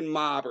the fucking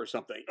mob or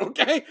something.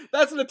 Okay,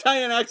 that's an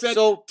Italian accent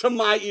to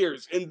my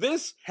ears. And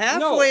this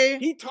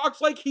he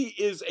talks like he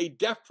is a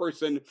deaf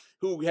person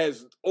who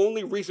has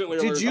only recently.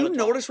 Did you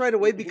notice right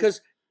away?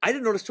 Because I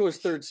didn't notice till his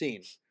third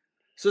scene.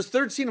 So his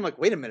third scene, I'm like,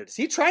 wait a minute, is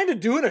he trying to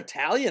do an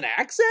Italian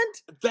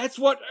accent? That's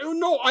what.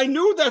 No, I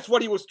knew that's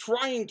what he was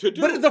trying to do.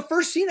 But in the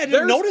first scene, I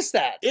didn't notice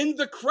that. In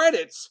the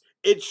credits,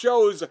 it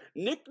shows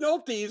Nick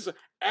Nolte's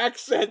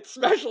accent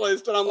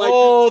specialist, and I'm like,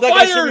 oh, that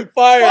guy should be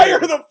fired. Fire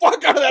the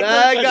fuck out of that person.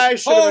 That guy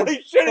should have been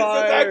Holy shit,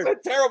 fired. his accent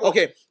terrible.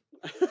 Okay.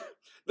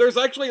 There's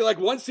actually like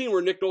one scene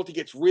where Nick Nolte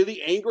gets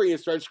really angry and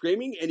starts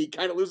screaming, and he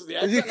kind of loses the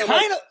accent.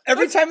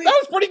 Every time that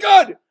was pretty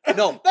good.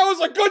 No, that was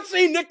a good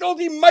scene. Nick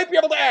Nolte might be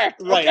able to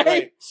act. Right, okay?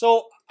 right.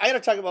 So I got to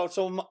talk about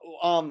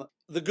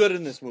the good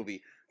in this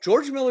movie.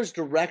 George Miller's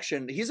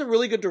direction. He's a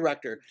really good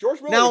director.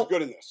 George Miller is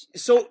good in this.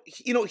 So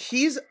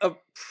he's a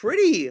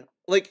pretty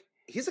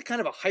he's a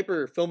kind of a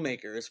hyper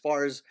filmmaker as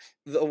far as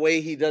the way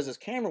he does his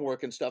camera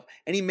work and stuff.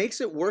 And he makes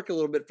it work a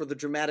little bit for the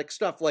dramatic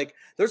stuff. Like,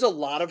 there's a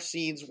lot of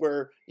scenes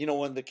where,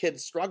 when the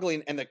kid's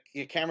struggling and the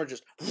camera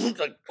just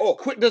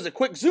does a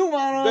quick zoom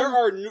on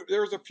him.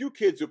 There's a few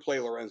kids who play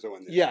Lorenzo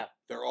in this. Yeah.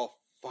 They're all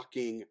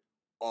fucking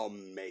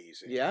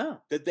amazing. Yeah.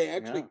 Did they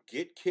actually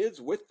get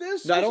kids with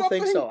this? No, I don't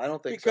think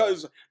so.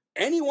 Because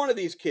any one of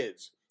these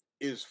kids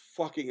is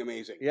fucking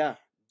amazing. Yeah.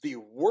 The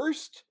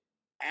worst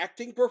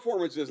acting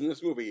performances in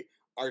this movie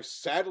are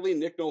sadly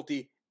Nick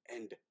Nolte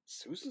and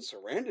Susan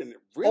Sarandon.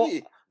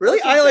 Really?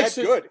 I like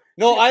good.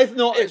 No,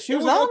 she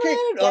was not okay.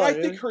 But I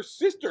think her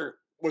sister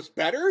was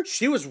better.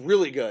 She was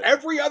really good.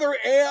 Every other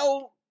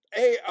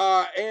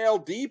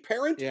ALD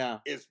parent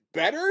is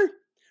better.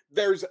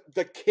 There's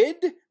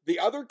the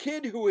other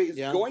kid who is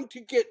going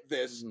to get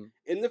this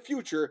in the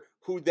future,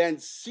 who then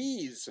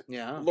sees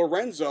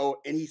Lorenzo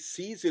and he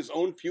sees his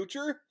own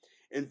future.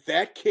 And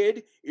that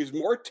kid is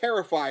more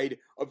terrified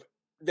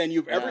than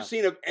you've ever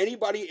seen of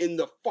anybody in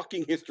the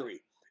fucking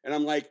history. And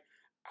I'm like,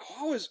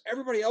 how is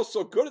everybody else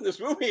so good in this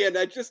movie? And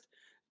I just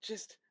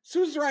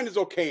Susan Sarandon is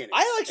okay in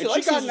it. She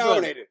got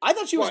nominated. I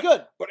thought she was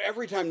good. But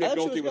every time Nick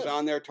Nolte was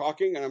on there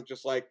talking, and I'm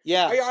just like,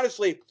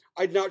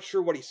 I'm not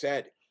sure what he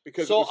said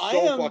because it was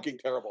so fucking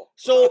terrible.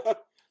 So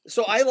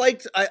I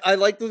liked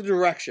the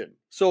direction.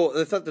 So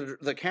I thought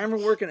the camera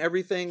work and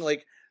everything,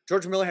 like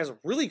George Miller has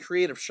really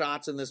creative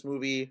shots in this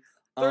movie.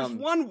 There's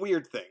one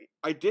weird thing.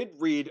 I did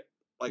read,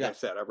 I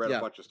said, I read a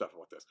bunch of stuff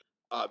about this.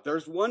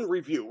 There's one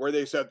review where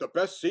they said the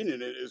best scene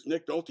in it is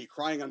Nick Nolte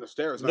crying on the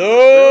stairs. No! Like,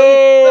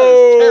 really? That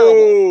is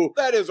terrible.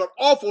 That is an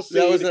awful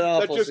scene.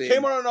 That just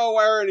came out of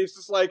nowhere, and he's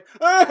just like,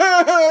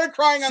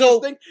 crying on this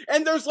thing.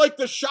 And there's like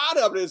the shot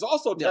of it is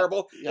also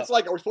terrible. It's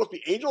like, are we supposed to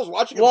be angels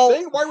watching him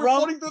sing? Why are we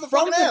floating through the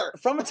fucking air?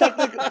 From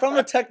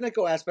a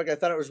technical aspect, I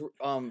thought it was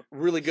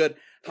really good.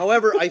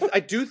 However, I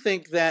do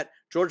think that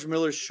George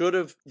Miller should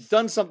have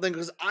done something,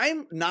 because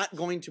I'm not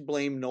going to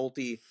blame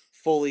Nolte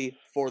fully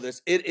for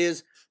this. It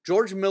is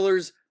George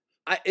Miller's.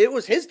 It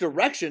was his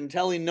direction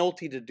telling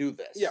Nolte to do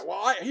this. Yeah,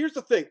 well, here's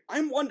the thing.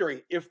 I'm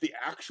wondering if the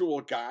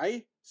actual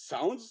guy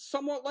sounds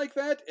somewhat like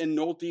that, and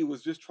Nolte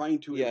was just trying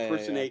to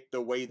impersonate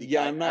the way the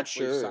guy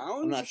actually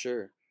sounds. I'm not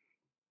sure.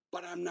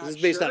 But I'm not sure.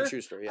 It's based on a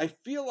true story. Yeah. I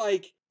feel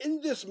like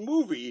in this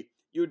movie,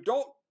 you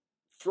don't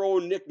throw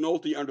Nick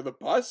Nolte under the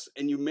bus,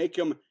 and you make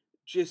him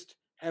just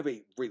have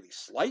a really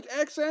slight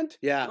accent.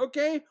 Yeah.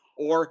 Okay?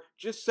 Or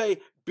just say,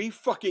 be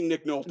fucking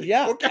Nick Nolte.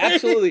 Yeah, okay?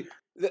 absolutely.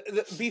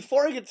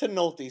 Before I get to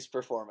Nolte's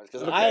performance,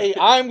 because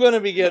I'm going to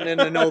be getting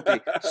into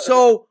Nolte.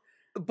 So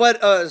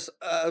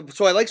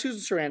I like Susan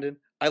Sarandon.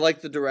 I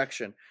like the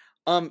direction.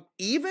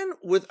 Even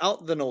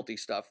without the Nolte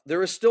stuff,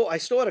 I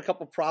still had a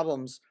couple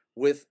problems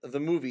with the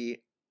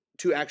movie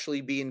to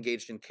actually be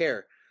engaged in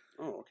care.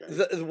 Oh,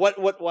 okay.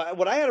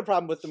 What I had a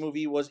problem with the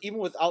movie was, even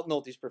without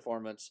Nolte's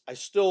performance, I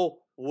still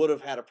would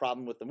have had a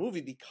problem with the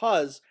movie,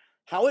 because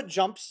how it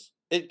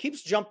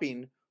keeps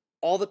jumping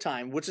all the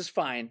time, which is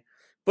fine.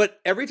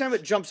 But every time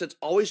it jumps, it's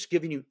always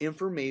giving you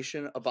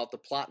information about the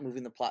plot,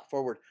 moving the plot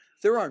forward.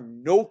 There are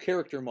no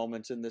character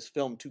moments in this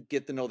film to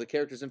get to know the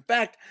characters. In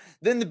fact,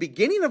 then the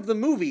beginning of the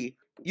movie,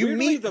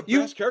 the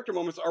best character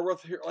moments are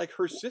with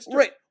her sister,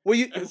 right? Well,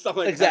 and stuff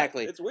like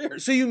exactly. That. It's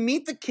weird. So you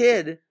meet the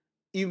kid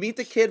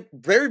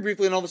very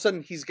briefly, and all of a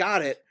sudden he's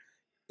got it.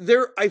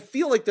 I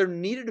feel like there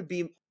needed to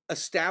be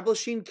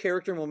establishing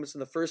character moments in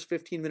the first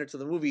 15 minutes of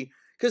the movie,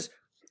 because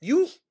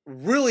you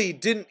really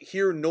didn't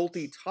hear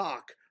Nolte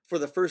talk for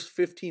the first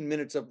 15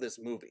 minutes of this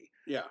movie.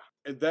 Yeah.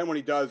 And then when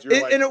he does, you're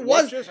like,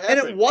 what just happened?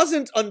 And it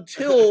wasn't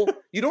until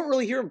you don't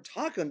really hear him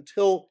talk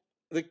until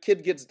the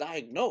kid gets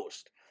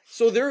diagnosed.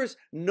 So there is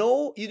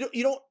no, you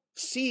don't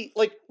see,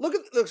 like, look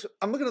at this.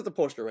 I'm looking at the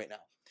poster right now.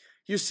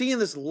 You're seeing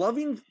this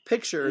loving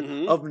picture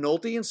of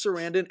Nolte and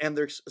Sarandon and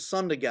their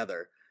son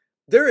together.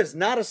 There is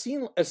not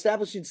a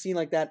establishing scene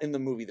like that in the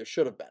movie. There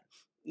should have been.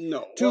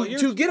 No.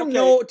 To get them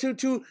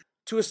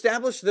to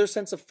establish their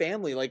sense of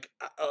family, like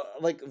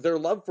their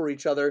love for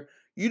each other.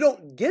 You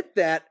don't get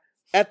that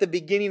at the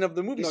beginning of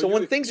the movie. So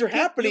when things are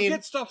happening, you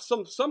get stuff.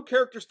 Some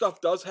character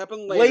stuff does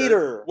happen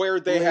later where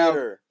they have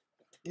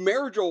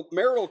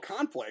marital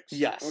conflicts.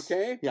 Yes.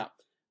 Okay. Yeah.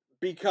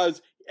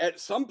 Because at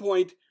some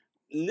point,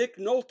 Nick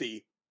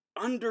Nolte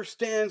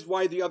understands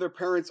why the other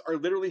parents are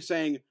literally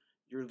saying,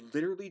 "You're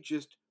literally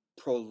just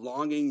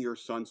prolonging your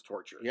son's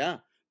torture." Yeah.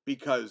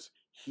 Because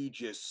he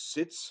just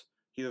sits.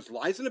 He just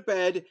lies in a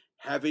bed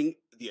having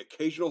the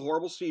occasional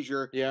horrible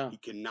seizure. Yeah. He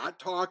cannot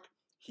talk.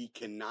 He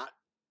can't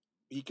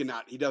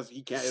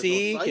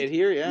see, can't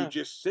hear. Yeah. You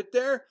just sit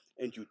there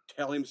and you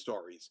tell him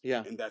stories.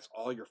 Yeah. And that's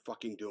all you're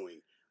fucking doing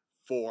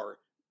for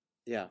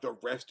the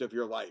rest of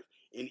your life.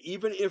 And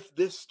even if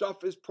this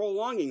stuff is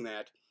prolonging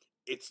that,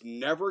 it's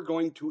never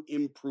going to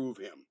improve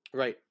him.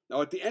 Right.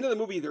 Now, at the end of the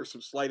movie, there's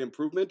some slight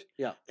improvement.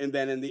 Yeah. And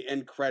then in the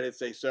end credits,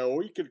 they say, "Oh,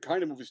 he could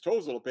kind of move his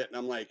toes a little bit." And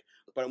I'm like,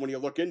 but when you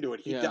look into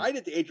it, he died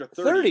at the age of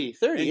 30.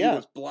 30, and he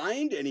was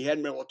blind, and he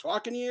hadn't been able to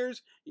talk in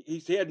years.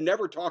 He had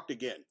never talked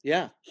again.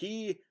 Yeah.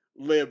 He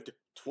lived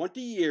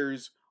 20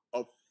 years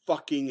of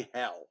fucking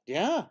hell.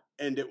 Yeah.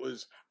 And it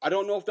was, I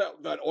don't know if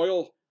that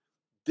oil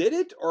did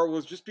it, or it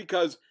was just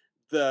because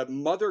the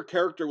mother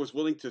character was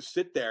willing to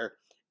sit there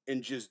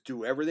and just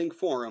do everything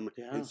for him.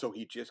 Yeah. And so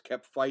he just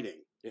kept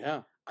fighting.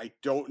 Yeah. I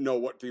don't know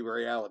what the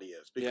reality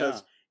is,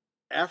 because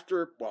I'm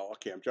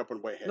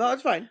jumping way ahead. No,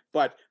 that's fine.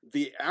 But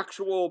the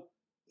actual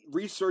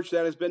research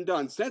that has been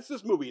done since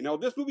this movie. Now,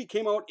 this movie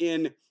came out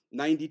in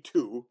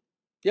 92.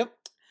 Yep.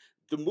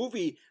 The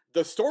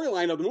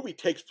storyline of the movie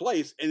takes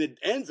place, and it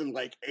ends in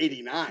like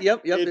 89.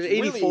 Yep. It's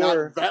 84. really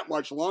not that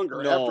much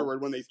longer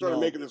afterward when they started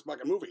making this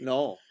fucking movie.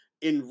 No.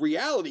 In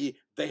reality,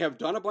 they have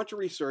done a bunch of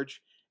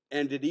research,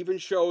 and it even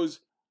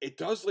shows it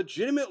does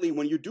legitimately,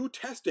 when you do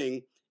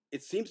testing,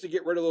 it seems to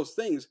get rid of those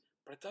things,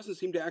 but it doesn't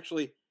seem to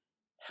actually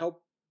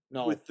help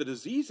with the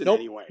disease in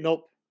any way.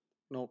 Nope.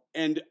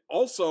 And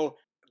also,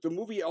 the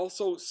movie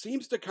also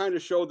seems to kind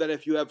of show that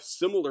if you have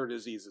similar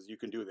diseases, you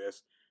can do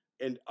this,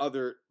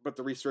 but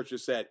the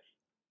researchers said,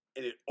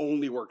 and it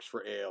only works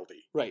for ALD.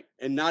 Right.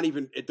 And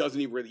it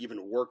doesn't really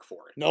even work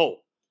for it. No.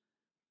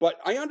 But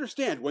I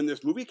understand, when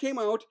this movie came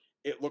out,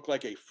 it looked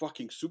like a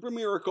fucking super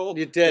miracle.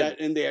 It did.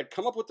 And they had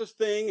come up with this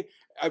thing.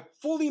 It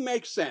fully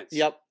makes sense.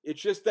 Yep.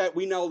 It's just that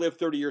we now live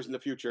 30 years in the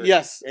future.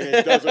 Yes. And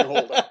it doesn't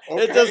hold up.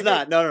 Okay? It does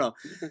not. No.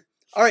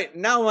 All right,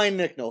 now my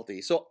Nick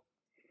Nolte. So,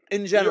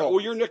 in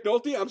general... You're Nick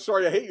Nolte? I'm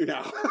sorry to hate you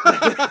now.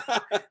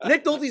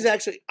 Nick Nolte's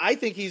actually... I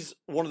think he's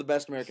one of the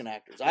best American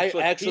actors.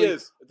 He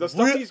is. The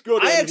stuff he's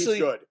good in, he's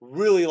good.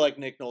 Really like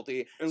Nick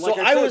Nolte. And like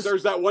I said,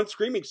 there's that one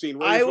screaming scene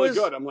where he's really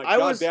good. I'm like,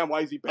 God damn,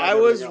 why is he bad? I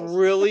was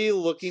really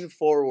looking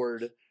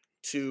forward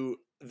to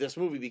this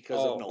movie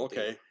because of Nolte.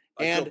 Okay.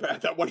 I feel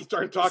bad that when he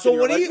started talking, so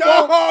when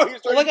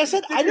like I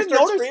said, I didn't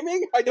notice.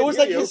 Screaming? It was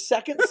like his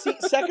second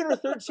or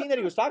third scene that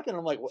he was talking. And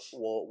I'm like,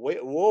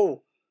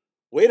 whoa,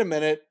 wait a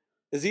minute.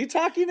 Is he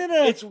talking in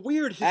a? It's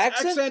weird. His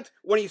accent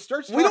when he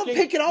starts talking, we don't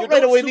pick it out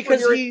right away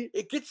because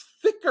it gets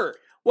thicker.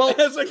 Well,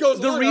 as it goes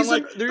the along, reason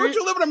I'm like, don't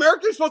you live in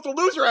America? You're supposed to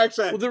lose your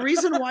accent. Well, the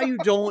reason why you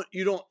don't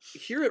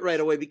hear it right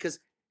away because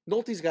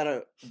Nolte's got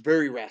a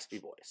very raspy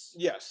voice.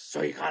 Yes.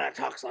 So he kind of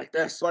talks like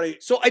this.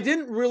 But so I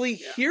didn't really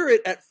hear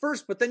it at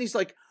first, but then he's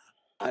like,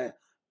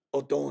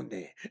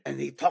 Odone, and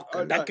he talked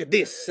like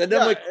this. And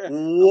I'm like,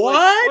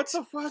 what? What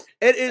the fuck?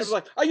 It is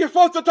like, are you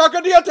supposed to talk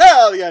in the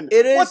Italian?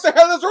 It is. What the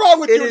hell is wrong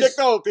with you, Nick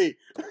Nolte?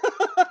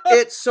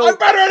 It's so. I'm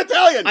better at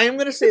Italian. I am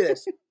going to say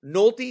this.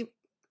 Nolte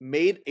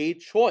made a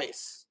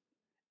choice,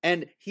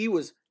 and he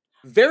was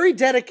very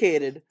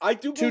dedicated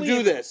to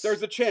do this.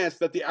 There's a chance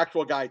that the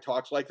actual guy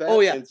talks like that.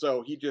 Oh, yeah. And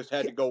so he just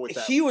had to go with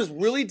that. He was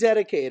really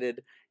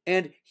dedicated,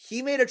 and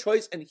he made a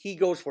choice, and he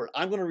goes for it.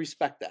 I'm going to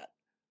respect that.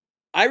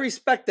 I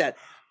respect that.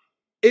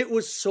 It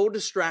was so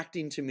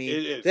distracting to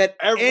me that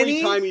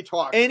every time he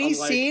talks, any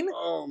scene,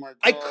 oh my God.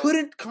 I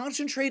couldn't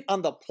concentrate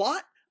on the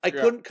plot. I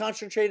couldn't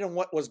concentrate on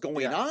what was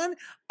going on.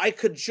 I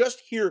could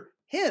just hear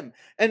him.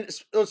 And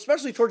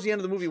especially towards the end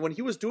of the movie, when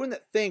he was doing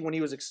that thing, when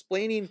he was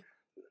explaining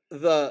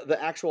the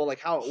actual, like,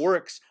 how it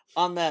works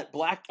on that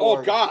blackboard.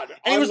 Oh, God.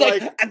 And he was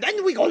like, and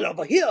then we go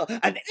over here.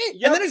 And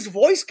then his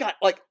voice got,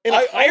 like, in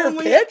a higher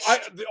pitch.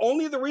 The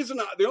only reason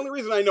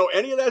I know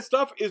any of that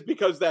stuff is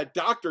because that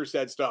doctor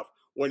said stuff.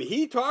 When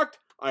he talked,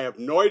 I have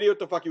no idea what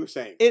the fuck he was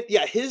saying. It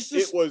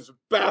was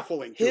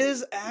baffling.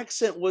 His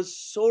accent was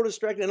so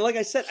distracting. And like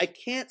I said, I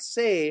can't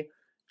say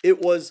it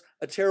was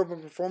a terrible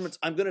performance.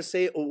 I'm going to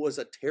say it was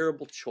a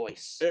terrible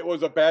choice. It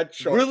was a bad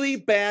choice. Really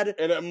bad.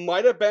 And it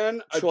might have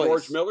been a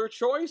George Miller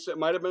choice. It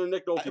might have been a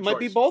Nick Nolte choice. It might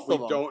be both of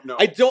them. We don't know.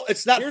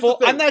 It's not full.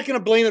 I'm not going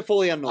to blame it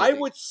fully on Nolte. I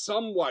would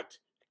somewhat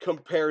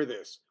compare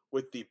this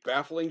with the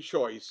baffling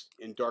choice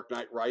in Dark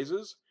Knight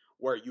Rises,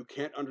 where you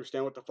can't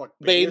understand what the fuck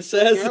Bane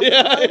says.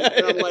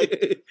 And I'm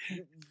like,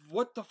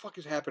 what the fuck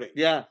is happening?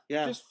 Yeah.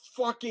 Just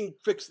fucking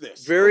fix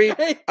this.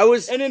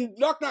 And in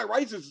Dark Knight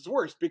Rises, it's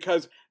worse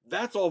because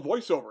that's all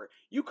voiceover.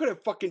 You could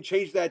have fucking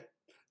changed that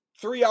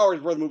 3 hours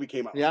before the movie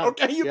came out. Yeah.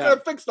 Okay, you could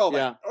have fixed all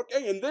that.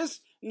 Okay, and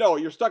this, no,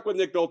 you're stuck with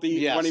Nick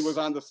Nolte when he was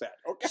on the set.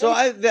 Okay,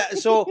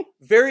 so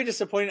very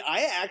disappointing.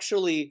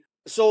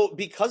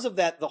 Because of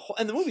that,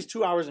 and the movie's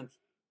 2 hours and.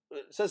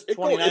 It says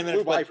 29 minutes. It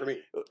flew by for me.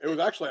 It was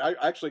I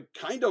actually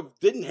kind of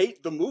didn't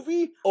hate the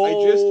movie. I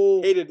just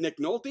hated Nick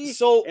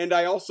Nolte. And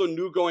I also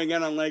knew going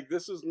in, I'm like,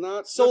 this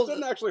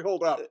didn't actually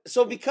hold up.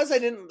 So because I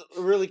didn't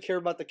really care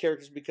about the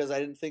characters, because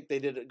I didn't think they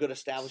did a good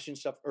establishing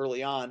stuff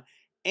early on,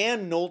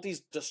 and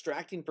Nolte's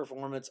distracting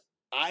performance,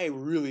 I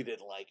really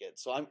didn't like it.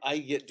 So I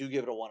do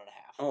give it a 1.5.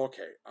 Oh,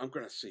 okay. I'm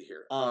going to see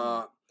here.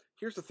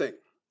 Here's the thing.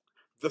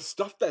 The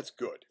stuff that's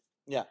good.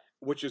 Yeah.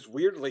 Which is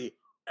weirdly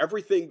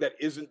everything that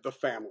isn't the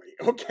family,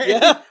 okay?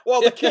 Yeah.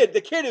 Well, the kid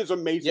is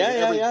amazing.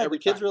 Every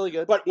kid's really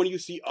good. But when you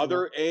see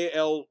other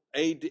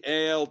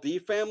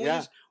ALD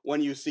families,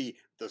 when you see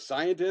the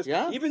scientist,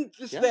 even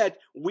just that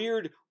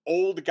weird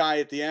old guy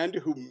at the end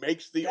who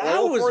makes the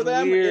oil for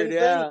them, weird,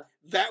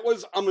 that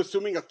was, I'm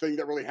assuming, a thing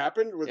that really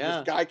happened.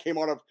 This guy came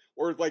out of,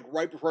 or like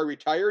right before he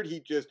retired, he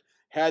just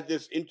had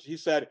this, he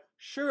said,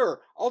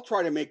 sure, I'll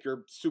try to make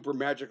your super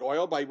magic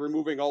oil by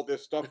removing all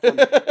this stuff from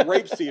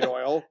rapeseed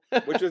oil,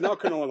 which is now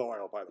canola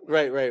oil, by the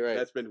way. Right.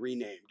 That's been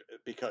renamed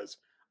because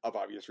of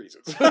obvious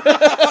reasons.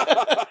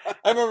 I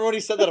remember when he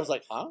said that, I was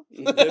like, huh?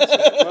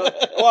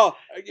 well,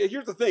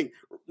 here's the thing.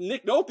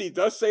 Nick Nolte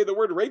does say the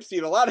word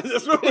rapeseed a lot in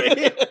this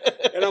movie.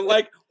 And I'm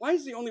like, why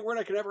is the only word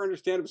I can ever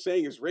understand him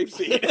saying is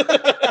rapeseed?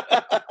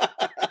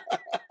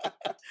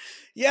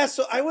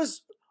 So I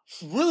was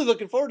really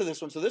looking forward to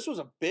this one. So this was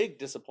a big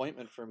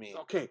disappointment for me.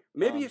 Okay,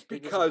 maybe it's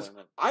because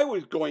I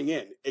was going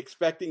in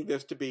expecting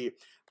this to be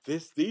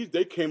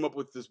they came up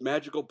with this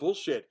magical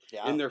bullshit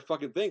in their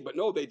fucking thing, but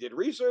no, they did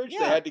research.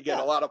 They had to get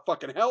a lot of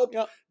fucking help.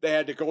 They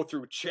had to go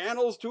through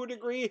channels to a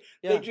degree.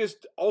 They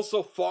just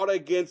also fought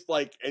against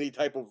like any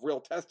type of real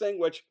testing,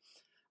 which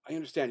I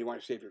understand you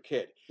want to save your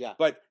kid. Yeah.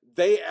 But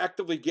they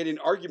actively get in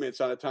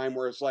arguments on a time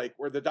where it's like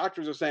where the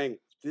doctors are saying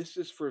this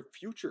is for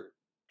future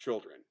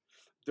children.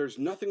 There's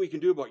nothing we can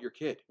do about your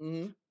kid.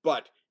 Mm-hmm.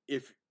 But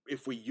if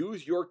we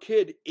use your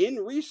kid in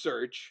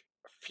research,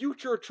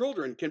 future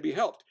children can be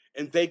helped.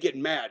 And they get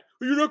mad.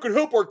 You're not going to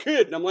help our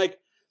kid. And I'm like,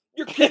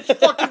 your kid's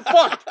fucking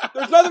fucked.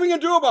 There's nothing we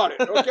can do about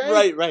it,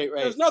 okay? Right.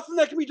 There's nothing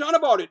that can be done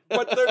about it.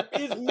 But there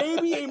is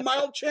maybe a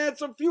mild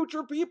chance of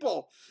future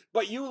people.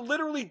 But you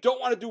literally don't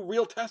want to do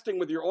real testing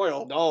with your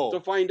oil to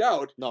find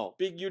out. No.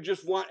 You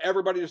just want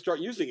everybody to start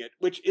using it,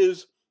 which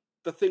is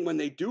the thing. When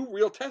they do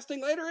real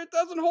testing later, it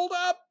doesn't hold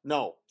up.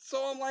 No.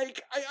 So I'm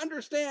like, I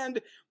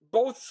understand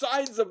both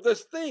sides of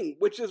this thing,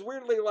 which is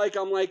weirdly like,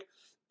 I'm like,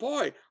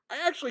 boy,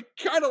 I actually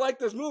kind of like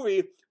this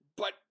movie,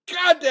 but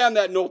goddamn,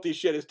 that Nolte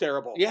shit is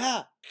terrible.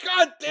 Yeah.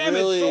 Goddamn,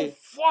 it's so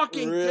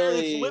fucking terrible.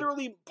 It's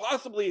literally,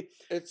 possibly,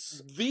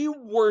 it's the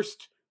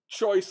worst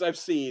choice I've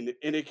seen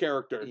in a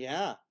character.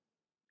 Yeah.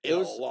 It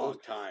was a long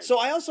time. So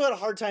I also had a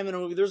hard time in a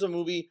movie. There's a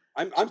movie.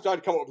 I'm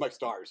starting to come up with my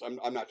stars.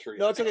 I'm not sure yet.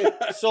 No, it's okay.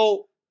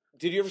 So,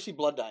 did you ever see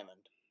Blood Diamond?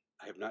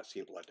 I have not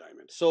seen Blood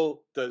Diamond.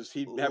 So, does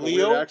he have a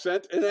weird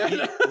accent in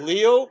that?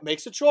 Leo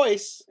makes a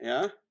choice.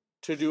 Yeah.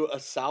 To do a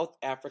South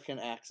African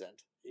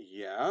accent.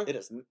 Yeah. It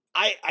is.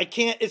 I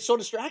can't. It's so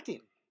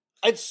distracting.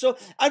 It's so.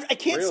 I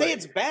can't say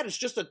it's bad. It's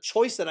just a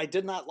choice that I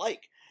did not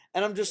like.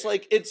 And I'm just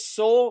like, it's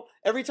so.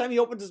 Every time he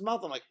opens his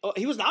mouth, I'm like, oh,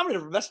 he was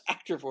nominated for Best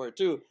Actor for it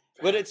too.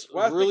 But it's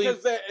really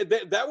because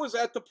that was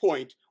at the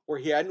point where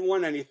he hadn't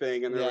won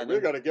anything, and they're like, we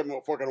got to give him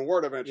a fucking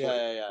award eventually.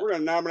 We're going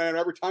to nominate him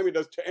every time he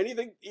does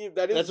anything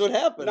that's what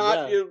happened.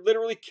 Not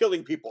literally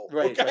killing people.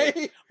 Right. Okay.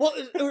 Right. Well,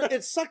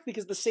 it sucked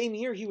because the same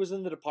year he was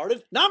in The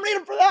Departed, nominate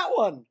him for that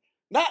one.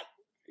 Not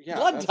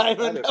Blood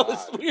Diamond. That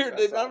was weird.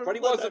 But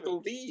he wasn't the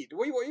lead.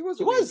 He was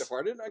the lead in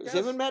Departed, I guess.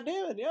 Him and Matt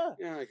Damon, yeah.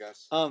 Yeah, I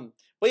guess.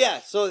 But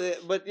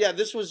yeah,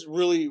 this was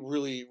really,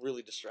 really,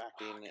 really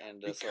distracting,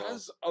 and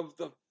because of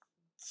the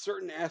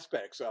certain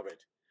aspects of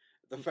it,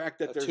 the fact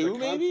that there's a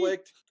conflict, maybe?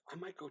 I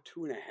might go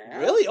 2.5.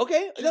 Really?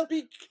 Okay.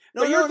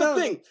 But here's the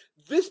thing: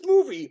 this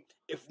movie,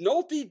 if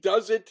Nolte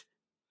does it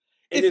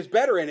and is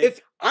better in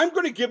it, I'm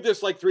going to give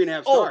this like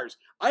 3.5 stars.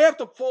 I have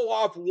to fall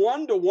off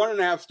 1 to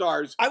 1.5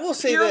 stars. I will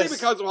say purely this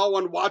because of how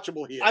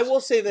unwatchable he is. I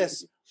will say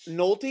this: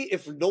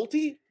 if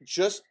Nolte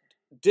just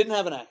didn't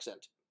have an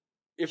accent,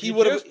 if he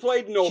would have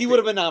played Nolte, he would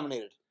have been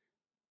nominated.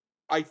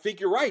 I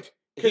think you're right.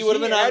 He would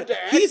have been nominated.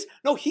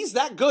 He's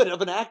that good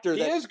of an actor.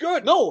 He is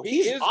good. No,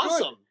 he's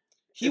awesome.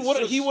 He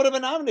would have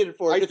been nominated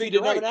for it if he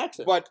didn't have an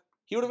accent. But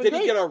he would have been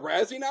Did he get a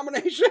Razzie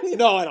nomination?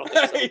 No, I don't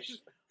think so.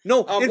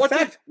 No, in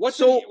fact, what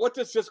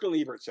does Siskel and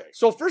Ebert say?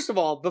 So first of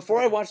all, before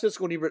I watched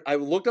Siskel and Ebert, I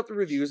looked up the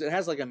reviews. It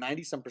has like a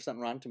 90-some%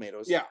 Rotten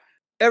Tomatoes. Yeah.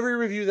 Every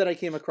review that I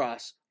came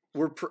across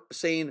were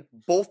saying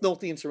both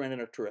Nolte and Sarandon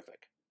are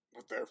terrific.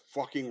 But they're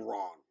fucking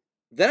wrong.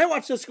 Then I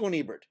watched Siskel and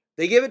Ebert.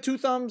 They gave it 2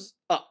 thumbs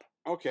up.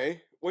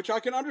 Okay, which I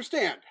can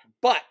understand.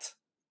 But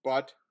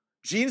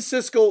Gene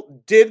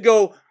Siskel did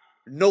go,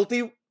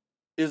 Nolte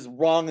is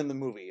wrong in the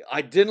movie.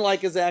 I didn't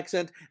like his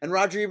accent. And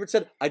Roger Ebert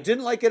said, I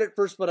didn't like it at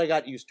first, but I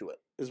got used to it.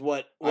 Is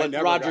what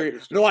Roger...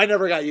 No, I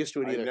never got used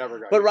to it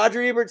either. But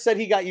Roger Ebert said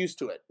he got used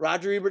to it.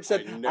 Roger Ebert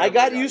said, I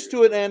got used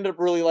to it and ended up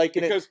really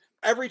liking it. Because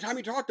every time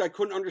he talked, I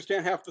couldn't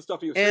understand half the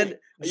stuff he was saying.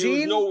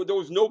 Gene, there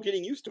was no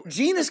getting used to it.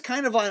 Gene is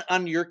kind of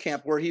on your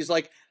camp where he's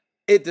like,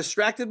 it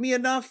distracted me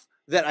enough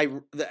that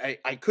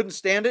I couldn't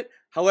stand it.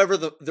 However,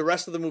 the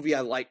rest of the movie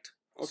I liked.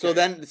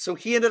 Okay. So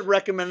he ended up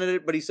recommending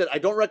it, but he said, I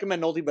don't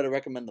recommend Nolte, but I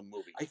recommend the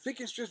movie. I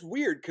think it's just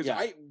weird because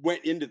I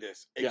went into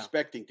this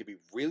expecting to be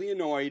really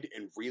annoyed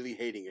and really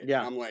hating it. Yeah.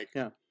 And I'm like,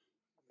 it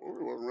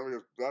wasn't really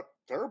that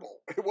terrible.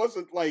 It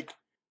wasn't like,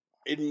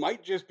 it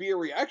might just be a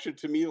reaction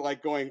to me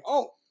like going,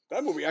 oh,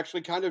 that movie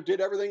actually kind of did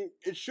everything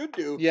it should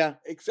do. Yeah.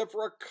 Except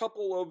for a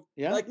couple of,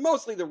 like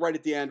mostly the right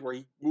at the end where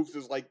he moves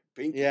his like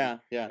pinky. Yeah.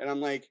 And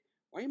I'm like,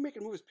 why are you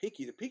making him move his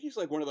pinky? The pinky's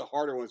like one of the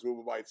harder ones to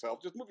move by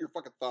itself. Just move your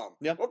fucking thumb.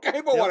 Yep.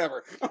 Okay, but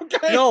whatever.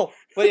 Okay. No,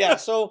 but yeah,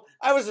 so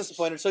I was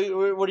disappointed.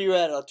 So what are you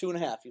at?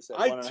 2.5, you said?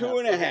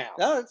 2.5.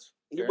 No, that's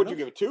Would you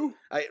give it 2?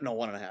 No,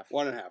 1.5.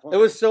 1.5. Okay. It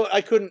was so,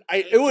 I couldn't,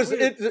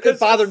 it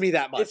bothered me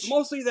that much. It's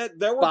mostly that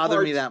there were parts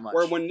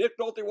where when Nick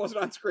Nolte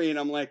wasn't on screen,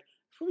 I'm like,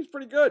 this movie's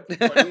pretty good.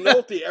 But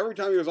Nolte, every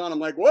time he was on, I'm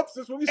like, whoops,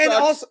 this movie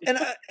sucks. And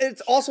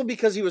it's also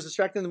because he was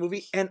distracted in the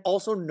movie and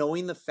also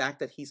knowing the fact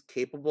that he's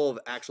capable of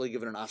actually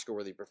giving an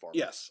Oscar-worthy performance.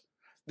 Yes.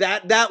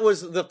 That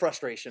was the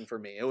frustration for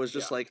me. It was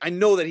just like, I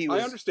know that he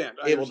was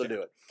able to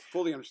do it.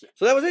 Fully understand.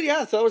 So that was it,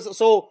 yeah.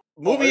 So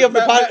movie of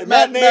the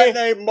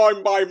Matinee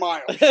by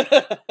miles.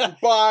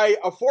 By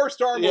a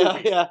 4-star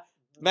movie. Yeah.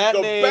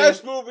 Matinee. The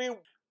best movie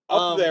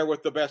up there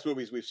with the best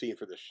movies we've seen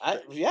for this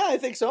thing. I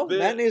think so.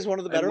 Matinee is one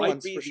of the better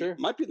ones, for sure.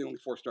 Might be the only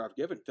 4-star I've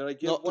given. Did I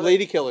give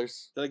Lady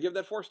Killers? Did I give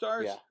that 4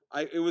 stars?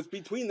 Yeah. It was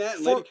between that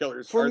and Lady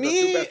Killers. For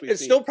me,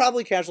 it's still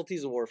probably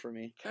Casualties of War for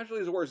me.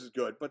 Casualties of War is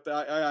good, but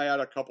I had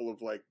a couple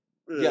of like...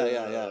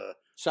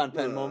 Sean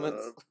Penn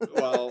moments.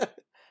 Well,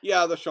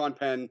 yeah, the Sean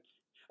Penn.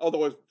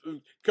 Although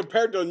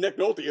compared to Nick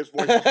Nolte, his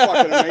voice is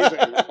fucking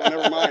amazing. So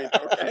never mind.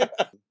 Okay.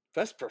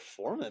 Best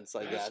performance,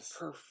 I guess. Best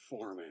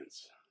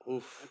performance.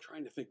 Oof. I'm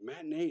trying to think.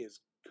 Matinee is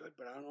good,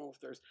 but I don't know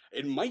if there's.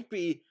 It might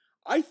be.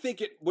 I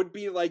think it would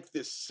be like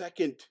the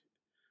second,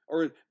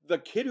 or the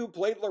kid who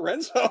played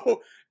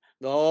Lorenzo.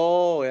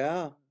 Oh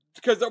yeah.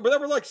 Because there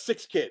were like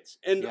 6 kids,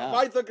 and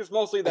I think it's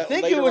mostly that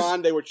later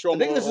on they would show. I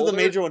think this is the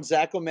major one.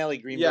 Zach O'Malley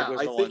Greenberg. Yeah,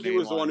 I think he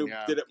was the one who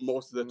did it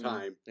most of the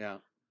time. Yeah,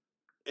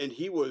 and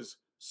he was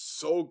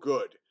so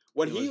good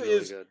when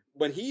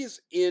when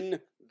he's in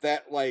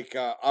that like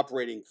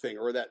operating thing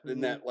or that in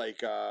that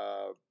like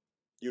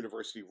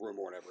university room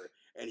or whatever,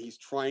 and he's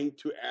trying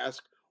to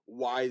ask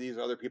why these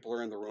other people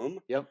are in the room.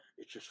 Yep,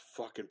 it just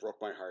fucking broke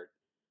my heart.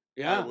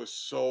 Yeah, it was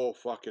so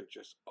fucking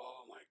just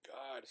oh my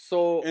god.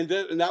 So and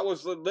that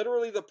was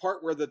literally the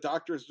part where the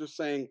doctor is just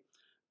saying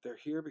they're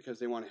here because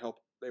they want to help.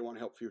 They want to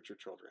help future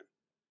children.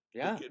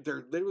 Yeah,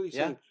 they're literally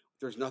saying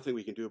there's nothing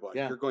we can do about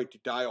it. You're going to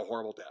die a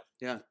horrible death.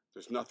 Yeah,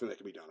 there's nothing that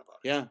can be done about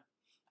it. Yeah,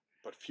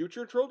 But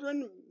future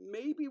children,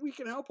 maybe we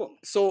can help them.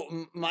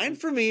 So mine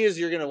for me is,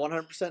 you're gonna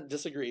 100%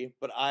 disagree,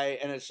 but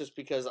and it's just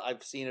because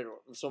I've seen it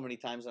so many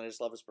times and I just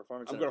love his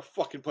performance. I'm gonna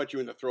fucking punch you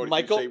in the throat.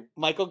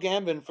 Michael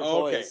Gambon for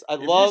Toys. I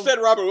love. You said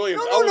Robert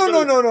Williams. No.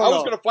 I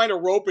was gonna find a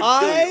rope and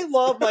kill you. I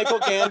love Michael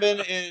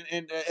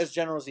Gambon as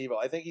General Zemo.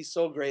 I think he's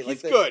so great.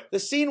 He's good. The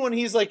scene when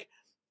he's like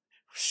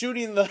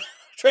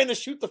trying to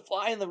shoot the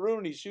fly in the room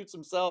and he shoots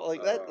himself,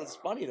 like that's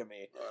funny to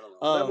me. I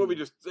don't know. That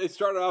movie it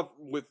started off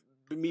with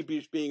me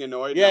being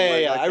annoyed.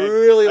 Yeah. I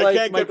really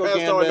like Michael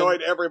Gambon. How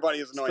annoyed everybody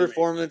is annoying. His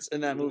performance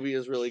in that movie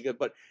is really good.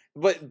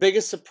 But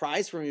biggest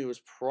surprise for me was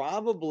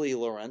probably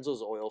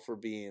Lorenzo's Oil for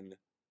being.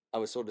 I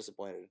was so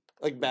disappointed.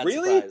 Like, bad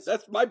surprise.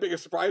 That's my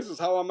biggest surprise, is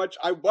how much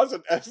I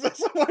wasn't as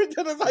disappointed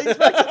as I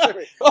expected to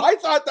be. I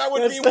thought that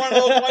would be one of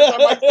those ones I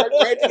might start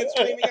ranting and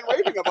screaming and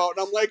raving about,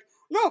 and I'm like,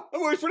 no, that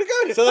movie's pretty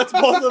good. So that's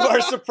both of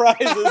our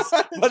surprises,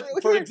 but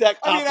really for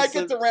exact opposite. I mean, I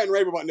get to rant and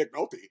rave about Nick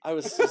Nolte. I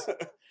was just,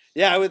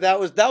 that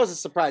was a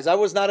surprise. I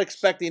was not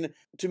expecting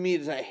to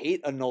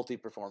hate a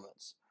Nolte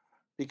performance,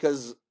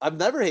 because I've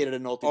never hated a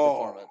Nolte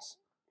performance.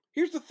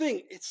 Here's the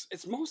thing: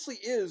 it's mostly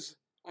is.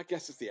 I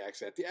guess it's the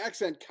accent. The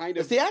accent kind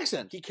of... It's the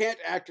accent. He can't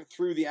act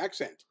through the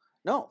accent.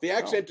 No. The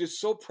accent is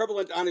so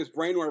prevalent on his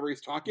brain whenever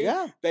he's talking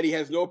that he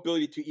has no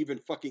ability to even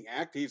fucking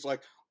act. He's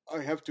like,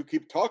 I have to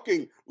keep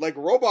talking like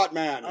Robot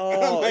Man. Oh,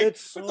 and I'm like,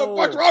 what the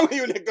fuck's wrong with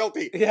you, Nick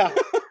Nolte? Yeah.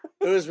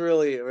 It was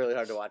really, really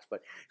hard to watch. But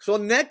so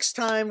next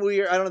time I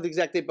don't know the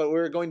exact date, but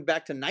we're going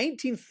back to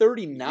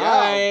 1939.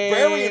 Yeah,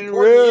 very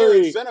important year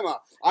in cinema.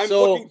 I'm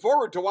looking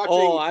forward to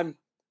watching...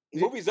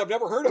 movies I've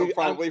never heard of,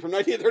 probably from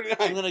 1939.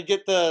 I'm gonna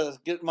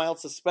get my old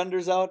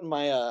suspenders out and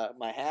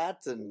my hat,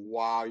 and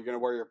wow, you're gonna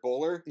wear your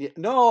bowler? Yeah,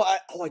 no,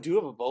 I do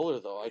have a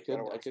bowler though. I could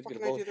get a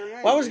bowler.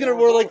 Well, I was gonna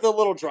wear like the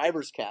little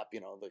driver's cap,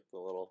 the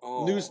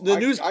little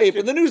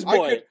newspaper, the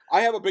newsboy.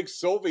 I have a big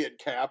Soviet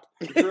cap.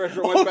 If it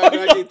went back to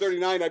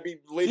 1939, I'd be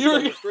lazy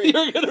on the street.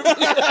 I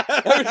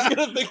was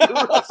gonna think of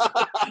Russian.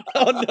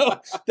 Oh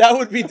no, that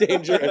would be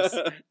dangerous.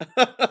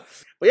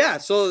 But yeah,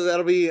 so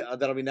that'll be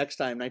next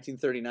time.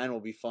 1939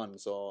 will be fun.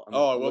 So it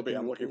will be.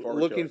 I'm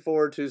looking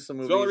forward to some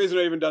movies. It's the only reason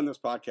I've even done this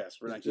podcast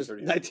for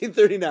 1939.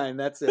 1939.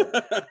 That's it.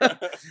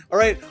 All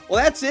right.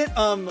 Well, that's it.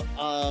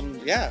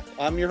 Yeah.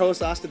 I'm your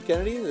host, Austin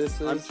Kennedy.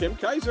 I'm Tim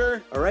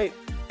Kaiser. All right,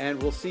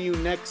 and we'll see you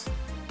next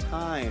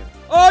time.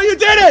 Oh, you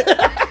did it!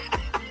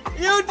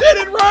 You did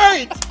it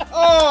right!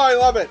 Oh, I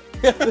love it.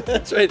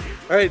 That's right.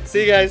 All right.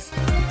 See you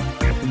guys.